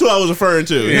 yeah, that's what I was referring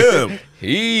to. Him.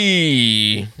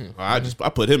 I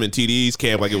put him in TDE's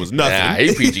camp like it was nothing. Nah,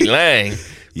 he PG Lang.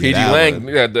 PG Lang,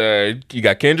 you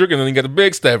got Kendrick, and then you got the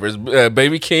big steppers,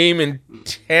 Baby Keem and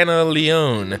Tana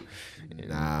Leon.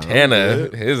 Tana,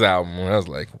 his album, I was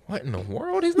like, what in the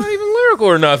world? He's not even lyrical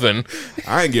or nothing.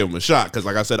 I ain't give him a shot because,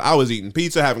 like I said, I was eating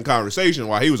pizza, having conversation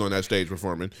while he was on that stage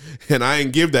performing, and I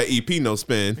ain't give that EP no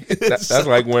spin. That's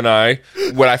like when I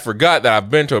forgot that I've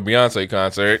been to a Beyonce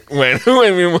concert. When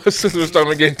me and my sister was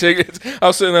starting to get tickets, I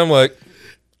was sitting there, I'm like,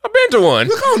 I've been to one.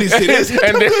 Look on these cities.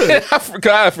 And then I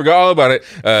forgot all about it.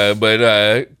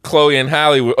 But Chloe and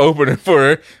Halle were opening for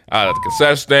her at the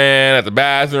concession stand, at the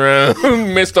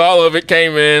bathroom. Missed all of it,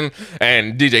 came in,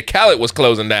 and DJ Khaled was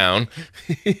closing down.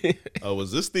 Oh,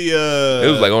 was this the... It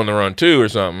was like On the Run 2 or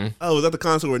something. Oh, was that the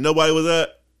concert where nobody was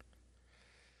at?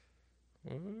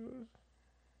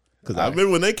 Because I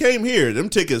remember when they came here, them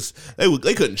tickets,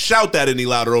 they couldn't shout that any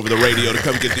louder over the radio to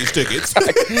come get these tickets.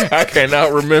 I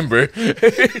cannot remember.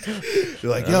 They're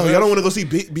like, yo, y'all don't want to go see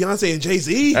Beyonce and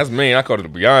Jay-Z? That's mean. I called it a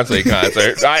Beyonce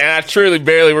concert. I truly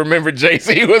barely remember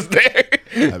Jay-Z was there.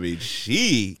 I mean,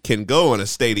 she can go on a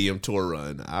stadium tour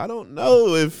run. I don't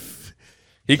know if...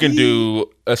 He can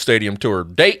do a stadium tour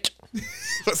date.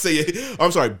 I'm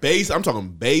sorry, I'm talking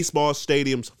baseball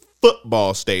stadiums,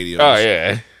 football stadiums. Oh,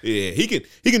 yeah. Yeah, he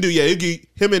can do. Yeah,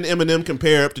 him and Eminem can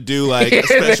pair up to do like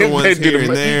special ones here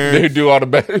and there. They do all the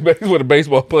with the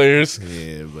baseball players.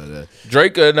 Yeah, but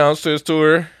Drake announced his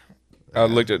tour. I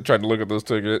tried to look at those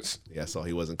tickets. Yeah, I saw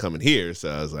he wasn't coming here, so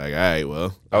I was like, all right,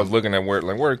 well. I was looking at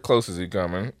where close is he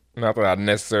coming? Not that I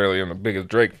necessarily am the biggest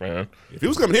Drake fan. If he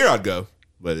was coming here, I'd go.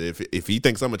 But if he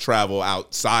thinks I'm gonna travel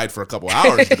outside for a couple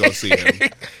hours to go see him,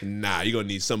 nah, you're gonna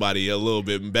need somebody a little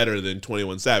bit better than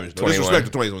 21 Savage. No disrespect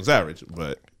to 21 Savage,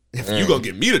 but if you gonna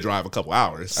get me to drive a couple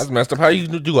hours, that's messed up. How you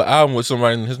do an album with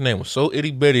somebody and his name was so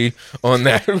itty bitty on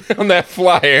that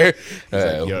flyer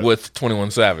with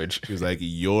 21 Savage? He was like,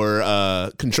 your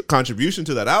contribution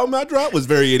to that album I dropped was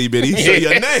very itty bitty, so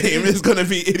your name is gonna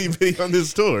be itty bitty on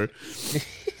this tour.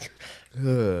 What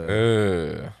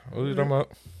are you talking about?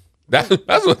 That's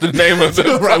what the name of the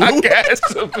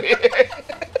podcast will be.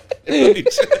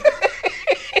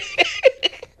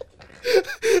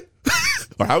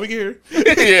 Or how we get here?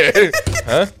 Yeah.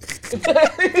 Huh?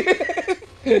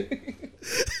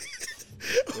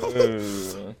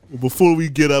 Before we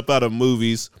get up out of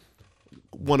movies,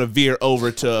 want to veer over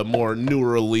to a more newer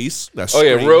release.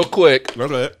 Real quick.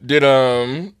 Okay. Did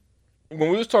when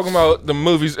we was talking about the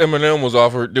movies Eminem was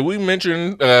offered, did we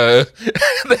mention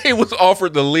that he was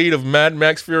offered the lead of Mad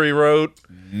Max Fury Road?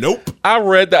 Nope. I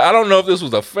read that. I don't know if this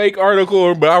was a fake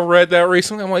article, but I read that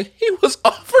recently. I'm like, he was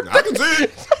offered. I can see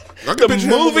it. The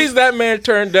movies that man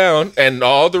turned down, and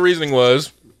all the reasoning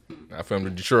was, I filmed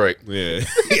in Detroit. Yeah.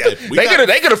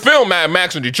 They could have filmed Mad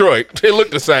Max in Detroit. It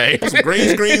looked the same. Some green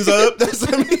screens up.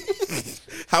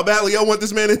 How badly y'all want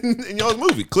this man in y'all's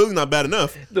movie? Clearly not bad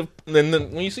enough.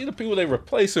 When you see the people they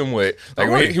replace him with, like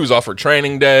when he was offered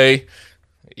Training Day,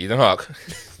 Ethan Hawke.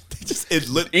 They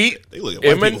look at white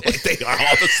people like they are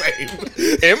all the same.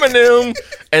 Eminem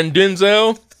and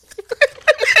Denzel.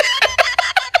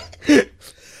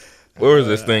 Where was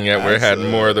this thing at where it had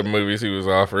more of the movies he was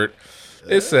offered?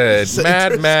 It said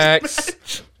Mad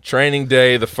Max, Training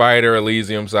Day, The Fighter,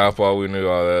 Elysium, Southpaw. We knew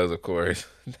all those, of course.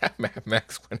 That Mad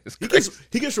Max one is crazy.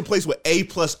 He gets replaced with A+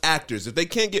 actors. If they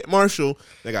can't get Marshall,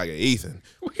 they gotta get Ethan.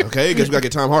 Okay, guess we gotta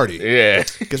get Tom Hardy. Yeah,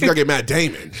 guess we gotta get Matt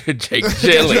Damon. Jake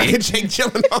Gyllenhaal. Jake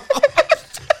Gyllenhaal.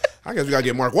 I guess we gotta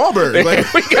get Mark Wahlberg.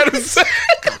 Like, we gotta say.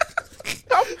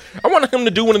 I want him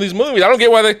to do one of these movies. I don't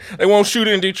get why they won't shoot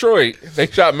it in Detroit. They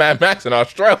shot Mad Max in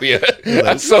Australia.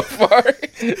 That's so far.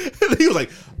 He was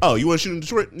like, oh, you want to shoot in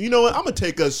Detroit? You know what? I'm going to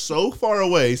take us so far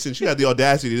away since you had the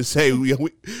audacity to say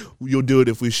you'll do it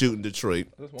if we shoot in Detroit.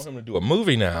 I just want him to do a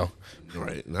movie now.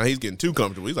 Right. Now he's getting too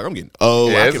comfortable. He's like, I'm getting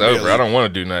it's over. I don't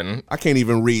want to do nothing. I can't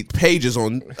even read pages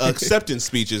on acceptance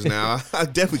speeches now. I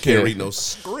definitely can't read no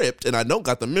script, and I don't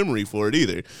got the memory for it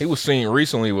either. He was seen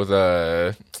recently with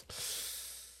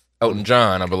Elton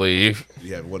John, I believe.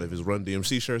 He had one of his Run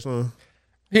DMC shirts on.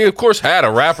 He, of course, had a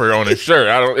rapper on his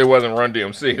shirt. It wasn't Run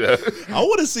DMC, though. I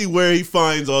want to see where he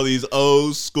finds all these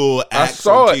old school acts. I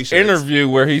saw an interview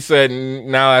where he said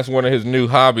now that's one of his new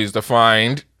hobbies to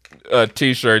find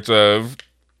T-shirts of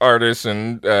artists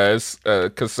and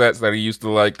cassettes that he used to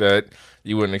like that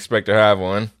you wouldn't expect to have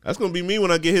one. That's gonna be me when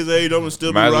I get his age. I'm gonna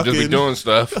still Might be rocking. Just be doing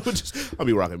stuff. I'll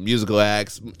be rocking musical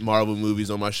acts, Marvel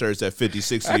movies on my shirts at 50,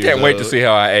 60 years old. I can't wait to see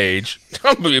how I age.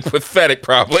 I'm gonna be pathetic,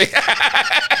 probably.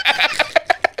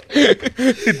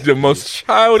 The most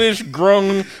childish,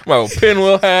 grown, my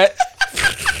pinwheel hat.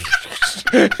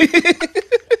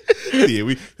 Yeah,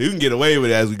 we can get away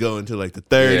with it as we go into like the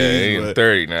 30s. Yeah,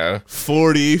 30 now.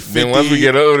 40, 50. Then once we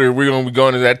get older, we're going to be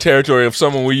going to that territory of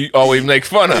someone we always make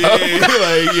fun of. Yeah,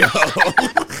 like, yo.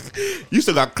 You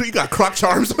still got croc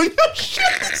charms on your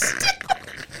shit.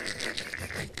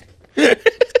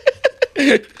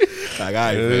 Like,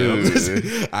 all right,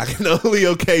 fam. I can only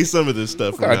okay some of this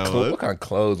stuff from now on. What kind of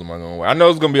clothes am I going to wear? I know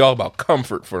it's going to be all about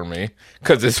comfort for me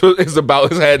because it's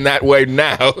about heading that way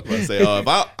now. I say,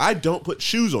 if I don't put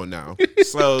shoes on now.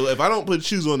 So if I don't put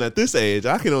shoes on at this age,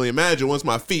 I can only imagine once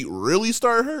my feet really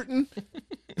start hurting,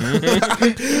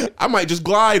 I might just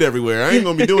glide everywhere. I ain't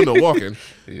going to be doing no walking.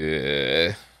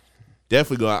 Yeah.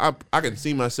 Definitely going. I can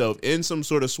see myself in some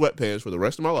sort of sweatpants for the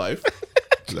rest of my life.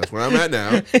 That's where I'm at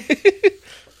now.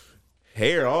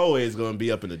 Hair always gonna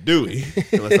be up in the Dewey.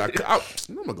 Unless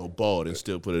I'm gonna go bald and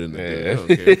still put it in the Dewey. I don't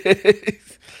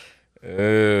care.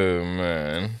 Oh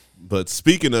man! But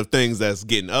speaking of things that's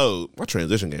getting old, my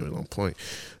transition game is on point.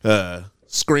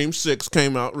 Scream 6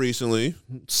 came out recently.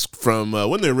 From when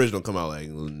did the original come out? Like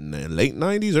late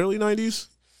 90s, early 90s.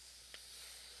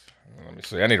 Let me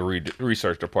see. I need a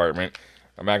research department.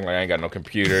 I'm acting like I ain't got no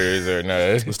computers or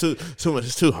nothing. It's too much.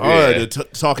 It's too hard to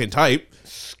talk and type.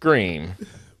 Scream.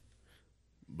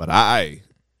 But I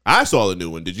I saw the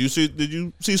new one. Did you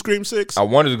see Scream 6? I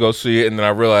wanted to go see it, and then I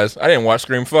realized I didn't watch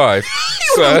Scream 5.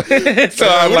 so I'm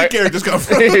where like, the characters come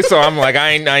from? so I'm like,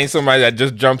 I ain't somebody that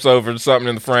just jumps over something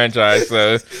in the franchise.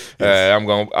 So I'm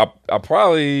gonna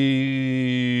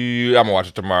watch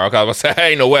it tomorrow. Cause I was say,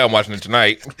 ain't no way I'm watching it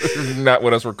tonight. Not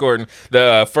with us recording.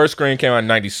 The first Scream came out in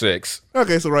 '96.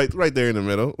 Okay, so right there in the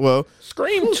middle. Well,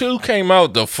 Scream 2 came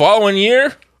out the following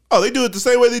year. Oh, they do it the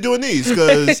same way they doing these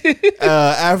because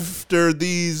after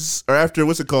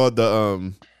what's it called,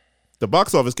 the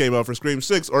box office came out for Scream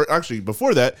 6, or actually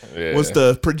before that, once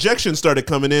the projection started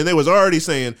coming in, they was already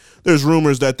saying there's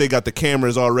rumors that they got the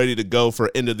cameras all ready to go for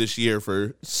end of this year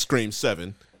for Scream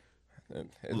 7.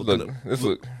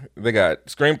 Look, they got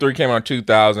Scream 3 came out in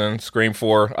 2000, Scream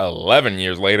 4 11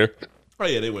 years later. Oh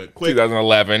yeah, they went quick.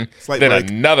 2011, then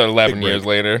another 11 years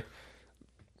later.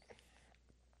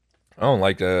 I don't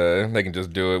like they can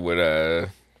just do it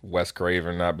with Wes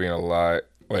Craven not being alive.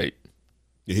 Wait.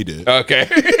 Yeah, he did. Okay.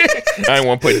 I didn't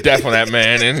want to put death on that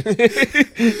man.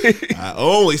 I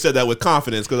only said that with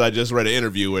confidence because I just read an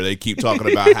interview where they keep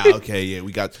talking about how,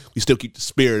 we still keep the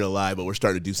spirit alive, but we're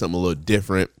starting to do something a little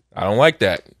different. I don't like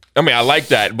that. I mean, I like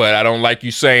that, but I don't like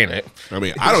you saying it. I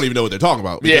mean, I don't even know what they're talking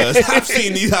about because I've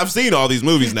seen all these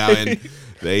movies now, and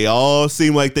they all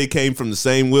seem like they came from the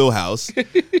same wheelhouse.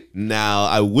 Now,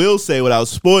 I will say without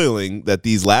spoiling that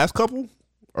these last couple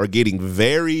are getting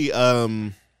very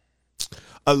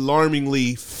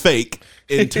alarmingly fake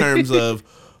in terms of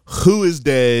who is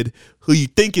dead, who you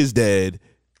think is dead,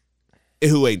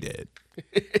 and who ain't dead.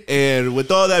 And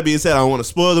with all that being said, I don't want to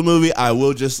spoil the movie. I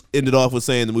will just end it off with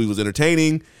saying the movie was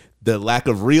entertaining. The lack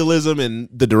of realism and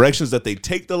the directions that they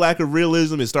take the lack of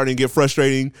realism is starting to get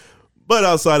frustrating. But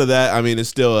outside of that, I mean, it's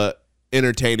still a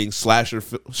entertaining slasher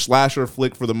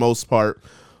flick for the most part.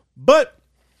 But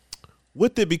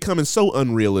with it becoming so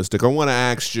unrealistic, I want to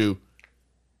ask you,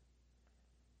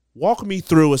 walk me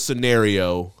through a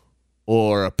scenario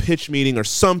or a pitch meeting or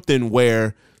something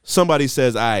where somebody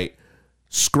says, all right,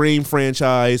 Scream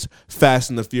franchise, Fast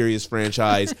and the Furious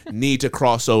franchise need to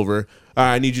cross over. All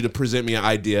right, I need you to present me an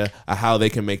idea of how they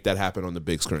can make that happen on the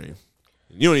big screen.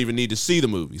 You don't even need to see the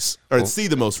movies or see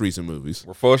the most recent movies.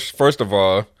 Well, first of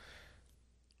all,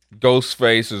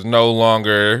 Ghostface is no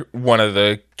longer one of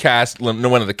the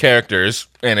characters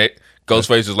in it.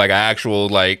 Ghostface is like an actual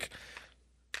like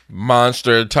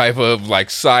monster type of like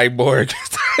cyborg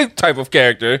type of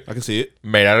character. I can see it.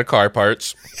 Made out of car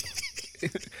parts.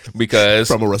 Because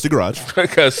from a rusty garage.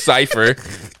 Because Cypher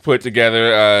put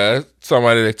together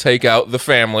somebody to take out the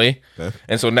family. Okay.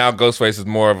 And so now Ghostface is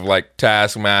more of like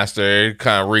Taskmaster,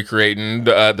 kind of recreating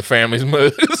the family's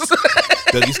moves.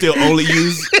 Does he still only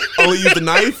use the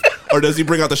knife, or does he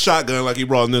bring out the shotgun like he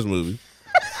brought in this movie?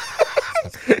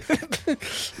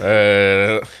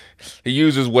 He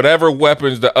uses whatever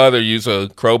weapons the other use. A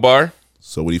crowbar.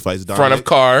 So when he fights Dominic, front of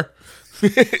car.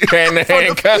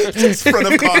 Hand-to-hand combat.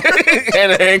 Front of car.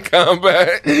 Hand-to-hand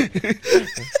combat.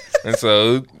 And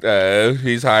so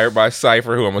he's hired by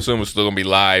Cypher, who I'm assuming is still going to be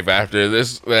live after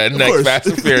this next Fast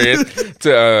and Furious,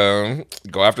 to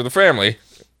go after the family.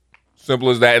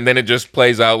 Simple as that. And then it just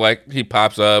plays out like he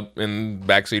pops up in the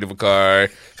backseat of a car,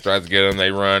 tries to get them, they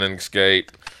run and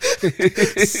escape.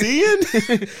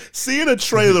 Seeing a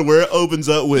trailer where it opens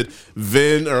up with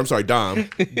Dom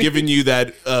giving you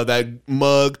that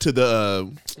mug to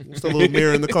the what's the little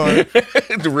mirror in the car?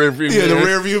 The rear view mirror. The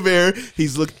rear view mirror. He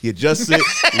adjusts it,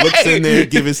 looks in there,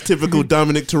 give his typical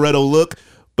Dominic Toretto look,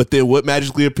 but then what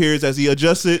magically appears as he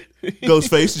adjusts it?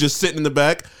 Ghostface just sitting in the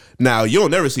back. Now you'll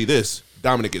never see this.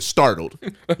 Dominic gets startled.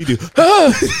 You do.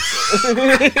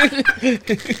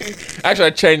 Actually,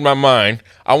 I changed my mind.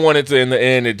 I wanted to, in the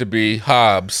end, it to be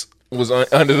Hobbs was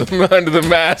under the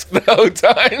mask the whole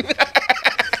time.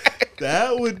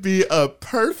 That would be a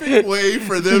perfect way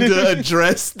for them to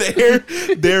address their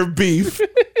beef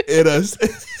in a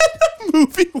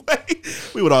movie way.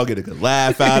 We would all get a good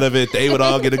laugh out of it. They would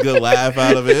all get a good laugh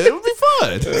out of it. It would be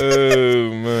fun. Oh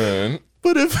man!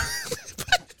 But if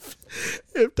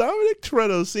Dominic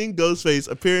Toretto seen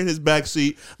Ghostface appear in his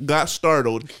backseat, got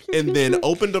startled, and then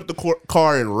opened up the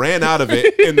car and ran out of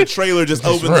it, and the trailer just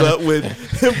opens up with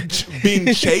him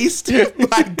being chased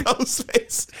by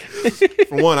Ghostface.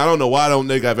 For one, I don't know why I don't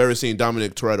think I've ever seen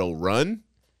Dominic Toretto run.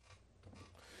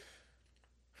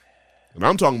 And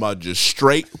I'm talking about just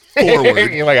straight forward.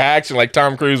 Like action, like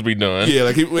Tom Cruise be doing. Yeah,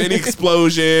 like any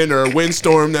explosion or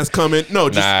windstorm that's coming. No,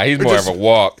 just, he's more of a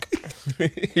walk.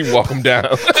 He walk him down.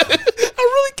 I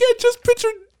really can't just picture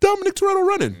Dominic Toretto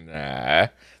running. Nah,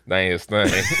 That ain't his thing.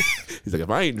 He's like, if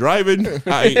I ain't driving,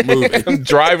 I ain't moving.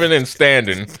 Driving and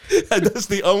standing. That's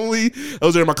the only.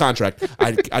 Those are in my contract.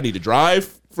 I need to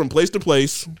drive from place to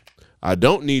place. I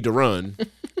don't need to run.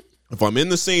 If I'm in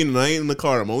the scene and I ain't in the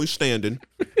car, I'm only standing.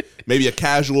 Maybe a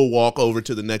casual walk over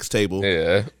to the next table.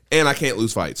 Yeah. And I can't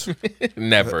lose fights.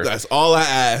 Never. That's all I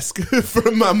ask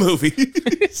from my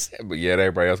movies. But yeah,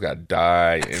 everybody else got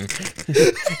died.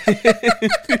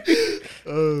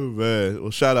 Oh, man.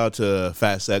 Well, shout out to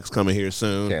Fast X coming here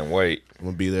soon. Can't wait. I'm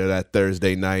going to be there that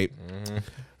Thursday night.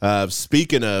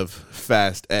 Speaking of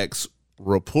Fast X,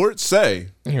 reports say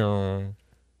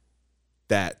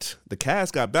that the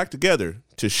cast got back together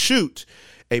to shoot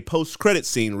a post-credit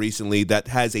scene recently that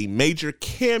has a major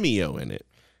cameo in it.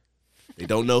 They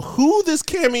don't know who this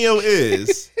cameo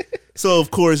is. So,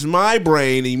 of course, my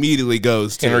brain immediately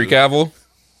goes to Henry Cavill.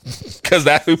 Because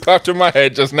that's who popped in my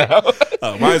head just now.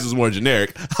 Mine was more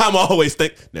generic. I'm always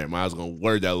thinking. Never mind, I was going to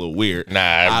word that a little weird.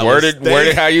 Nah, worded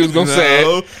how you was going to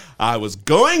say it. I was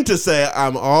going to say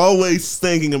I'm always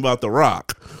thinking about The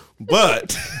Rock.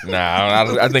 But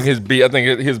nah, I think his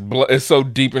blood is so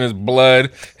deep in his blood,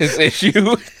 his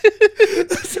issue.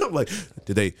 So I'm like,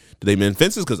 did they mend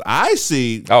fences? Because I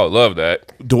see. Oh, love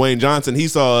that. Dwayne Johnson. He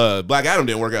saw Black Adam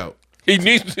didn't work out. He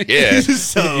needs, yeah.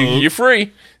 So, you're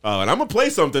free. And I'm gonna play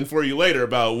something for you later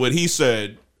about what he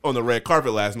said on the red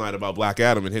carpet last night about Black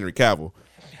Adam and Henry Cavill.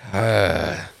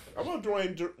 I'm a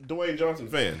Dwayne Johnson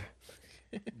fan.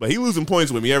 But he losing points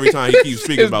with me every time he keeps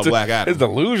speaking about Black Adam. His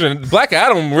delusion. Black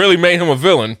Adam really made him a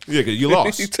villain. Yeah, because you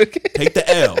lost. Take the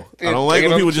L. I don't like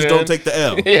when people just don't take the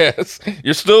L. Yes.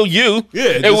 You're still you.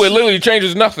 Yeah. It literally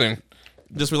changes nothing.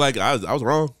 Just be like, I was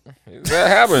wrong. That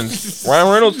happens.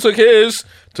 Ryan Reynolds took his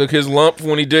lump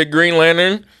when he did Green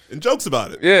Lantern. And jokes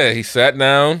about it. Yeah, he sat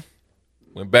down,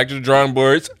 went back to the drawing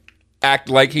boards, that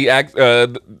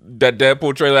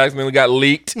Deadpool trailer accidentally got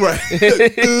leaked. Right.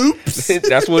 Oops.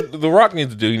 That's what The Rock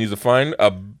needs to do. He needs to find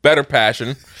a better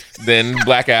passion than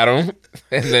Black Adam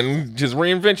and then just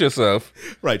reinvent yourself.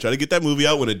 Right. Try to get that movie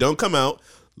out when it don't come out.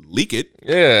 Leak it.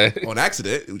 Yeah. On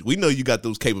accident. We know you got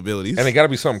those capabilities. And it got to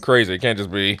be something crazy. It can't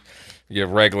just be your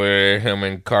regular him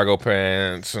in cargo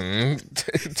pants and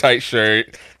tight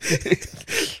shirt.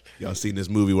 Y'all seen this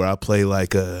movie where I play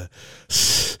like a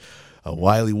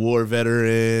wily war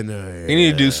veteran? Or you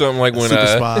need to do something like when super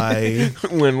spy.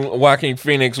 when Joaquin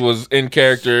Phoenix was in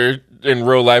character in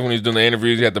real life when he was doing the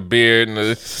interviews. He had the beard and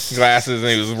the glasses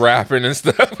and he was rapping and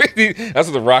stuff. That's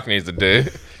what The Rock needs to do.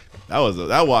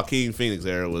 That Joaquin Phoenix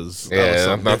era was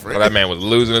something different. That man was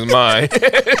losing his mind.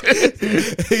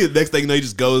 Next thing you know, he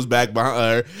just goes back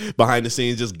behind the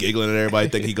scenes, just giggling at everybody,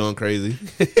 think he going crazy.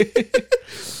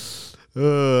 All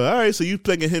right, so you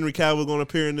thinking Henry Cavill going to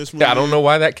appear in this movie? I don't know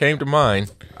why that came to mind.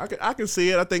 I can see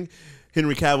it. I think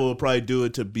Henry Cavill will probably do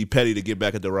it to be petty to get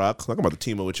back at The Rock. Like, I'm about to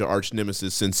team up with your arch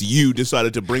nemesis since you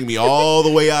decided to bring me all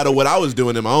the way out of what I was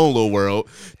doing in my own little world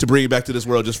to bring you back to this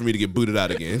world just for me to get booted out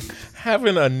again.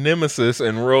 Having a nemesis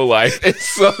in real life is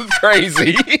so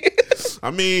crazy.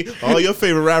 I mean, all your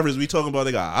favorite rappers we talking about,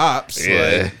 they got ops.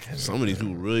 Yeah. Like, some of these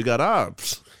people really got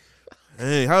ops.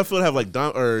 Hey, how I feel to have like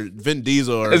Vin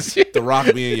Diesel or The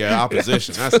Rock being your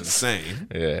opposition? That's insane.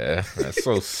 Yeah, that's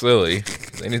so silly.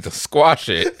 They need to squash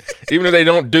it. Even if they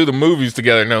don't do the movies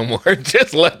together no more,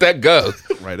 just let that go.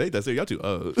 Right, that's it. Y'all too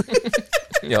old.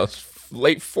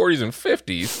 Late 40s and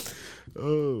 50s.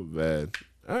 Oh, man.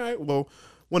 All right, well,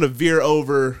 want to veer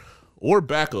over or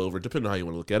back over, depending on how you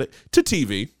want to look at it, to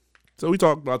TV. So we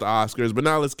talked about the Oscars, but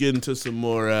now let's get into some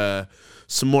more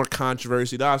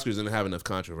controversy. The Oscars didn't have enough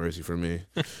controversy for me.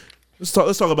 Let's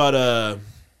talk about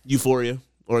Euphoria,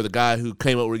 or the guy who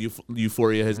came up with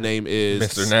Euphoria. His name is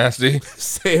Mr. Nasty.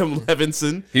 Sam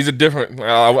Levinson. He's a different.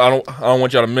 I don't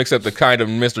want y'all to mix up the kind of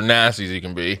Mr. Nasties he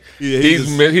can be. Yeah,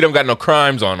 he don't got no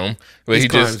crimes on him, but he on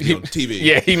TV.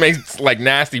 Yeah, he makes like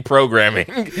nasty programming.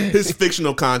 His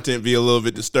fictional content be a little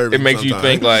bit disturbing. It makes sometimes. you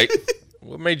think like,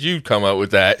 what made you come up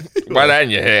with that? Why that in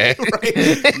your head? Right.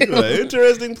 You're an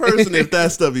interesting person if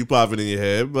that stuff be popping in your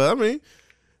head. But I mean,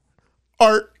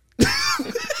 art.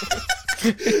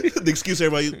 The excuse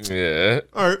everybody. Yeah.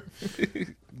 Art.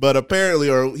 But apparently,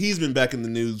 or he's been back in the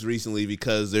news recently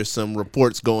because there's some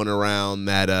reports going around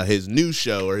that his new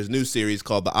show or his new series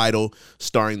called The Idol,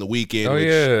 starring The Weeknd,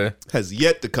 which has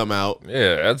yet to come out.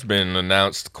 Yeah, that's been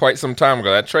announced quite some time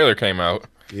ago. That trailer came out.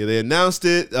 Yeah, they announced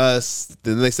it.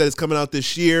 Then they said it's coming out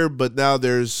this year, but now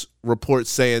there's reports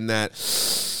saying that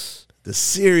the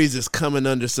series is coming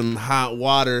under some hot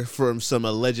water from some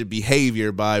alleged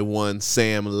behavior by one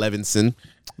Sam Levinson,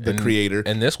 the creator.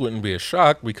 And this wouldn't be a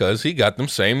shock because he got them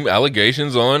same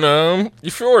allegations on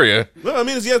Euphoria. Well, I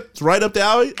mean, it's right up the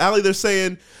alley. They're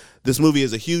saying This movie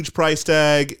is a huge price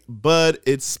tag, but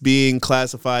it's being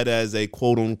classified as a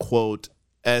quote-unquote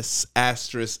S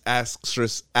asterisk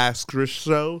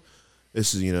show.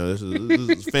 This is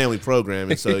a family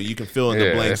programming, so you can fill in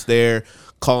the blanks there,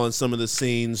 calling some of the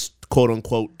scenes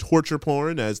quote-unquote torture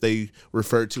porn, as they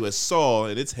referred to as Saw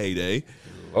in its heyday.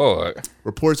 Lord.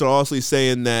 Reports are also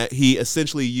saying that he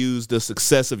essentially used the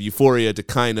success of Euphoria to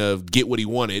kind of get what he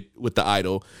wanted with the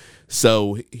Idol.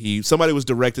 So somebody was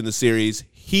directing the series.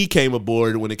 He came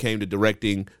aboard when it came to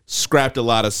directing, scrapped a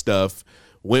lot of stuff,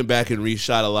 went back and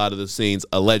reshot a lot of the scenes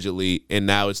allegedly, and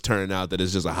now it's turning out that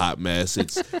it's just a hot mess.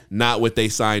 It's not what they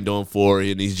signed on for,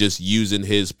 and he's just using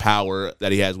his power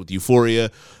that he has with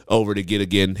Euphoria over to get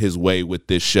again his way with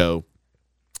this show.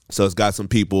 So it's got some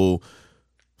people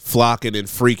flocking and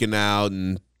freaking out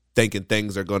and thinking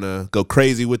things are gonna go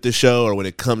crazy with the show, or when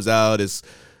it comes out, it's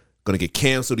going to get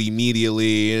canceled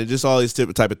immediately, and just all these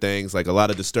type of things. Like a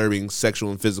lot of disturbing sexual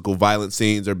and physical violent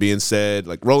scenes are being said.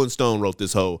 Like Rolling Stone wrote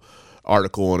this whole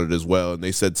article on it as well, and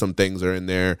they said some things are in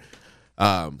there.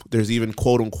 There's even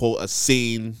quote unquote a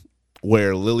scene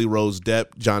where Lily Rose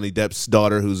Depp, Johnny Depp's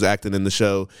daughter, who's acting in the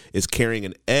show, is carrying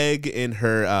an egg in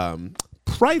her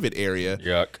private area.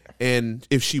 Yuck. And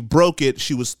if she broke it,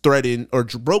 she was threatened, or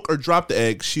broke or dropped the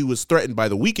egg, she was threatened by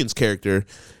the Weeknd's character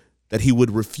that he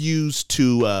would refuse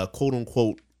to quote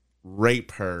unquote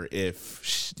rape her if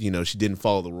she didn't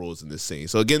follow the rules in this scene.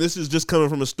 So again, this is just coming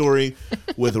from a story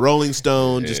with Rolling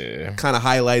Stone, just kind of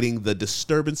highlighting the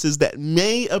disturbances that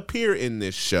may appear in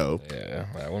this show. Yeah,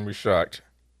 I wouldn't be shocked.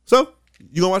 So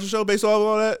you gonna watch the show based off of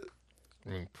all that? I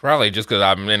mean, probably just because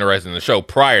I'm interested in the show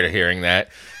prior to hearing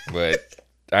that, but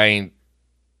it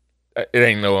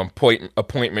ain't no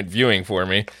appointment viewing for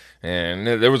me. And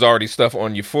there was already stuff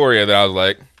on Euphoria that I was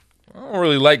like, I don't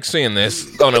really like seeing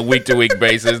this on a week-to-week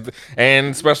basis, and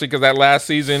especially because that last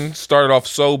season started off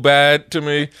so bad to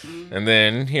me, and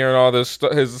then hearing all this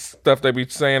his stuff they be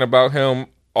saying about him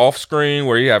off-screen,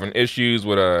 where he having issues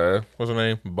with what's her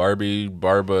name,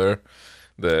 Barba,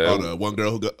 the one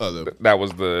girl who got that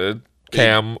was the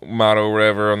cam model or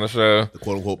whatever on the show, the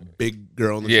quote-unquote big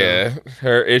girl on the show. Yeah,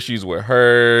 her issues with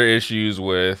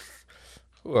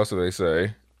who else do they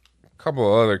say? Couple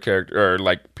of other characters, or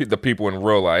like the people in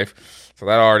real life. So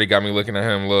that already got me looking at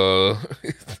him a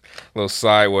little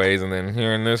sideways, and then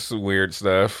hearing this weird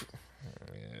stuff.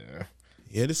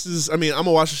 Yeah, this is. I mean, I'm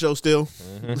gonna watch the show still.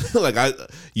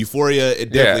 Mm-hmm. Euphoria,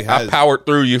 it definitely has. I powered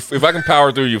through if I can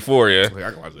power through Euphoria,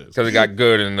 I can watch this because it got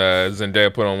good, and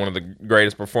Zendaya put on one of the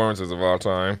greatest performances of all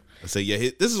time. I say,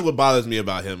 this is what bothers me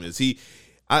about him is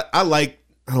I like.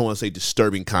 I don't want to say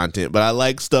disturbing content, but I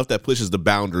like stuff that pushes the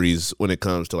boundaries when it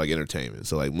comes to like entertainment.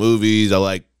 So like movies, I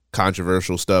like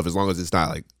controversial stuff as long as it's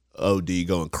not like OD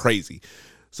going crazy.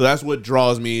 So that's what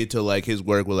draws me to like his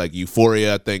work with like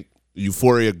Euphoria. I think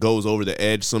Euphoria goes over the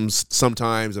edge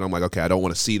sometimes, and I'm like, okay, I don't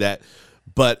want to see that.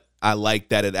 But I like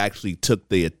that it actually took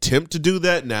the attempt to do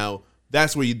that. Now,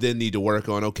 that's where you then need to work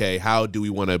on, okay, how do we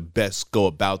want to best go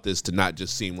about this to not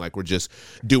just seem like we're just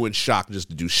doing shock just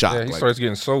to do shock. Yeah, he starts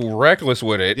getting so reckless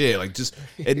with it. Yeah, like just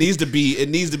it needs to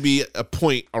be a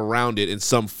point around it in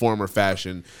some form or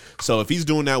fashion. So if he's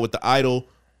doing that with the Idol,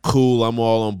 cool, I'm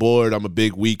all on board. I'm a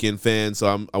big Weeknd fan,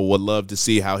 so I would love to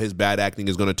see how his bad acting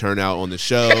is going to turn out on the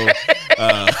show.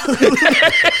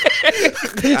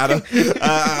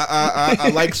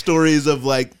 I like stories of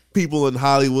like people in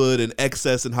Hollywood and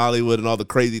excess in Hollywood and all the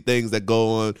crazy things that go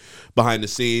on behind the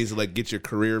scenes to like get your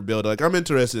career built. Like I'm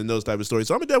interested in those type of stories,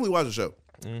 so I'm gonna definitely watch the show.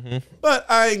 Mm-hmm. But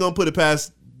I ain't gonna put it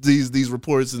past these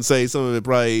reports and say some of it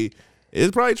probably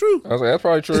is probably true. I was like, that's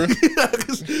probably true.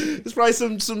 There's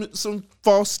probably some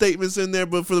false statements in there,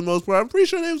 but for the most part, I'm pretty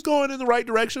sure they was going in the right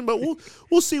direction. But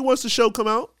we'll see once the show come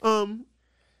out.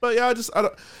 But yeah,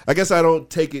 I guess I don't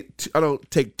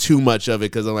take too much of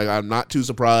it because I'm not too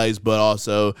surprised, but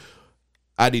also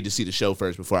I need to see the show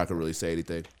first before I can really say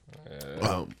anything.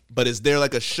 But is there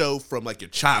like a show from like your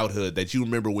childhood that you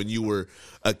remember when you were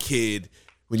a kid,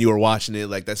 when you were watching it,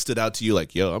 like that stood out to you?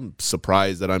 Like, yo, I'm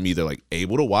surprised that I'm either like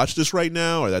able to watch this right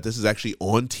now, or that this is actually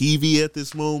on TV at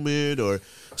this moment, or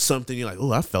something. You're like,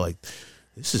 oh, I felt like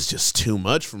this is just too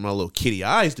much for my little kitty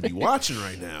eyes to be watching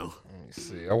right now.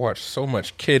 See, I watch so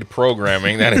much kid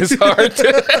programming that it's hard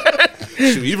to.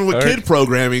 Shoot, even with kid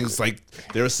programming, it's like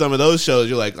there are some of those shows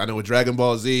you're like, I know with Dragon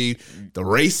Ball Z, the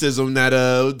racism that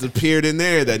appeared in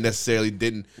there that necessarily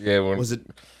didn't. Yeah,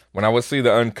 when I would see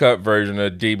the uncut version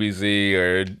of DBZ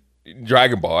or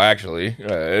Dragon Ball, actually,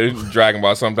 Dragon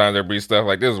Ball, sometimes there'd be stuff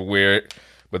like this is weird,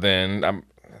 but then I'm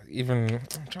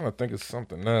trying to think of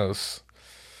something else.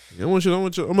 I'm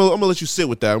gonna let you sit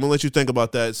with that. I'm gonna let you think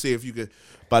about that. See if you could,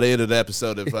 by the end of the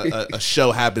episode, if a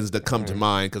show happens to come to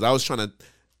mind. Because I was trying to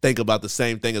think about the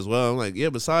same thing as well. I'm like, yeah.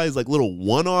 Besides like little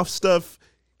one-off stuff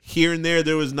here and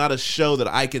there was not a show that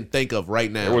I can think of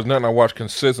right now. There was nothing I watched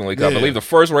consistently. I believe the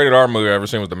first rated R movie I ever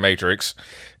seen was The Matrix,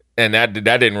 and that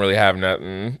didn't really have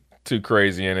nothing too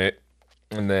crazy in it.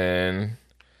 And then,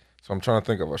 so I'm trying to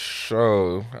think of a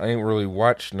show. I ain't really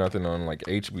watched nothing on like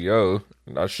HBO.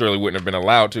 I surely wouldn't have been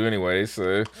allowed to anyway.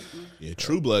 So yeah,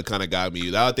 True Blood kind of got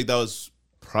me. I think that was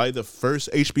probably the first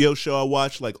HBO show I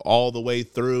watched like all the way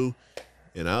through.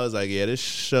 And I was like, yeah, this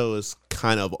show is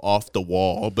kind of off the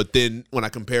wall. But then when I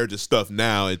compare it to stuff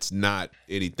now, it's not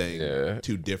anything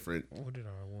too different. What did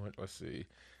I want? Let's see.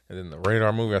 And then the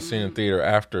radar movie I seen in theater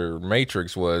after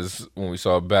Matrix was when we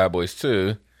saw Bad Boys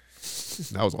 2.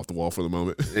 That was off the wall for the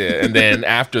moment. Yeah, and then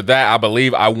after that, I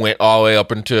believe I went all the way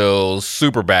up until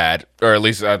Superbad. Or at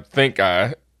least I think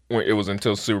it was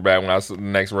until Superbad when I was the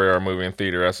next radar movie in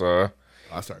theater I saw.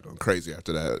 I started going crazy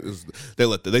after that.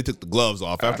 They took the gloves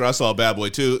off after I saw Bad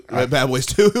Boys 2.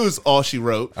 It was All She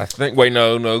Wrote. I think. Wait,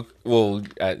 no. Well,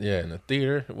 in the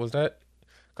theater was that?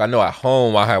 I know at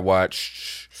home I had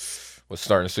was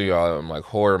starting to see all like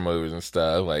horror movies and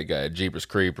stuff like Jeepers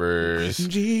Creepers,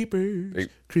 Creepers,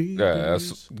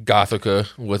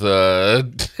 Gothica with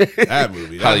that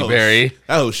movie, Halle Berry.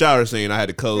 That whole shower scene, I had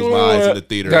to close my eyes in the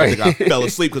theater. I think I fell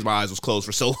asleep because my eyes was closed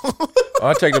for so long.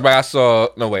 I take it back. I saw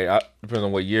depending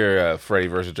on what year Freddy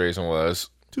vs. Jason was.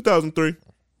 2003.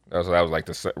 That was like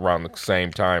around the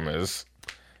same time as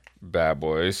Bad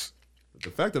Boys. The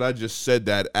fact that I just said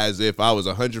that as if I was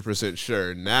 100%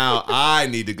 sure, now I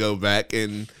need to go back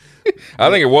and... I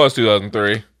think it was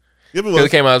 2003. Yep, it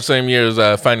came out the same year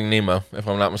as Finding Nemo, if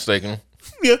I'm not mistaken.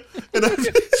 Yeah. And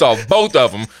saw both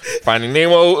of them. Finding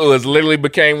Nemo literally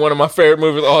became one of my favorite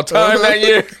movies of all time that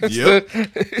year. Yep.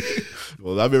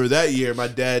 Well, I remember that year, my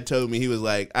dad told me, he was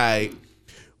like, all right,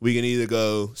 we can either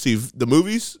go see the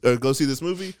movies or go see this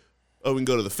movie, or we can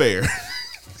go to the fair.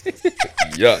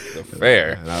 Yuck, the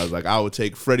fair. And I was like, I will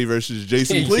take Freddy versus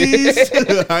Jason, please.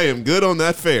 I am good on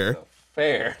that fair.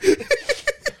 Fair.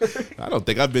 I don't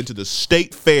think I've been to the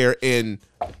state fair in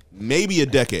maybe a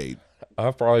decade.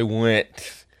 I probably went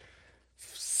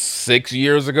 6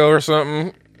 years ago or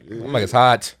something. I'm like, it's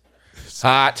hot.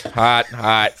 Hot.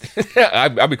 I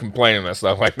be complaining and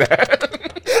stuff like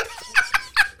that.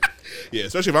 Yeah,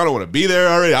 especially if I don't want to be there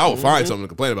already, I will find something to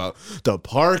complain about. The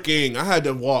parking, I had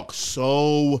to walk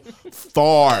so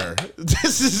far. If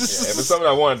it's something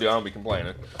I want to do, I don't be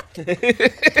complaining.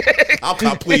 I'll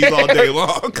cop please all day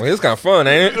long. Well, it's kind of fun,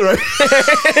 ain't it? Right.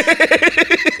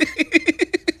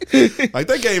 Like,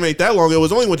 that game ain't that long. It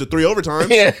was only went to 3 overtimes.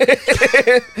 Yeah.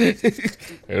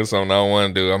 It's something I don't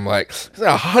want to do. I'm like, is it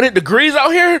 100 degrees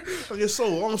out here? I'm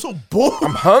so bored.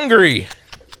 I'm hungry.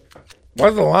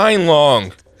 Why's the line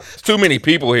long? There's too many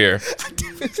people here.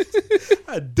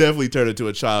 I definitely turned into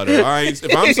a child.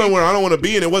 If I'm somewhere I don't want to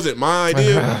be and it wasn't my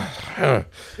idea.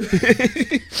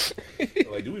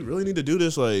 Like, do we really need to do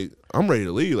this? Like, I'm ready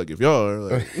to leave. Like, if y'all are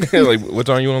like, like, what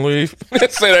time you want to leave?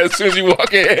 Say that as soon as you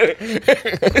walk in.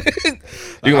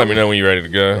 You can let me know when you're ready to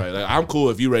go. Right, like, I'm cool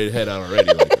if you ready to head out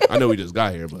already. Like, I know we just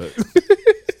got here, but.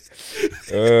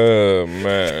 Oh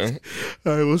man!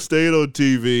 All right, well, staying on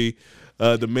TV.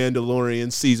 The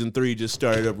Mandalorian season 3 just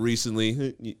started up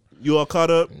recently. You all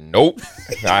caught up? Nope.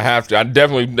 I have to.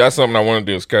 That's something I want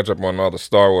to do is catch up on all the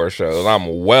Star Wars shows.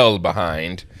 I'm well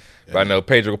behind. But I know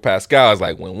Pedro Pascal is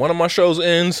like, when one of my shows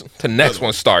ends, the next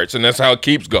one starts, and that's how it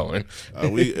keeps going. I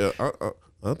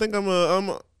think I'm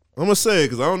gonna say it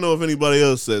because I don't know if anybody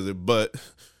else says it, but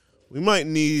we might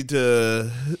need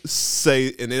to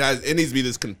say, and it needs to be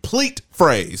this complete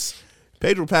phrase.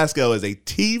 Pedro Pascal is a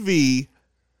TV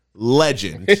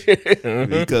legend,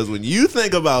 because when you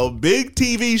think about big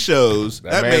TV shows,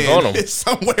 that man is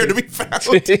somewhere to be found.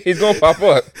 He's gonna pop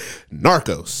up.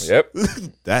 Narcos. Yep.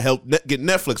 That helped get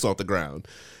Netflix off the ground.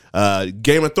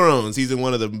 Game of Thrones. He's in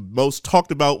one of the most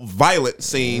talked about violent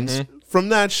scenes from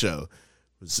that show.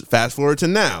 Fast forward to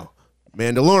now,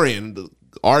 Mandalorian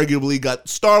arguably got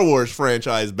Star Wars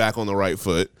franchise back on the right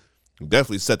foot.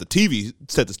 Definitely set this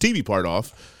TV part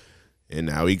off, and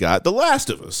now he got The Last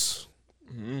of Us.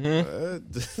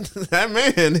 That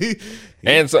man,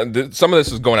 and some of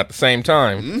this is going at the same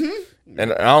time,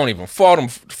 and I don't even fault him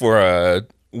for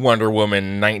Wonder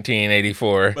Woman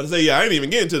 1984. But I say, I ain't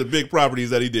even getting to the big properties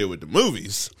that he did with the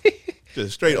movies.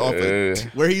 Just straight off of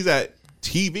where he's at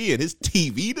TV and his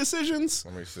TV decisions.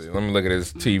 Let me see. Let me look at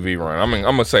his TV run. I'm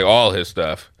gonna say all his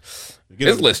stuff.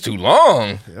 His list too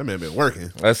long. That man been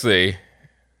working. Let's see.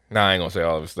 Nah, I ain't gonna say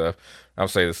all of his stuff. I'll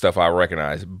say the stuff I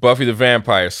recognize. Buffy the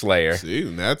Vampire Slayer. See,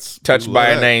 and that's Touched by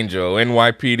an Angel.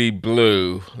 NYPD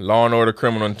Blue. Law and Order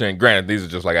Criminal Intent. Granted, these are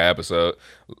just like an episode.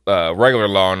 Regular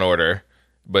Law and Order.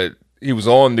 But he was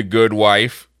on The Good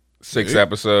Wife. 6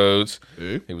 episodes.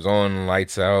 He was on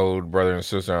Lights Out, Brother and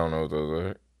Sister. I don't know what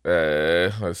those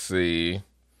are. Let's see.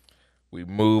 We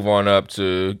move on up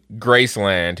to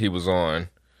Graceland. He was on.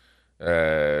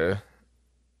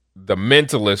 The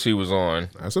Mentalist he was on.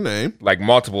 That's a name. Like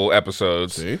multiple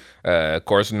episodes. Of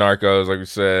course, Narcos, like we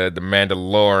said, The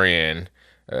Mandalorian.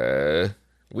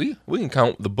 We can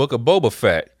count the Book of Boba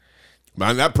Fett.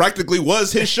 Man, that practically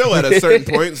was his show at a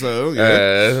certain point, so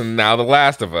yeah. Now The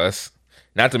Last of Us.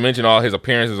 Not to mention all his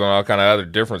appearances on all kind of other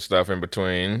different stuff in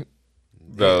between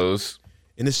those.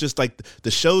 And it's just like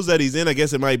the shows that he's in, I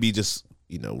guess it might be just,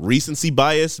 recency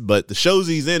bias, but the shows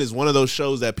he's in is one of those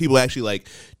shows that people actually like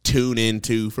tune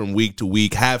into from week to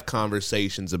week, have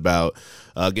conversations about.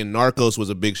 Again, Narcos was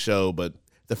a big show, but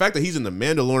the fact that he's in The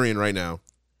Mandalorian right now,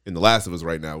 in The Last of Us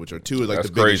right now, which are two of like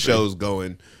the biggest shows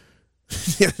going.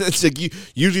 It's like you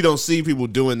usually don't see people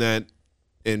doing that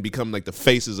and become like the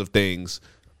faces of things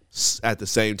at the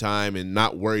same time and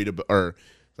not worried about, or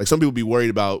like some people be worried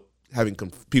about having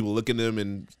people look at them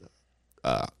and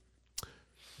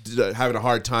having a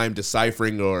hard time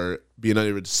deciphering or being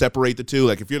unable to separate the two.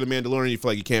 Like if you're The Mandalorian, you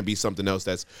feel like you can't be something else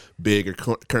that's big or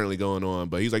currently going on.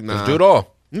 But he's like, nah. Let's do it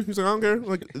all. He's like, I don't care.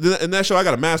 Like in that show, I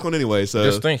got a mask on anyway. So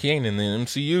just think, he ain't in the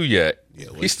MCU yet. Yeah,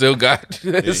 he still got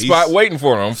his spot waiting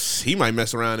for him. He might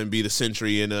mess around and be the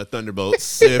Sentry in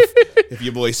Thunderbolts if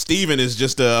your boy Steven is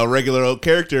just a regular old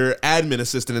character, admin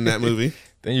assistant in that movie.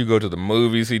 Then you go to the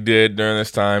movies he did during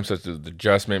this time, such as The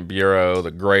Adjustment Bureau,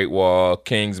 The Great Wall,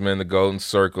 Kingsman, The Golden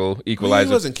Circle, Equalizer.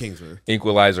 He wasn't Kingsman.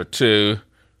 Equalizer 2,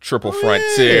 Triple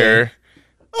Frontier. Yeah.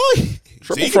 Oh,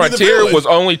 Triple Frontier was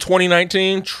only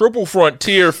 2019. Triple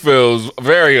Frontier feels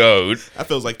very old. That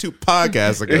feels like 2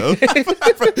 podcasts ago.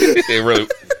 It really.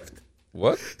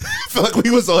 What? I feel like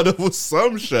we was on with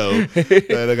some show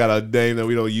that I got a name that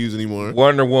we don't use anymore.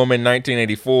 Wonder Woman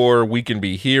 1984, We Can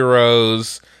Be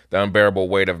Heroes, The Unbearable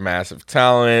Weight of Massive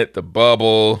Talent, The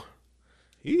Bubble.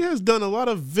 He has done a lot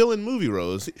of villain movie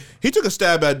roles. He took a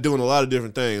stab at doing a lot of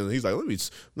different things. He's like,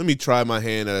 let me try my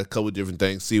hand at a couple of different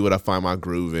things, see what I find my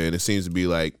groove in. It seems to be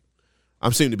like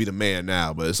I'm seeming to be the man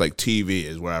now, but it's like TV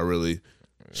is where I really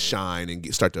shine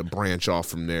and start to branch off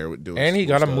from there with doing. And he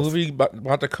got a movie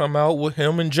about to come out with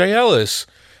him and Jay Ellis.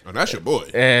 Oh, that's your boy.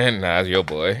 And that's your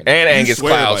boy. And Angus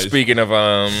Cloud. Speaking of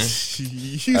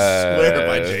you swear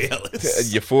by Jay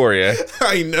Ellis. Euphoria.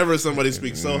 I ain't never somebody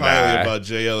speak so highly about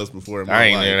Jay Ellis before in my life. I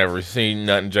ain't never seen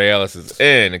nothing Jay Ellis is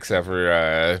in except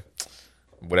for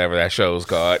whatever that show's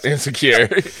called, Insecure.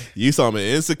 You saw him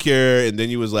in Insecure, and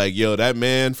then you was like, yo, that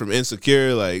man from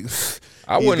Insecure, like, he's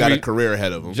got a career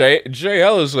ahead of him. Jay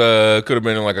Ellis could have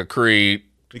been in like a Creed.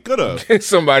 He could have.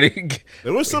 Somebody.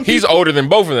 There was some. He's older than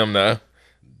both of them though.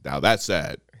 Now that's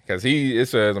sad because it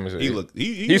says, let me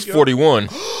see. He's 41.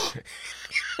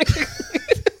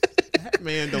 That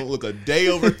man don't look a day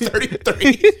over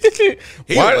 33.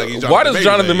 Why does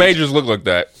Jonathan Majors look like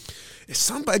that? It's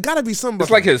somebody. It gotta be somebody.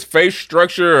 It's like his face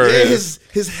structure, or his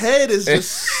head is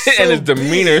just so and his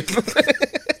demeanor. And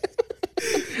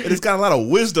it's got a lot of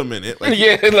wisdom in it. Like,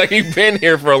 yeah, like he's been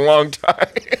here for a long time.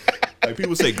 Like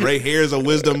people say gray hair is a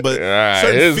wisdom, but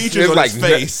certain features on his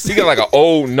face. He got like an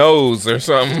old nose or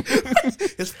something.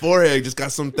 His forehead just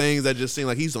got some things that just seem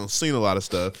like he's seen a lot of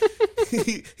stuff.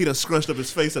 He done scrunched up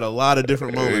his face at a lot of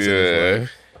different moments in his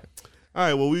life. All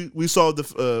right, well we solved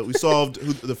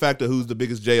the fact of who's the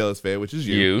biggest Jay Ellis fan, which is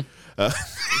you.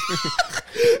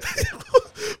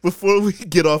 Before we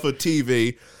get off of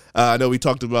TV, I know we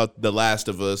talked about The Last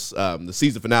of Us. The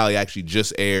season finale actually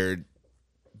just aired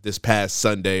this past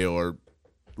Sunday or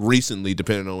recently,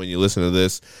 depending on when you listen to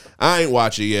this. I ain't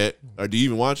watch it yet. Or do you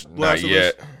even watch The Last of Us? Not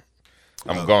yet.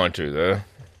 I'm going to, though.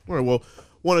 All right, well,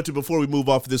 wanted to, before we move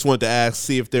off of this, wanted to ask,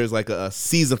 see if there's like a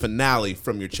season finale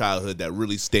from your childhood that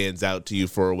really stands out to you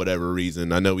for whatever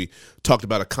reason. I know we talked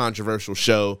about a controversial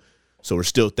show, so we're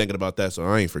still thinking about that, so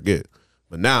I ain't forget.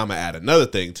 But now I'm going to add another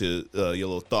thing to your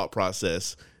little thought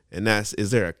process. And that's,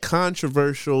 is there a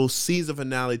controversial season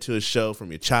finale to a show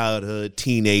from your childhood,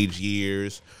 teenage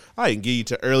years? I can give you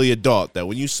to early adult that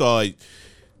when you saw it,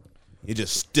 it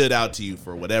just stood out to you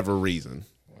for whatever reason.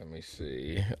 Let me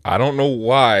see. I don't know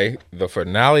why the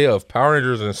finale of Power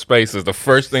Rangers in Space is the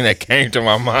first thing that came to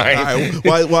my mind. All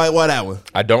right, why that one?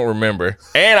 I don't remember.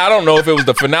 And I don't know if it was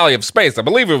the finale of Space. I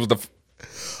believe it was the...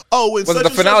 when was it the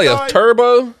finale of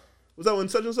Turbo? Was that when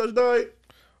such and such died?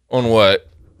 On what?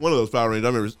 One of those Power Rangers. I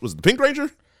remember, was it the Pink Ranger?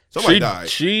 Somebody died.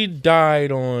 She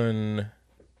died on...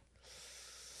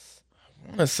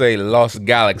 Let's say Lost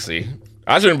Galaxy.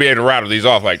 I shouldn't be able to rattle these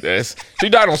off like this. She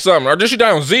died on something. Or did she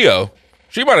die on Zeo?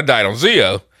 She might have died on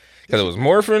Zeo. Because it was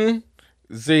Morphin,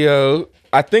 Zeo.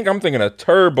 I think I'm thinking of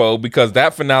Turbo because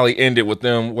that finale ended with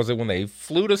them. Was it when they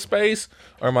flew to space?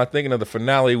 Or am I thinking of the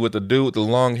finale with the dude with the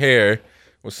long hair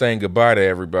was saying goodbye to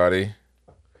everybody?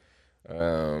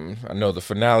 I know the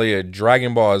finale of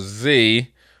Dragon Ball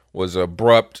Z was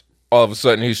abrupt. All of a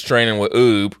sudden he's training with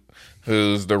Oob,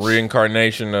 who's the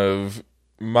reincarnation of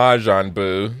Majin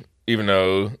Buu. Even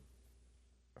though,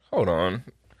 hold on,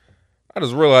 I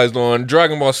just realized on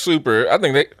Dragon Ball Super, I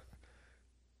think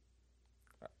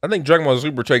Dragon Ball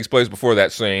Super takes place before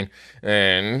that scene,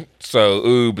 and so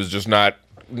Oob is just not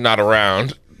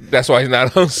around. That's why he's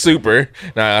not on Super.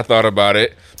 Now I thought about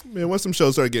it. Man, once some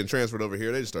shows started getting transferred over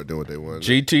here, they just start doing what they want.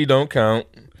 GT don't count.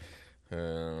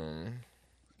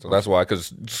 So that's why,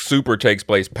 because Super takes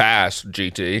place past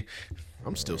GT.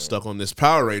 I'm still stuck on this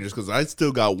Power Rangers because I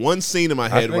still got one scene in my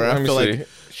head where I feel like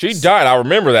she died. I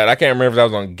remember that. I can't remember if that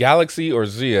was on Galaxy or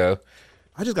Zeo.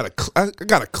 I just got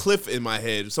a cliff in my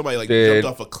head. Somebody like jumped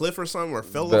off a cliff or something, or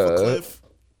fell off a cliff.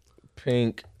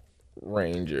 Pink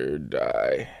Ranger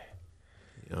die.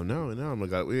 Oh no! I'm like,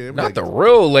 not the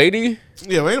real lady.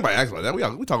 Yeah, well, anybody acts like that. We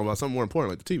talking about something more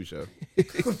important, like the TV show.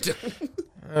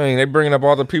 I mean, they bringing up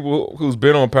all the people who's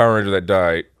been on Power Ranger that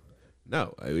died.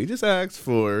 No, we just asked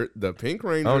for the Pink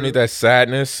Ranger. I don't need that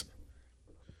sadness.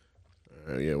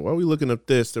 Yeah, while we looking up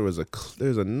this, there's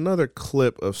another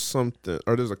clip of something,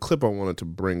 or there's a clip I wanted to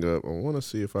bring up. I want to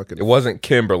see if I can. It wasn't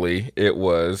Kimberly. It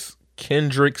was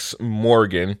Kendrix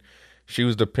Morgan. She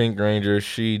was the Pink Ranger.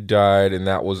 She died, and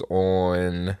that was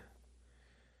on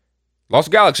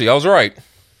Lost Galaxy. I was right.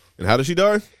 And how did she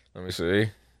die? Let me see.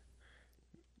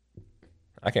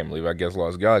 I can't believe I guessed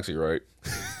Lost Galaxy right.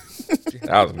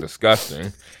 That was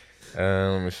disgusting.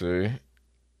 Let me see.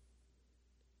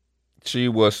 She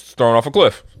was thrown off a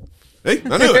cliff. Hey,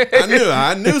 I knew it.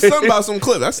 I knew something about some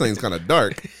cliff. That thing's kind of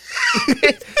dark.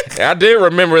 I did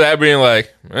remember that being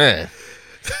like, man.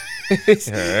 All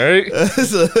right.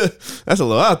 That's a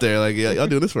little out there. Like, y'all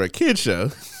doing this for a kid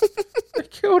show. I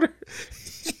killed her.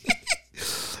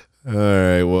 All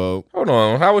right, well. Hold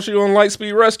on. How was she on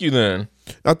Lightspeed Rescue then?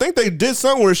 I think they did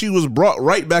something where she was brought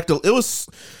right back to. It was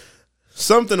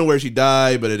something to where she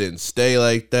died, but it didn't stay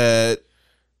like that.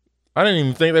 I didn't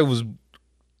even think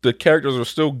the characters were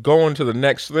still going to the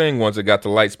next thing once it got to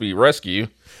Lightspeed Rescue.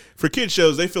 For kid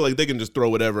shows, they feel like they can just throw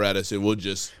whatever at us and we'll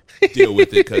just deal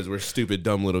with it because we're stupid,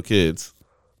 dumb little kids.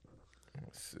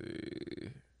 Let's see.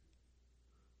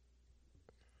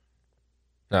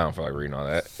 No, I don't feel like reading all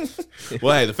that.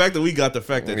 Well, hey, the fact that we got the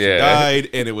fact that she died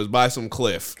and it was by some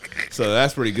cliff. So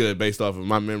that's pretty good based off of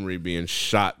my memory being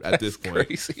shot at this point.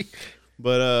 Crazy.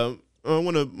 But I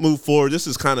want to move forward. This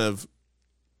is kind of,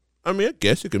 I mean, I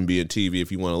guess it can be in TV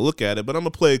if you want to look at it, but I'm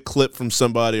going to play a clip from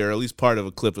somebody, or at least part of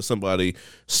a clip of somebody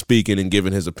speaking and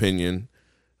giving his opinion.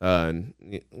 And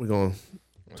we're going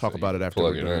to talk about it after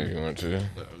plug we're it done. in if you want to.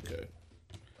 Okay.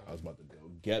 I was about to go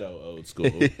ghetto old school.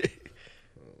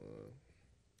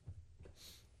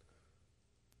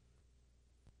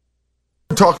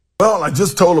 Well, I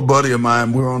just told a buddy of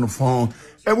mine, we were on the phone,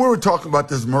 and we were talking about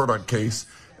this Murdoch case.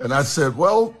 And I said,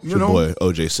 well, you know, boy,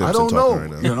 O.J. Simpson I don't know.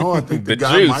 talking right now. You know, I think the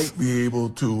guy might be able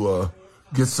to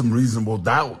get some reasonable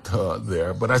doubt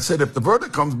there. But I said, if the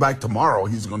verdict comes back tomorrow,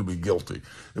 he's going to be guilty.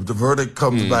 If the verdict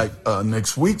comes back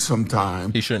next week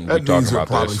sometime, he shouldn't that be means talking they're about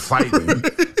probably this.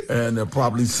 fighting, and there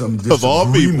probably some Of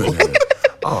all people. disagreement.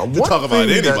 One talk about thing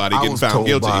anybody that I getting was found told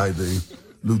guilty. by the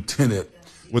lieutenant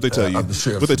What they tell you? of the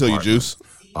sheriff's What they tell you, department, Juice?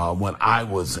 when I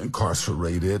was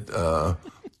incarcerated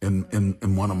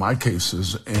in one of my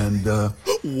cases, and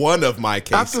One of my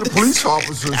cases. after the police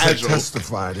officers had Casual.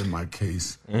 testified in my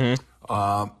case,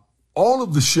 all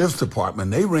of the sheriff's department,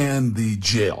 they ran the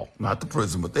jail, not the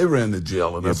prison, but they ran the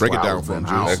jail, and that's break why it I down was for in him,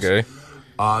 house. Okay.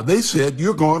 They said,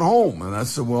 you're going home. And I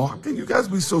said, well, how can you guys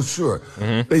be so sure?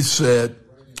 They said,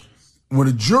 when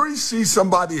a jury sees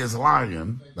somebody is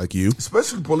lying, Like you?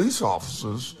 especially police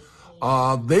officers,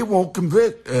 they won't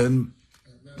convict. And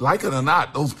like it or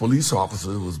not, those police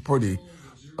officers, it was pretty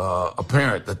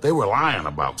apparent that they were lying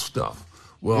about stuff.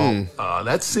 Well,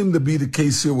 that seemed to be the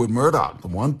case here with Murdoch. The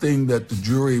one thing that the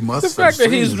jury must The fact have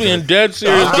that he's seen being is dead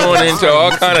serious going into all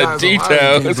kind of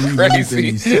detail is He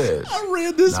crazy. says. I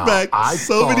read this Now, back I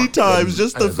so many thought, times. and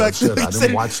Just the as I fact that said, I they didn't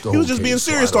said watch the he was whole just being case,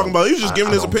 so serious I don't- talking about it. He was just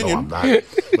giving I his don't know. opinion. I'm not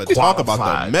But talk about the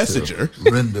qualified messenger.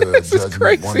 to render a judgment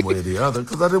crazy. one way or the other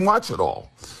because I didn't watch it all.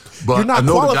 But You're not I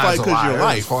know qualified the guy's a 'cause your liar.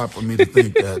 life. It's hard for me to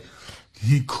think that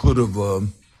he could have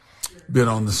been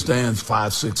on the stands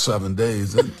 5, 6, 7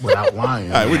 days without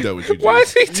lying. All right, we're done with you, G. Why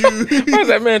is why is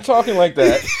that man talking like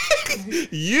that?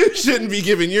 You shouldn't be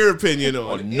giving your opinion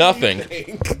on Nothing.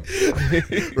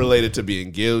 anything related to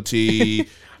being guilty.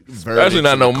 Especially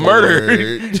not no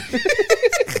murder.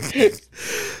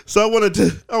 So I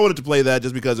wanted to play that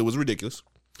just because it was ridiculous.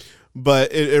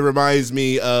 But it reminds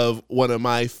me of one of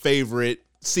my favorite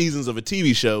seasons of a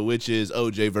TV show, which is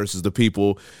OJ versus the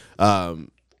People.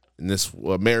 In this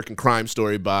American crime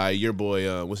story by your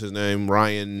boy, what's his name?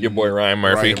 Your boy Ryan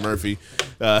Murphy.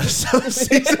 So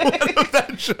season 1 of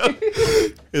that show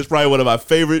is probably one of my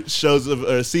favorite shows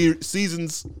of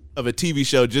seasons of a TV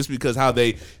show, just because how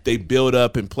they build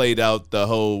up and played out the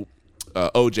whole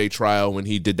OJ trial when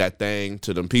he did that thing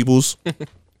to them peoples.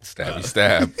 Stabby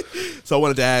stab. So I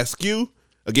wanted to ask you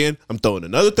again. I'm throwing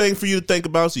another thing for you to think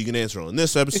about, so you can answer on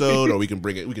this episode, or we can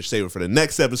save it for the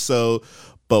next episode.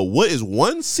 But what is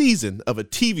one season of a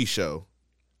TV show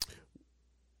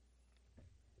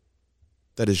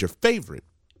that is your favorite?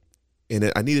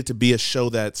 And I need it to be a show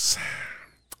that's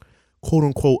quote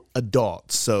unquote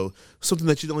adult. So something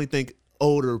that you only think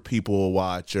older people will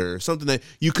watch, or something that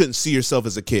you couldn't see yourself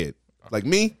as a kid. Like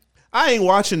me, I ain't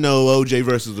watching no OJ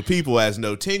versus the People as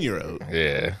no 10-year-old.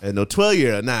 Yeah. And no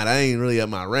 12-year-old. Nah, that ain't really up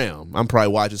my realm. I'm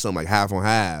probably watching something like Half on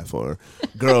Half or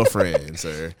Girlfriends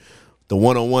or the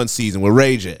One-on-One season with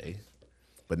Ray J.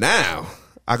 But now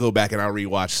I go back and I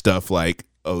rewatch stuff like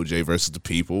OJ versus the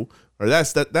People, or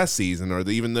that season, or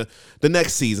even the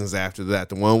next seasons after that,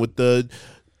 the one with the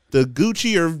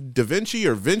Gucci or Da Vinci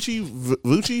or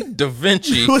Vucci? Da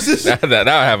Vinci. What's this? That'll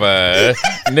have a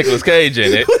Nicolas Cage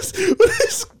in it.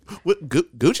 What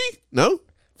Gucci? No?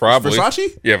 Probably.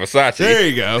 Versace? Yeah, Versace. There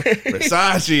you go.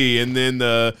 Versace. And then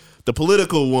the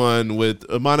political one with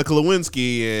Monica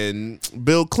Lewinsky and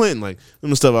Bill Clinton. Like,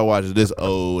 them stuff I watch at this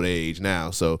old age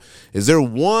now. So is there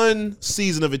one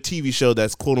season of a TV show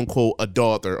that's quote unquote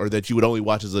adult, or that you would only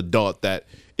watch as adult, that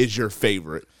is your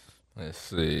favorite? Let's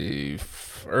see.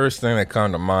 First thing that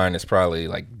come to mind is probably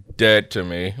like Dead to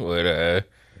Me with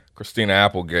Christina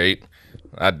Applegate.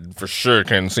 I for sure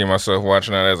couldn't see myself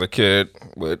watching that as a kid,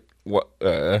 but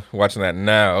watching that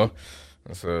now.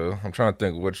 So I'm trying to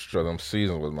think which of them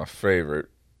seasons was my favorite.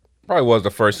 Probably was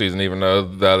the first season, even though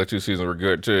the other two seasons were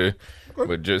good too.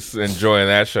 But just enjoying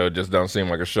that show just don't seem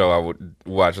like a show I would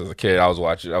watch as a kid. I was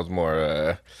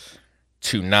more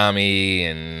Toonami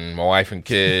and My Wife and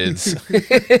Kids. Those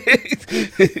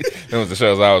was the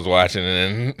shows I was watching,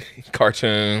 and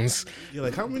cartoons. Yeah,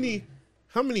 like how many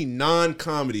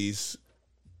non-comedies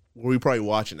were we probably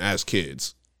watching as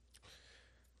kids?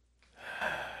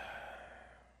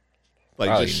 Like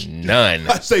Probably just none.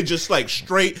 I'd say just like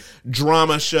straight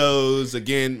drama shows.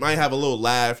 Again, might have a little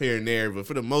laugh here and there, but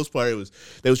for the most part,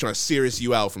 they was trying to serious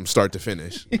you out from start to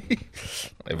finish.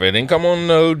 If it didn't come on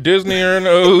no Disney or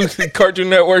no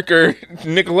Cartoon Network or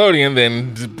Nickelodeon,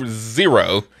 then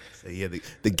zero. So yeah,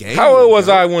 the game. How old was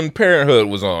I when Parenthood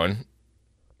was on?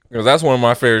 Because that's one of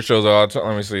my favorite shows of all time.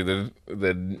 Let me see the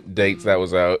dates that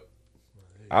was out.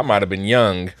 I might have been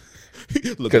young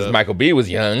because Michael B was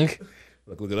young.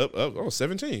 Look it up. Oh,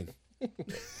 17.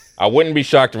 I wouldn't be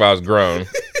shocked if I was grown.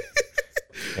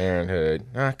 Parenthood.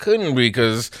 I couldn't be,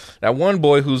 because that one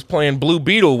boy who's playing Blue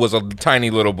Beetle was a tiny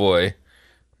little boy.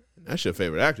 That's your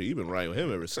favorite actor. You've been riding with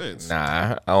him ever since.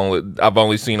 Nah, I've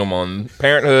only seen him on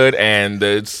Parenthood and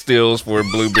the stills for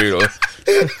Blue Beetle.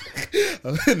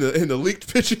 in the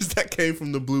leaked pictures that came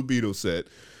from the Blue Beetle set,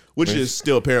 which is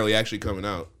still apparently actually coming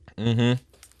out.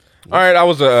 Mm-hmm. All right, I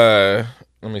was let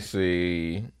me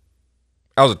see.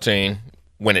 I was a teen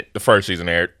when the first season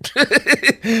aired.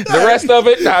 The rest of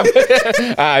it,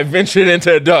 I ventured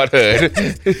into adulthood.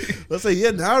 Let's say,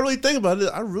 yeah, now I really think about it,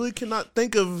 I really cannot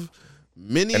think of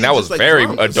many. And that was like very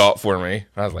dramas. adult for me.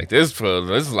 I was like, this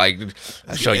is like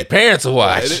a show your parents will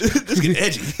watch. This get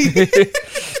edgy.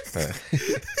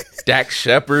 Dax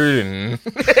Shepard and,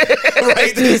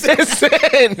 Right.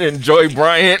 and Joy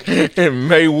Bryant and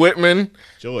Mae Whitman.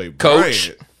 Joy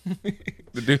Coach. Bryant.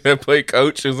 The dude that played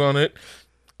Coach is on it.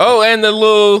 Oh, and the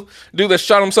little dude that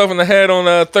shot himself in the head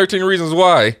on 13 Reasons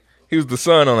Why. He was the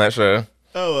son on that show.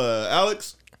 Oh,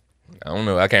 Alex? I don't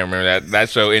know. I can't remember that.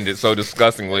 That show ended so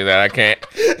disgustingly that I can't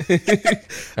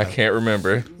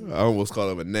remember. I almost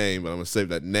called him a name, but I'm going to save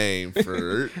that name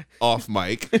for off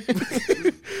mic.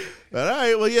 But all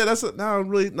right, well, yeah, now I'm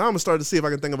going to start to see if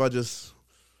I can think about just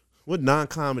what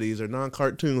non-comedies or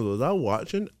non-cartoons was I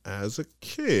watching as a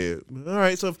kid. All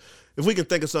right, so if we can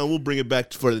think of something, we'll bring it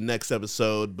back for the next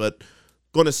episode, but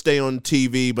going to stay on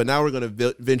TV, but now we're going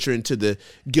to venture into the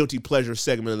guilty pleasure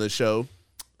segment of the show.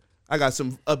 I got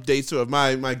some updates of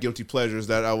my guilty pleasures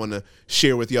that I want to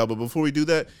share with y'all. But before we do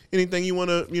that, anything you want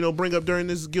to bring up during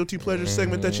this guilty pleasure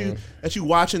segment that you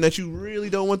watching that you really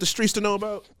don't want the streets to know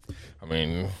about? I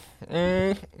mean,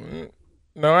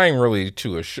 no, I ain't really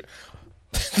too assured.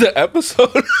 The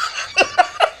episode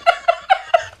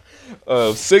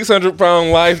of 600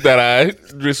 Pound Life that I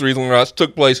just recently watched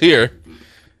took place here.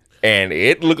 And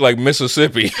it looked like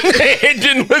Mississippi. It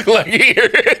didn't look like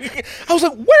here. I was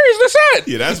like, where is this at?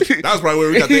 Yeah, that's probably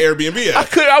where we got the Airbnb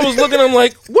at. I was looking, I'm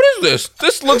like, what is this?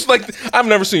 This looks like, I've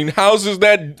never seen houses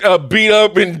that beat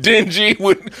up and dingy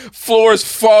with floors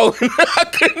falling.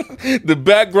 The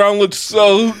background looked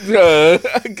so, I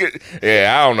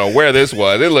don't know where this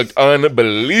was. It looked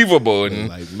unbelievable. And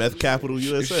like meth capital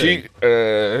USA.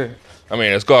 I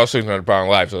mean, it's called 600 Pound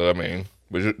Life, so I mean,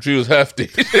 but she was hefty.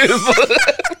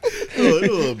 a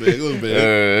little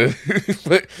bit.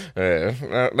 But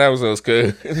that was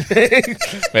good.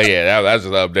 But yeah, that was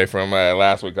just an update from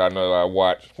last week. I know I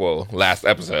watched, last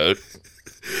episode.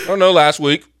 Oh no, last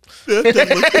week. Yeah,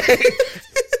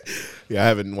 I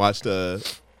haven't watched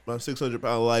my 600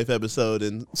 Pound Life episode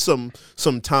in some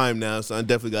time now, so I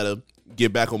definitely got to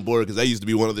get back on board because that used to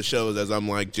be one of the shows as I'm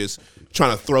like just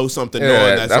trying to throw something on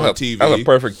that's on TV. That was a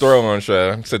perfect throw-on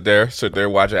show. Sit there,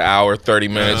 watch an hour, 30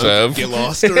 minutes of. Get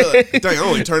lost. Dang, I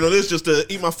only turn on this just to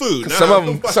eat my food. Some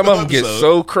of them get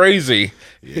so crazy.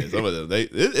 Yeah, some of them.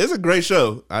 It's a great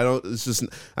show. It's just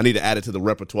I need to add it to the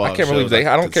repertoire. I can't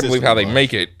believe how they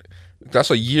make it.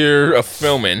 That's a year of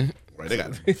filming. Right, they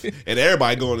got and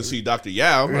everybody going to see Dr.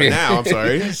 Yao right now. I'm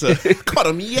sorry, so, call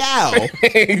him Yao.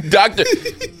 Doctor.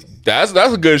 That's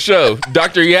a good show.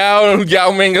 Dr. Yao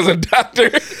Ming is a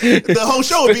doctor. The whole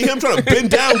show would be him trying to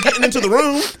bend down, getting into the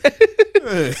room.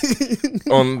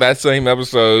 On that same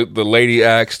episode, the lady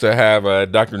asked to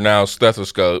have Dr. Now's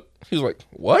stethoscope. He's like,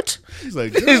 what? He's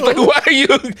like, why are you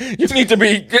need to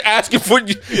be asking for, you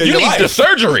need the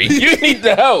surgery. You need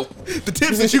the help. The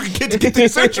tips that you can get to get the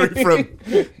surgery from.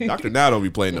 Dr. Now don't be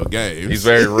playing no games. He's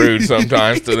very rude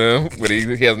sometimes to them, but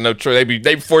he has no choice.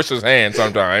 They force his hand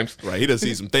sometimes. Right, he does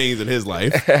see some things in his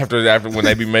life. After when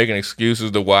they be making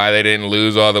excuses to why they didn't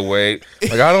lose all the weight.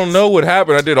 Like, I don't know what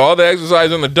happened. I did all the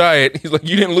exercise and the diet. He's like,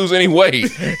 you didn't lose any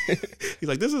weight. He's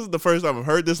like, this is the first time I've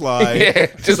heard this lie. Yeah,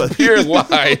 just pure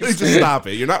lies. Just stop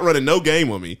it. You're not running no game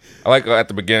with me. I like at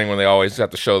the beginning when they always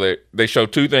have to show they show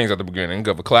two things at the beginning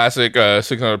of a classic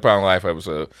 600 Pound Life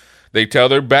episode. They tell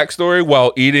their backstory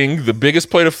while eating the biggest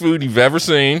plate of food you've ever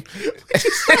seen.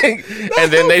 And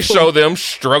then they show them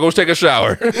struggle to take a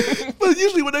shower. But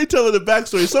usually when they tell the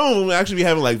backstory, some of them actually be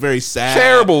having like very sad.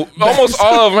 Terrible. Almost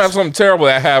all of them have something terrible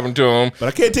that happened to them. But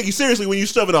I can't take you seriously when you're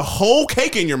stuffing a whole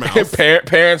cake in your mouth.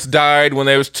 Parents died when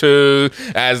they was 2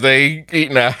 as they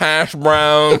eating a hash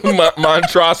brown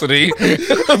monstrosity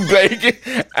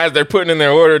bacon as they're putting in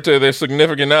their order to their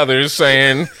significant others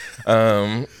saying,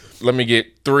 let me get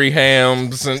 3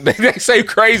 hams, and they say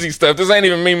crazy stuff. This ain't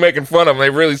even me making fun of them. They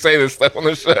really say this stuff on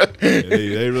the show. Yeah,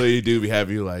 they really do be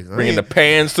having you like bringing the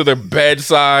pans to their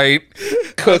bedside,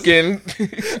 cooking.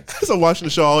 So watching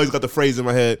the show, I always got the phrase in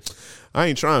my head. I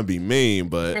ain't trying to be mean,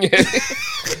 but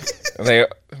never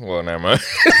mind.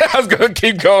 I was gonna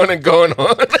keep going and going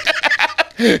on.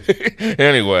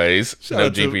 Anyways,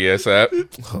 no GPS app.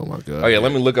 Oh my god. Oh yeah,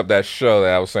 let me look up that show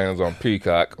that I was saying was on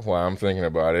Peacock while I'm thinking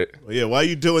about it. Well, yeah, why are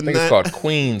you doing that? It's called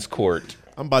Queen's Court.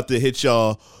 I'm about to hit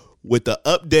y'all with the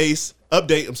update.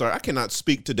 I'm sorry, I cannot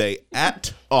speak today I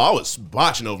was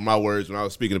botching over my words when I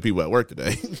was speaking to people at work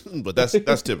today. But that's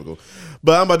typical.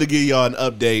 But I'm about to give y'all an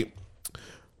update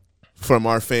from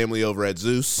our family over at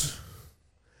Zeus.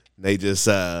 They just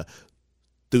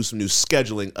do some new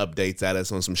scheduling updates at us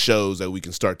on some shows that we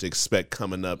can start to expect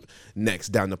coming up next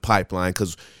down the pipeline.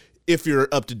 Because if you're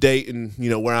up to date and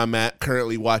where I'm at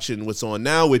currently watching what's on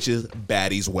now, which is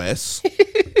Baddies West,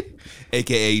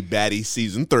 aka Baddies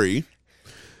Season 3.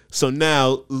 So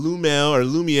now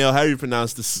Lumiel, how do you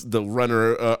pronounce this, the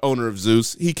owner of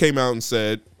Zeus, he came out and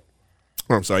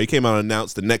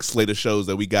announced the next slate of shows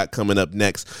that we got coming up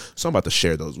next. So I'm about to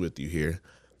share those with you here.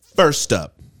 First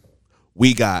up,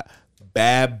 we got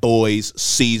Bad Boys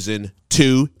Season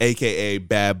 2, a.k.a.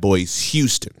 Bad Boys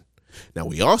Houston. Now,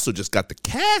 we also just got the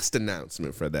cast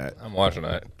announcement for that. I'm watching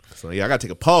that. So, yeah, I got to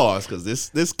take a pause because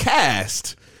this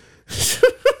cast,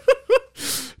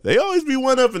 they always be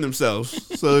one-upping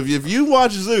themselves. So, if you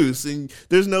watch Zeus, and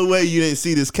there's no way you didn't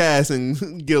see this cast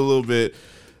and get a little bit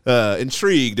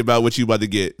intrigued about what you about to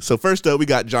get. So first up, we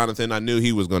got Jonathan. I knew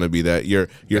he was going to be that. Your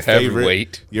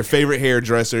favorite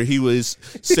hairdresser. He was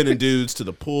sending dudes to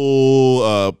the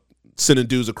pool, sending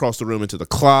dudes across the room into the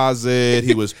closet.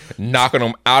 He was knocking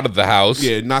them out of the house.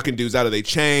 Yeah, knocking dudes out of their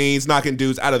chains, knocking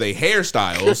dudes out of their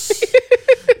hairstyles.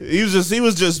 He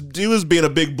was being a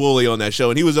big bully on that show,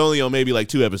 and he was only on maybe like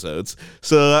 2 episodes.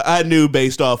 So I knew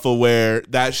based off of where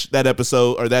that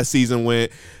episode or that season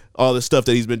went, all the stuff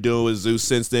that he's been doing with Zeus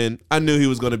since then, I knew he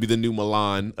was going to be the new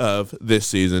Milan of this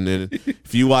season. And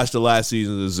if you watched the last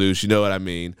season of Zeus, you know what I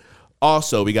mean.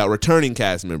 Also, we got returning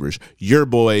cast members. Your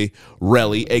boy,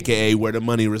 Relly, a.k.a. Where the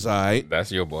Money Reside.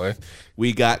 That's your boy.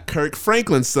 We got Kirk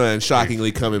Franklin's son,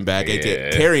 shockingly coming back,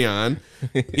 a.k.a. Carry On.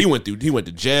 He went to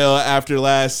jail after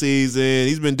last season.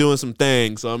 He's been doing some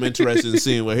things, so I'm interested in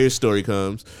seeing where his story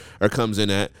comes in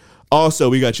at. Also,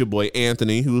 we got your boy,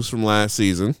 Anthony, who was from last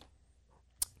season.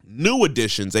 New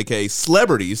additions, a.k.a.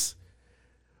 celebrities,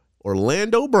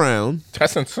 Orlando Brown.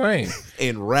 That's insane.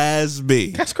 And Raz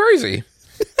B. That's crazy.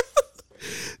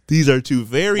 These are 2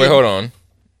 very... Wait, hold on. Is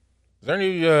there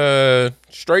any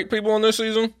straight people on this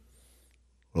season?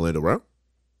 Orlando Brown?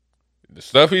 The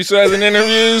stuff he says in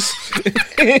interviews?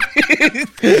 Okay,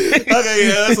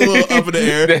 yeah, that's a little up in the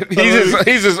air.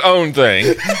 He's his own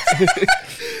thing.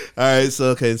 All right,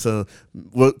 so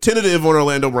tentative on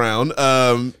Orlando Brown.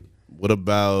 What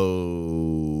about...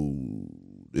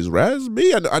 Is Raz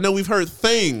B? I know we've heard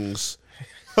things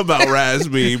about Raz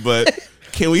B, but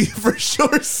can we for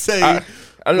sure say...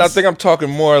 I think I'm talking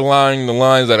more along the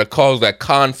lines that have caused that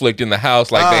conflict in the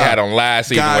house like they had on last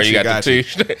season where you got the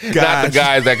 2, not the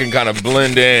guys that can kind of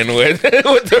blend in with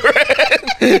the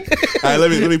rest. All right,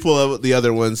 let me pull up the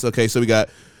other ones. Okay, so we got,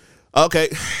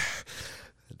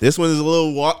 this one is a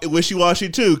little wishy-washy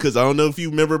too, because I don't know if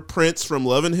you remember Prince from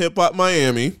Love and Hip Hop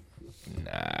Miami.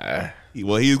 Nah.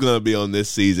 Well, he's going to be on this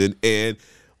season, and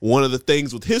one of the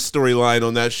things with his storyline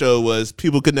on that show was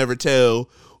people could never tell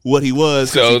what he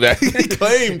was. So he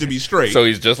claimed to be straight. So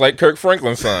he's just like Kirk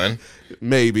Franklin's son.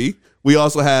 Maybe. We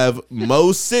also have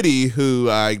Mo City, who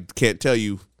I can't tell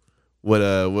you what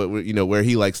where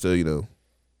he likes to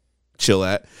chill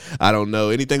at. I don't know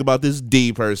anything about this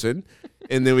D person.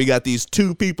 And then we got these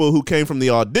 2 people who came from the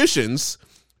auditions.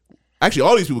 Actually,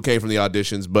 all these people came from the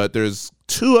auditions, but there's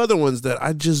 2 other ones that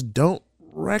I just don't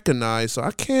recognize. So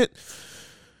I can't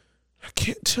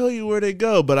tell you where they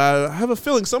go, but I have a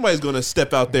feeling somebody's going to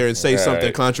step out there and say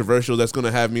something controversial that's going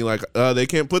to have me like, they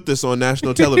can't put this on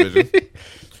national television.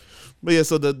 But yeah,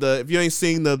 so if you ain't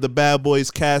seen the Bad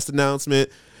Boys cast announcement,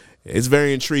 it's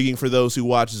very intriguing for those who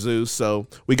watch Zeus. So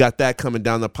we got that coming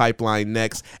down the pipeline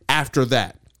next. After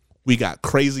that, we got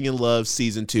Crazy in Love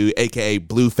Season 2, a.k.a.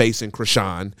 Blueface and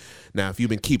Krishan. Now, if you've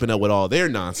been keeping up with all their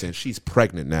nonsense, she's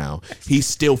pregnant now. He's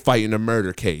still fighting a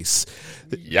murder case.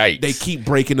 Yikes. They keep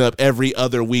breaking up every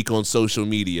other week on social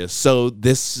media. So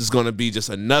this is going to be just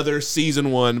another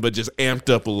season 1, but just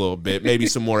amped up a little bit. Maybe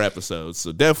some more episodes.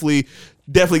 So definitely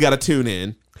got to tune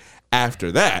in.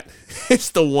 After that, it's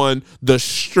the one the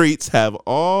streets have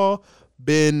all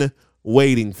been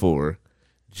waiting for.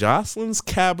 Jocelyn's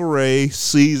Cabaret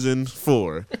Season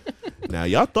 4. Now,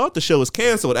 y'all thought the show was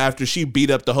canceled after she beat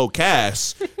up the whole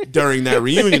cast during that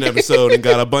reunion episode and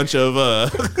got a bunch of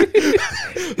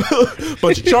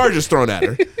charges thrown at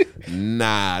her.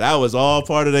 Nah, that was all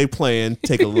part of their plan.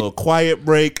 Take a little quiet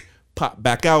break, pop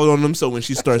back out on them, so when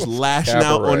she starts lashing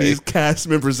out on these cast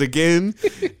members again,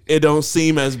 it don't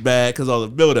seem as bad because all the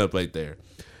buildup right there.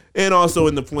 And also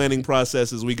in the planning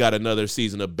processes, we got another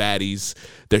season of baddies.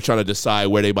 They're trying to decide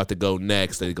where they about to go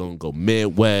next. They're going to go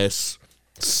Midwest,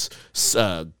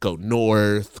 go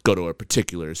north, go to a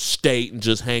particular state and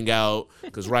just hang out.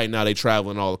 Because right now they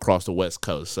traveling all across the West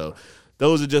Coast. So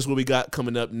those are just what we got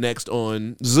coming up next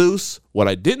on Zeus. What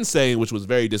I didn't say, which was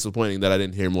very disappointing that I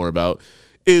didn't hear more about,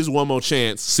 is One More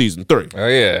Chance Season 3. Oh,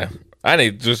 yeah. I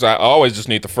always just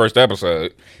need the first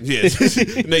episode. Yes.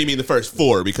 No, you mean the first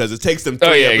 4 because it takes them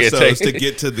 3 episodes to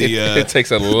get to the it takes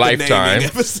a lifetime.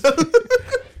 Episode.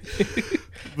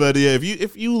 But yeah,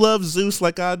 if you love Zeus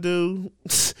like I do,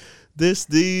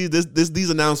 these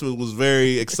announcements was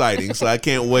very exciting. So I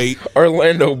can't wait.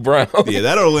 Orlando Brown. Yeah,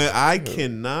 that Orlando. I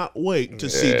cannot wait to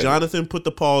see Jonathan put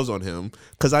the pause on him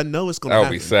because I know it's going to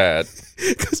happen. That'll be sad.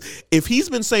 Because if he's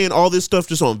been saying all this stuff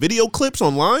just on video clips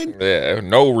online,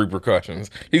 no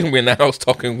repercussions. He's gonna be in the house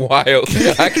talking wild.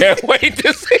 I can't wait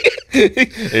to see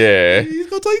it. Yeah, he's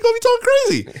gonna be talking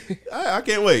crazy. I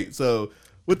can't wait. So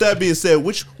With that being said,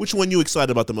 which one you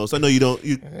excited about the most? I know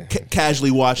you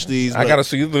casually watch these. I gotta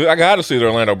see the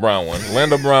Orlando Brown one.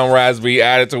 Orlando Brown Raz-B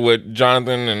added to what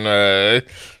Jonathan and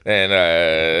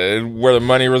where the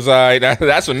money reside.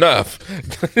 That's enough.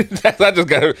 I just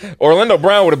got Orlando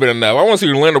Brown would have been enough. I want to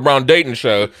see the Orlando Brown dating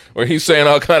show where he's saying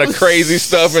all kind of crazy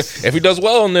stuff. And if he does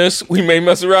well on this, we may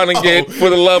mess around and get For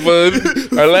the Love of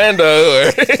Orlando.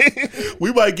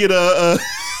 We might get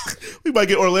we might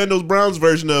get Orlando Brown's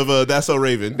version of That's So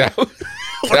Raven. That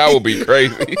would be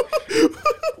crazy.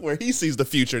 Where he sees the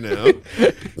future now.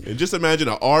 And just imagine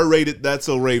an R-rated That's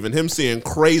So Raven. Him seeing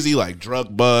crazy like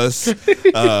drug busts,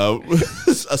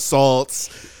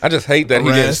 assaults. I just hate that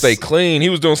he didn't stay clean. He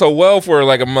was doing so well for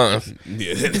like a month.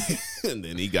 Yeah. And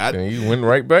then he went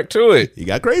right back to it. He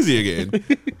got crazy again.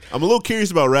 I'm a little curious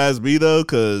about Raz-B though,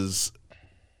 because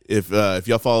if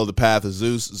y'all follow the path of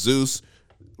Zeus,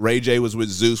 Ray J was with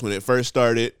Zeus when it first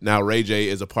started. Now Ray J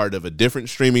is a part of a different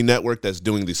streaming network that's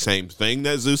doing the same thing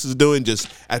that Zeus is doing just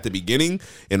at the beginning.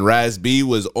 And Raz-B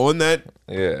was on that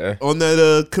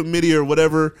committee or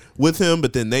whatever with him,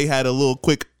 but then they had a little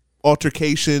quick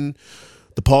altercation.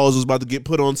 The pause was about to get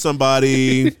put on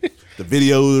somebody. The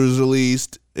video was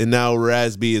released. And now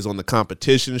Raz-B is on the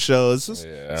competition show. I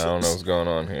don't know what's going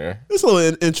on here. It's a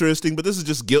little interesting, but this is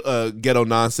just ghetto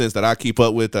nonsense that I keep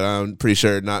up with that I'm pretty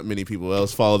sure not many people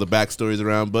else follow the backstories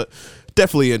around, but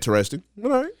definitely interesting. All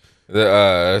right.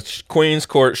 The Queen's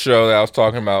Court show that I was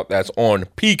talking about, that's on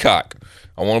Peacock.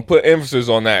 I want to put emphasis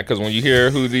on that because when you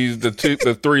hear who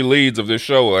the three leads of this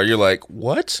show are, you're like,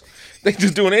 what? They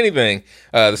just doing anything.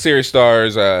 The series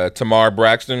stars Tamar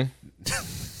Braxton,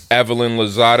 Evelyn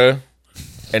Lozada,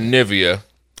 and Nivea.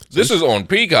 This is on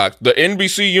Peacock, the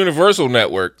NBC Universal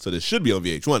Network. So this should be on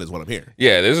VH1 is what I'm hearing.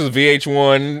 Yeah, this is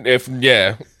VH1.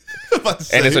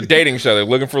 And it's a dating show. They're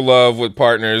looking for love with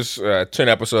partners, 10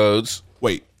 episodes.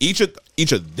 Wait, each of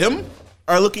them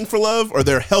are looking for love, or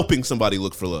they're helping somebody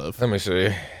look for love? Let me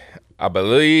see. I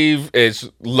believe it's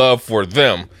Love for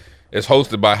Them. It's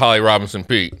hosted by Holly Robinson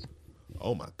Peete.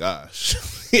 Oh my gosh.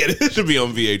 Yeah, this should be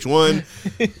on VH1.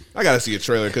 I gotta see a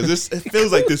trailer because it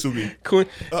feels like this will be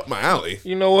up my alley.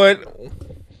 You know what?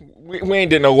 We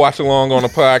ain't did no watch along on the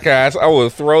podcast. I will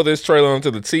throw this trailer onto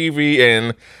the TV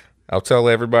and I'll tell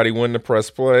everybody when to press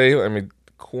play.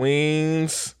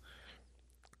 Queen's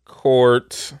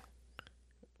Court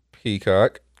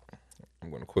Peacock. I'm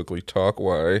going to quickly talk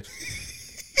why.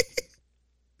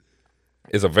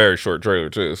 It's a very short trailer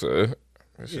too, so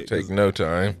it should take no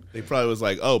time. They probably was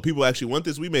like, "Oh, people actually want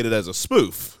this. We made it as a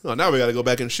spoof. Oh, now we got to go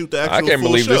back and shoot the actual." I can't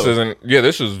believe show. This isn't. Yeah,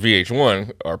 this is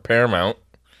VH1 or Paramount.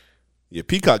 Yeah,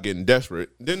 Peacock getting desperate.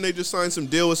 Didn't they just sign some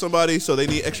deal with somebody, so they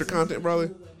need extra content, probably?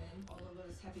 All of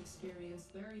us have experienced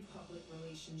very public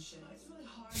relationships. It's really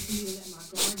hard for me to let my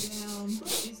guard down.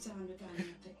 It's time to kind of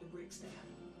take the bricks down.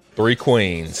 3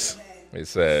 queens, it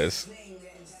says,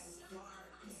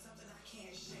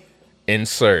 in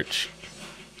search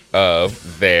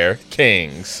of their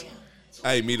kings.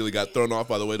 I immediately got thrown off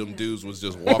by the way them dudes was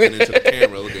just walking into the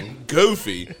camera looking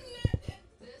goofy. This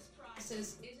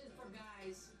process isn't for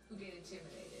guys who get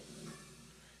intimidated.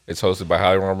 It's hosted by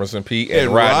Holly Robinson Peete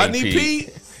and Rodney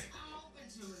Peete.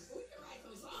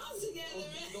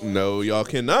 No, y'all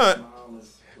cannot.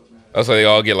 Oh, so they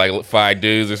all get like 5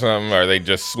 dudes or something, or they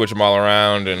just switch them all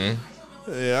around and.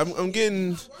 Yeah,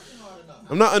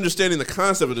 I'm not understanding the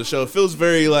concept of the show. It feels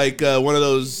very like one of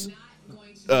those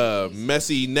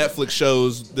messy Netflix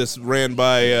shows that's ran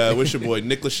by what's your boy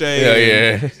Nick Lachey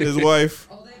and his wife.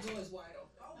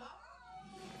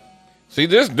 See,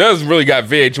 this does really got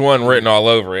VH1 written all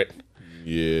over it.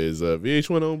 Yeah, is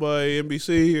VH1 owned by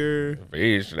NBC or?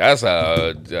 That's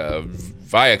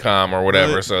Viacom or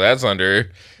whatever. What? So that's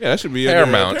under. Yeah, that should be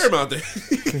Paramount. Paramount.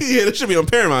 Yeah, that should be on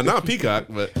Paramount, not Peacock.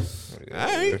 But all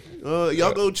right,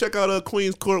 y'all go check out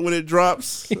Queen's Court when it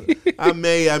drops. I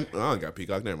don't got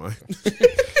Peacock. Never mind.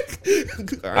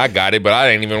 Right. I got it, but I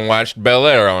didn't even watch Bel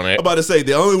Air on it. I'm about to say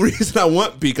the only reason I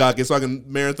want Peacock is so I can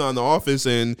marathon The Office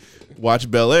and watch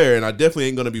Bel Air, and I definitely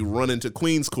ain't gonna be running to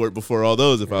Queen's Court before all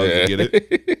those if I was to get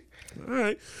it. All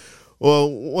right.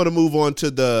 Well, want to move on to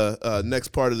the next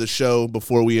part of the show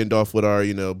before we end off with our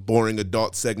boring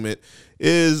adult segment.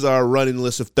 Is our running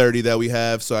list of 30 that we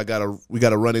have. So we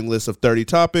got a running list of 30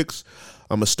 topics.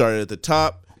 I'm gonna start at the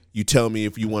top. You tell me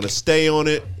if you want to stay on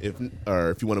it,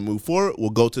 or if you want to move forward. We'll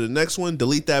go to the next one,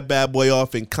 delete that bad boy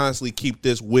off, and constantly keep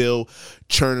this wheel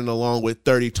churning along with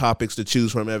 30 topics to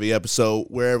choose from every episode.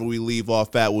 Wherever we leave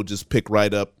off at, we'll just pick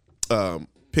right up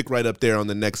pick right up there on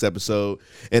the next episode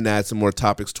and add some more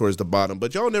topics towards the bottom.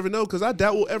 But y'all never know, because I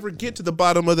doubt we'll ever get to the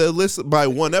bottom of the list by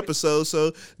one episode.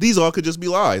 So these all could just be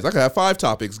lies. I could have 5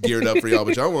 topics geared up for y'all,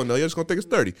 but y'all won't know. You're just going to think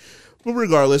it's 30. But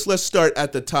regardless, let's start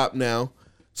at the top now.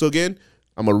 So again,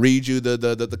 I'm going to read you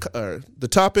the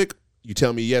topic. You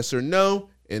tell me yes or no.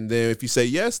 And then if you say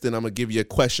yes, then I'm going to give you a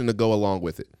question to go along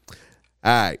with it.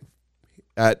 All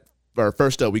right.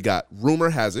 First up, we got Rumor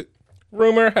Has It.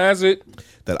 Rumor has it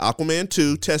That Aquaman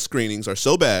 2 test screenings are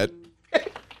so bad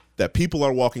that people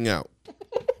are walking out.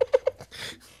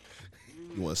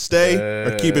 You want to stay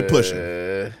or keep it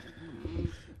pushing?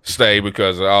 Stay,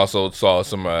 because I also saw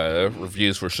some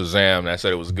reviews for Shazam that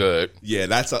said it was good. Yeah,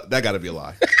 that got to be a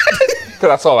lie. Because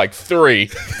I saw like 3.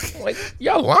 Like,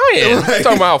 y'all lying. Right.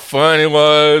 Talking about how fun it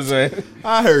was. And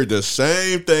I heard the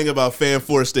same thing about Fan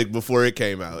 4 Stick before it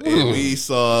came out. And we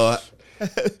saw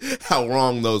how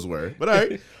wrong those were. But all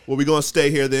right, well, we're going to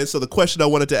stay here then. So the question I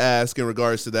wanted to ask in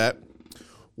regards to that,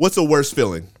 what's a worse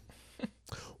feeling?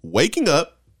 Waking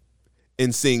up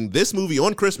and seeing this movie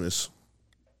on Christmas,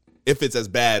 if it's as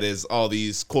bad as all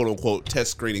these quote-unquote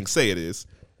test screenings say it is,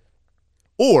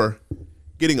 or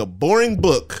getting a boring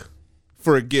book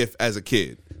for a gift as a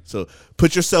kid. So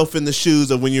put yourself in the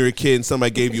shoes of when you were a kid and somebody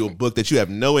gave you a book that you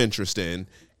have no interest in,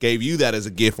 gave you that as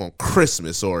a gift on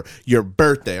Christmas or your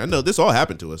birthday. I know this all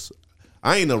happened to us.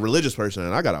 I ain't no religious person,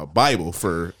 and I got a Bible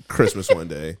for Christmas one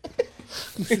day.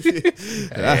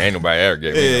 ain't nobody ever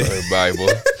gave me a Bible.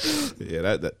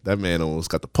 Yeah, that man almost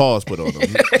got the paws put on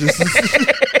him.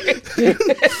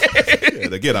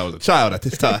 And again, I was a child at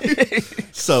this time.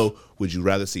 So, would you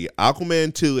rather see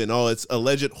Aquaman 2 in all its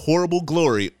alleged horrible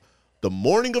glory the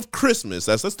morning of Christmas?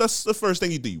 That's the first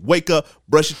thing you do. You wake up,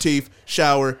 brush your teeth,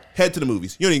 shower, head to the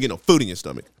movies. You don't even get no food in your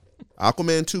stomach.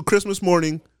 Aquaman 2 Christmas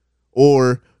morning,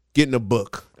 or getting a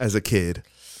book as a kid?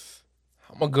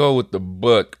 I'm going to go with the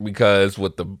book, because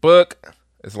with the book,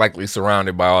 it's likely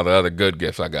surrounded by all the other good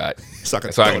gifts I got. So I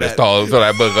can just throw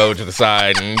that book over to the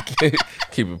side and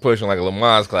keep it pushing like a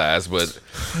Lamaze class. But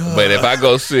if I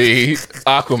go see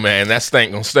Aquaman, that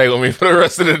stank going to stay with me for the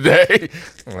rest of the day.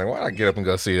 I'm like, why did I get up and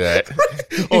go see that?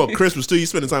 Oh, Christmas too. You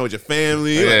spending time with your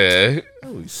family. Yeah. Like,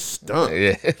 oh, you stunk.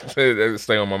 Yeah. That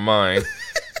stay on my mind.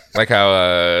 Like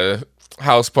how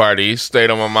House Party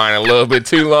stayed on my mind a little bit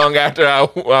too long after I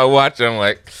watched it. I'm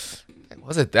like,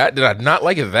 was it that? Did I not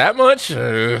like it that much?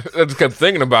 I just kept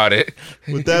thinking about it.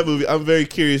 With that movie, I'm very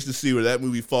curious to see where that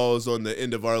movie falls on the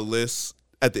end of our list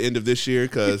at the end of this year,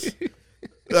 because,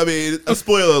 I mean, a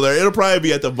spoiler alert, it'll probably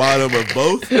be at the bottom of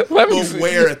both. But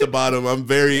where at the bottom, I'm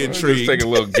very intrigued. Just take a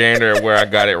little gander at where I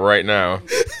got it right now.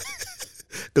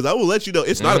 Because I will let you know,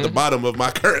 it's not at the bottom of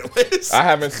my current list.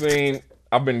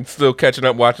 I've been still catching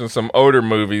up watching some older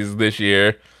movies this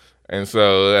year. And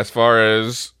so as far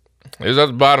as... It's at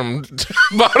the bottom,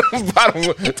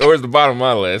 towards the bottom of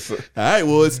my list. All right,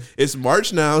 well, it's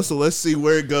March now, so let's see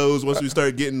where it goes once we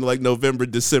start getting like November,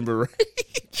 December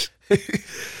range.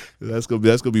 That's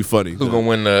gonna be funny. Who's gonna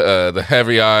win the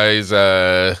Heavy Eyes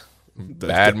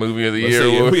bad movie of the year?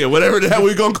 Yeah, whatever the hell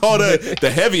we gonna call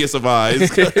the heaviest of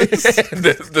eyes.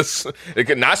 It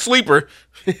could not Sleeper,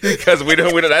 because we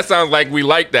don't. That sounds like we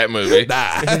like that movie.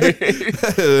 Nah,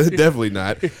 definitely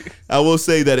not. I will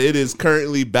say that it is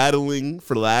currently battling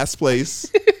for last place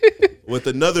with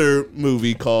another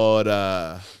movie called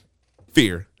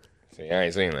Fear. See, I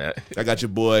ain't seen that. I got your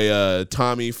boy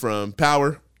Tommy from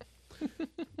Power,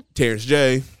 Terrence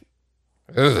J,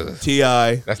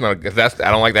 T.I. I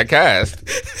don't like that cast.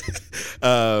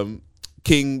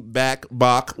 King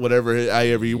Bach, whatever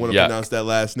you want to pronounce that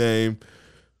last name.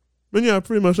 But yeah,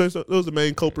 pretty much those are the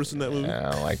main culprits in that movie. Yeah,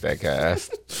 I don't like that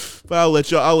cast. But I'll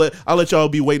let y'all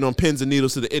be waiting on pins and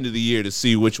needles to the end of the year to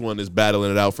see which one is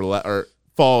battling it out for or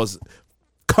falls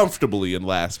comfortably in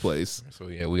last place. So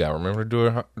yeah, we gotta remember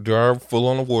to do our full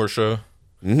on award show.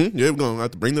 Mm-hmm. Yeah, we're gonna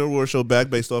have to bring the award show back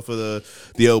based off of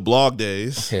the old blog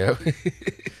days. Yeah.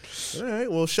 All right.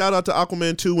 Well, shout out to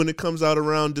Aquaman 2 when it comes out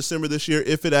around December this year,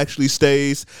 if it actually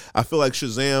stays. I feel like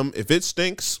Shazam, if it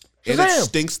stinks. And it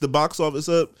stinks the box office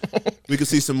up, we could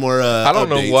see some more I don't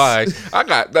updates. know why. I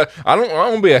don't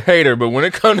want to be a hater, but when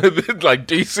it comes to like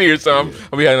DC or something,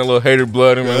 I'll be having a little hater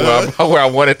blood in me where I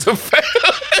want it to fail.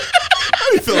 I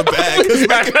be feeling bad.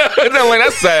 I'm like,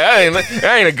 that's sad.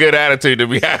 That ain't a good attitude to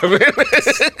be having.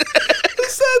 The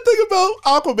sad thing about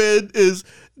Aquaman is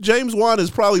James Wan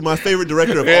is probably my favorite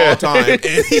director of all time, and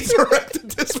he directed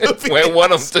this movie. We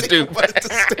want him to do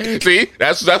that. See,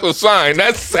 that's a sign.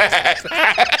 That's sad.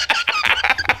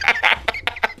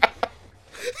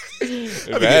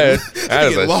 That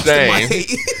is a shame.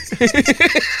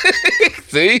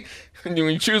 See, When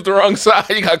you choose the wrong side,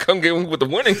 you gotta come get with the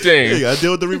winning Yeah, team. you gotta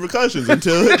deal with the repercussions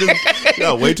until it just, you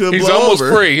gotta wait till it He's blow almost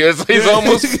over. free. He's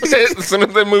almost. As soon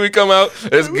as that movie come out,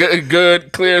 it's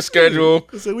good, clear schedule.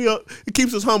 So it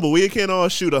keeps us humble. We can't all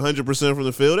shoot 100% from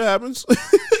the field. It happens.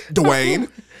 Dwayne.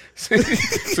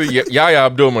 So Yahya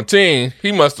Abdul-Mateen,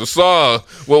 he must have saw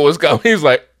what was coming. He's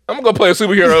like, I'm gonna go play a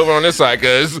superhero over on this side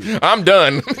because I'm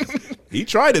done. He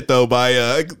tried it though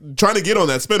by trying to get on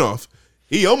that spinoff.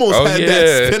 He almost had yeah.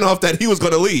 that spinoff that he was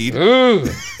going to lead. Ooh.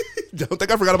 Don't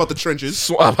think I forgot about the trenches.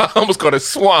 Swamp. I almost called it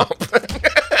Swamp.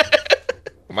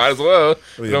 Might as well.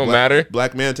 I mean, It don't matter.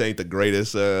 Black Manta ain't the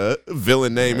greatest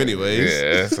villain name, anyways.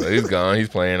 Yeah, so he's gone. He's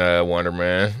playing Wonder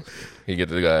Man. He get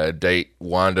to date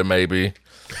Wanda, maybe,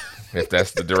 if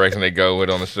that's the direction they go with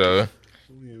on the show.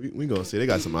 We gonna see. They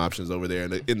got some options over there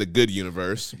in the good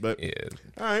universe. But Yeah.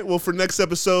 all right. Well, for next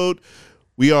episode,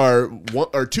 we are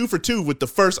 2 for 2 with the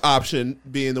first option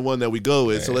being the one that we go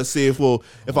with. So let's see if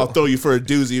I'll throw you for a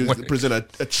doozy, present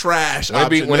a trash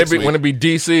option. When it be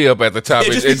DC up at the top,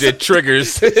 it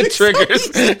triggers. It triggers.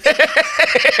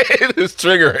 It is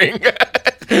triggering.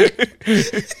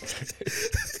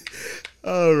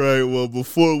 All right. Well,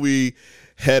 before we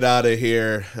head out of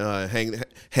here,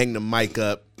 hang the mic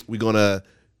up. We're gonna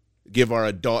give our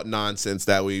adult nonsense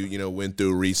that we went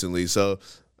through recently. So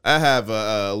I have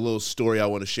a little story I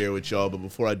want to share with y'all, but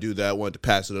before I do that, I wanted to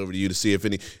pass it over to you to see if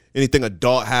anything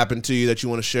adult happened to you that you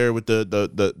want to share with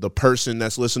the person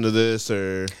that's listening to this,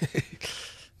 or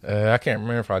I can't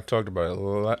remember if I talked about it a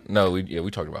lot. No, we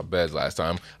talked about beds last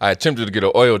time. I attempted to get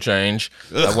an oil change.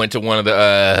 I went to one of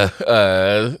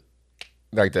the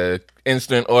like the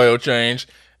instant oil change,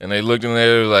 and they looked in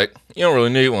there, they were like, "You don't really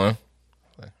need one."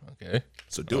 I was like, okay.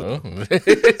 so do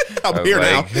it. I'm here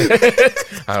now.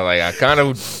 I was like, I kind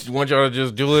of want y'all to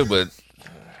just do it, but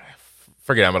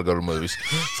forget I'm gonna go to the movies.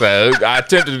 So I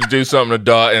attempted to do something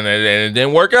adult, and it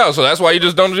didn't work out. So that's why you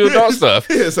just don't do adult stuff.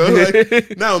 Yeah, so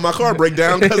like, now my car break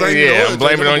down because I'm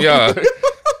blaming it on y'all.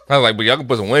 I was like, but y'all can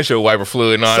put some windshield wiper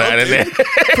fluid and all that in there.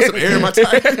 Put some air in my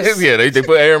tires. Yeah, they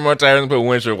put air in my tires and put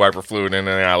windshield wiper fluid in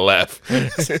there, and I left.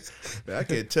 I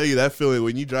can't tell you that feeling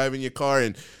when you drive in your car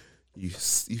and you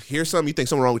hear something, you think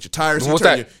something wrong with your tires. You What's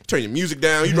turn that? Turn your music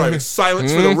down. You drive in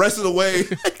silence for the rest of the way.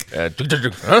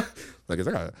 Huh? Like,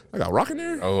 I got rock in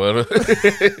there? Oh, well.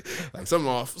 Like something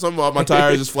off my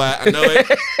tires is flat. I know it.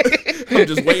 I'm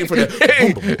just waiting for that.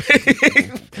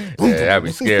 Yeah, that'd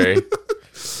be scary.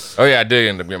 Oh yeah, I did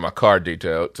end up getting my car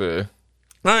detailed too.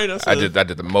 All right, I did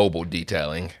the mobile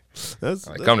detailing. That's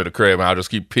Come to the crib and I'll just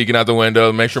keep peeking out the window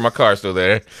and make sure my car's still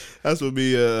there. That's what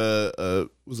me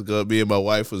and my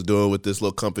wife was doing with this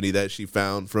little company that she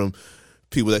found from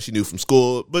people that she knew from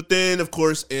school. But then, of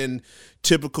course, in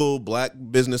typical black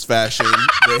business fashion,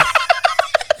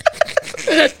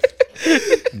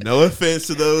 no offense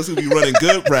to those who be running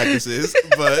good practices,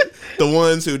 but the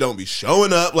ones who don't be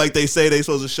showing up like they say they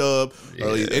supposed to show up,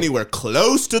 or anywhere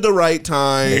close to the right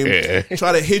time,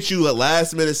 try to hit you at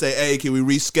last minute, say, hey, can we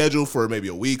reschedule for maybe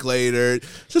a week later?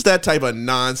 Just that type of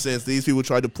nonsense these people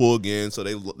tried to pull again, so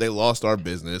they lost our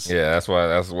business. Yeah, that's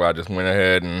why I just went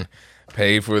ahead and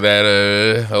paid for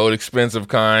that old expensive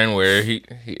kind where he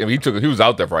was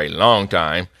out there for a long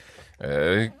time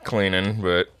cleaning,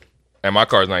 and my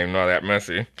car's not even all that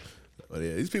messy. But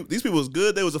yeah, these people was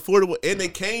good. They was affordable, and they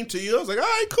came to you. I was like, all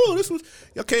right, cool.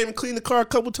 Y'all came and cleaned the car a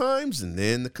couple times, and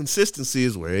then the consistency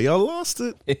is where y'all lost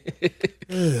it.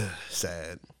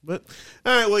 Sad. But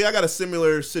all right, well, y'all got a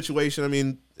similar situation. I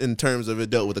mean, in terms of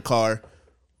it dealt with the car.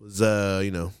 Was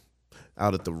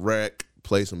out at the rec,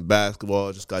 play some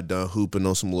basketball. Just got done hooping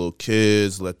on some little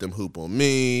kids. Let them hoop on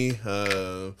me.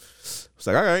 It's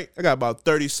like, all right, I got about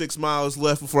 36 miles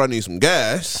left before I need some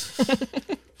gas.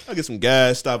 I'll get some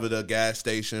gas, stop at a gas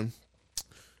station.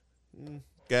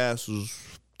 Gas was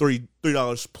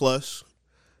 $3 plus.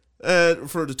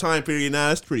 For the time period now,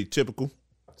 that's pretty typical.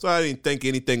 So I didn't think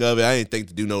anything of it. I didn't think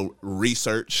to do no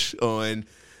research on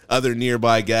other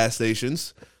nearby gas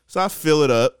stations. So I fill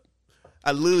it up.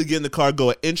 I literally get in the car,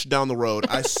 go an inch down the road.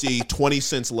 I see 20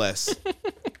 cents less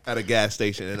at a gas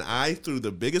station. And I threw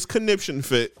the biggest conniption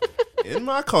fit in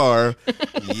my car,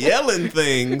 yelling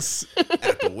things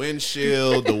at the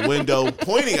windshield, the window,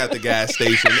 pointing at the gas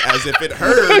station as if it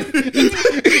heard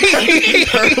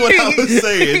what I was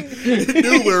saying. It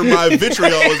knew where my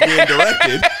vitriol was being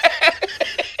directed.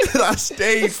 And I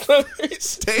stayed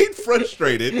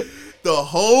frustrated the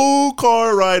whole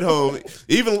car ride home.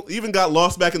 Even got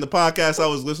lost back in the podcast I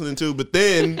was listening to, but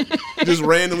then just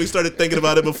randomly started thinking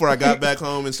about it before I got back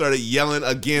home and started yelling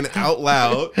again out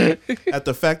loud at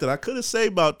the fact that I could have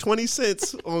saved about 20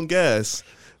 cents on gas.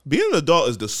 Being an adult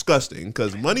is disgusting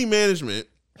because money management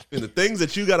and the things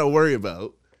that you got to worry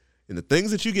about and the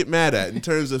things that you get mad at in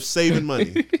terms of saving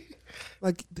money.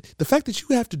 Like the fact that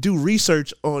you have to do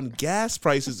research on gas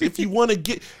prices. If you want to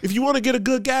get a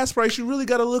good gas price, you really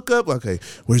got to look up. Okay,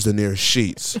 where's the nearest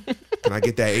Sheets? Can I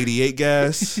get that 88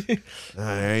 gas? All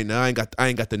right, no, I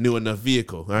ain't got the new enough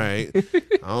vehicle. All right,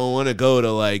 I don't want to go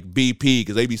to like BP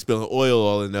because they be spilling oil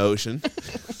all in the ocean.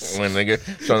 When they get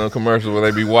showing them commercials where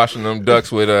they be washing them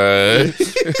ducks with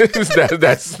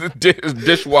that's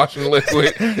dishwashing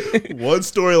liquid. One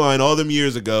storyline all them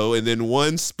years ago, and then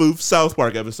one spoof South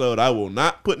Park episode. I will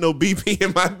not put no BP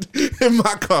in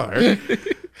my car.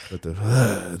 But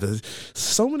there's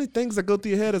so many things that go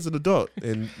through your head as an adult,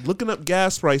 and looking up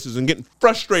gas prices and getting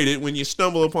frustrated when you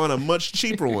stumble upon a much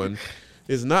cheaper one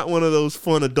is not one of those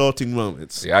fun adulting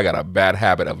moments. Yeah, I got a bad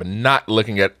habit of not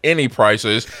looking at any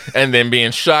prices and then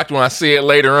being shocked when I see it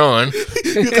later on.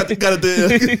 You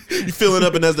fill it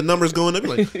up, and as the numbers going up,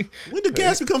 you're like, when did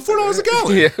gas become $4 a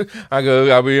gallon? Yeah,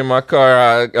 I'll be in my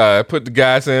car. I put the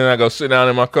gas in. I go sit down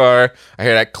in my car. I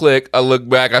hear that click. I look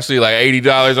back. I see like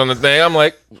 $80 on the thing. I'm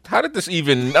like, how did this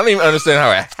even? I don't even understand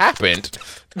how it happened.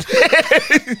 I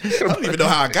don't even know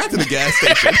how I got to the gas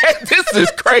station. This is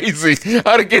crazy.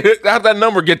 How'd that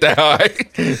number get that high?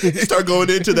 You start going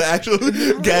into the actual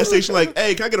gas station like,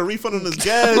 hey, can I get a refund on this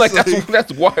gas? Like,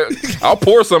 that's wild. I'll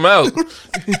pour some out. When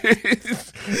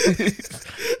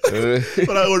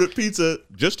I ordered pizza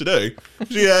just today,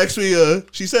 she asked me,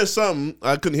 she said something.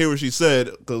 I couldn't hear what she said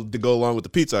to go along with the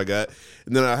pizza I got.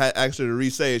 And then I asked her to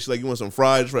re-say it. She's like, you want some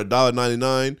fries for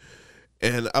 $1.99?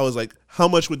 And I was like, how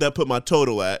much would that put my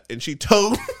total at? And she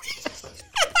told me, I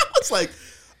was like,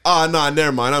 nah,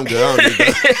 never mind. I'm good. I don't need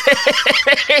that.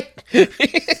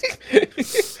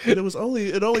 And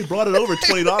it only brought it over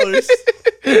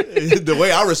 $20. The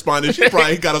way I responded, she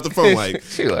probably got off the phone like,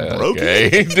 she like, broke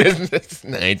okay, this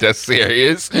ain't that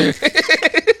serious.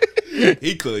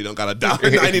 He clearly don't got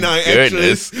 $1.99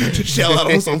 extras to shell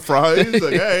out on some fries.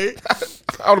 Like, hey.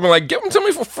 I would have been like, give them to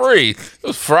me for free. It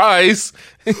was fries.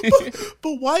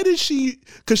 But why did she?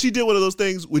 Because she did one of those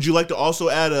things. Would you like to also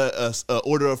add a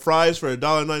order of fries for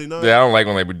 $1.99? Yeah, I don't like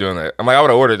when they be doing that. I'm like, I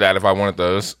would have ordered that if I wanted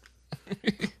those.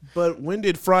 But when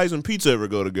did fries and pizza ever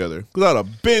go together? Because I'd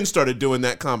have been started doing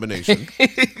that combination.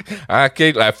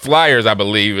 At Flyers, I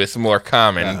believe it's more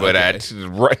common, but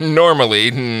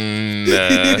normally,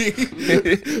 nah.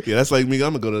 Yeah, that's like me.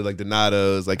 I'm gonna go to like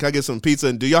Donato's. Like, can I get some pizza?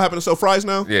 And do y'all happen to sell fries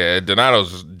now? Yeah,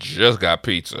 Donato's just got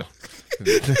pizza.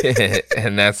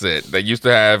 And that's it. They used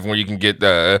to have where you can get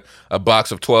a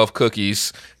box of 12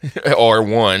 cookies or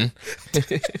one.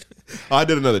 I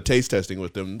did another taste testing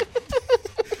with them.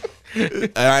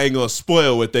 I ain't gonna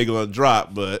spoil what they gonna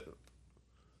drop, but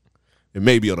it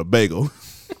may be on a bagel.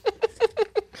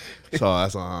 So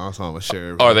that's all I'm gonna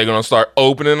share. Are they gonna start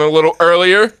opening a little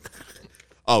earlier?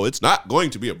 Oh, it's not going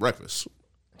to be a breakfast.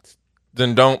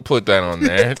 Then don't put that on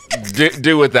there.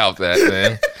 do without that,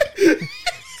 man.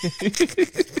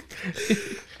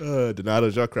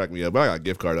 Donato's, y'all crack me up, but I got a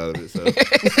gift card out of it, so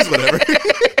it's whatever.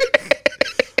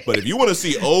 But if you want to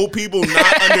see old people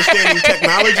not understanding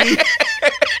technology,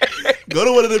 go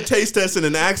to one of them taste testing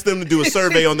and ask them to do a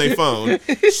survey on their phone.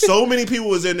 So many people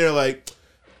was in there like,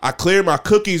 I cleared my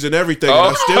cookies and everything, and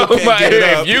I still can't get it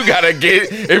up.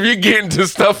 If you get into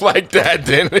stuff like that,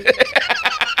 then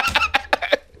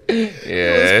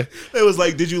yeah. It was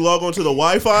like, did you log on to the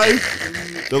Wi-Fi?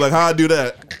 They're like, how'd I do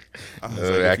that? I was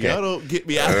like, if y'all don't get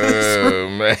me out of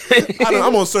this, man.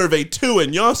 I'm on survey 2,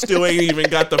 and y'all still ain't even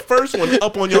got the first one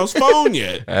up on y'all's phone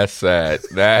yet. That's sad.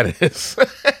 That is.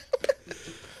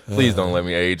 Please don't let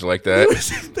me age like that.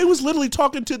 They was literally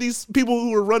talking to these people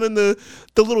who were running the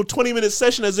little 20-minute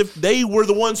session as if they were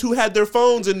the ones who had their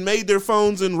phones and made their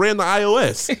phones and ran the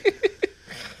iOS.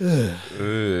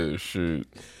 Shoot.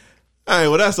 All right,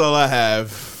 well, that's all I have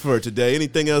for today.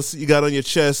 Anything else you got on your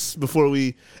chest before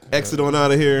we exit on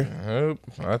out of here? Nope.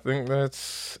 I think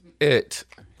that's it.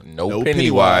 No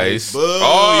Pennywise. Pennywise.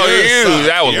 Oh, you. Stunk.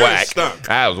 That was You're whack. stunk.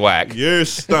 That was whack. You're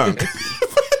stunk.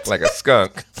 Like a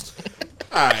skunk.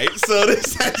 All right, so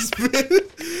this has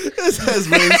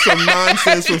been some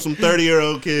nonsense from some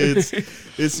 30-year-old kids.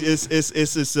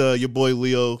 It's your boy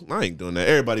Leo. I ain't doing that.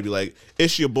 Everybody be like,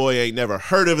 it's your boy. Ain't never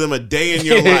heard of them a day in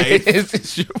your life.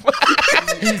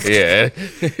 Yeah.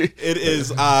 It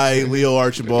is I, Leo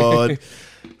Archibald.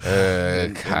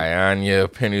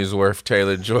 Kayanya Pennyworth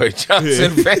Taylor Joy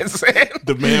Johnson Van Zandt.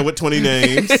 The man with 20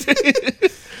 names.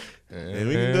 And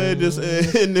we can go ahead and just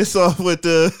end this off with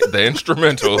the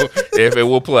instrumental, if it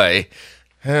will play.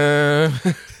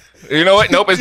 You know what? Nope. It's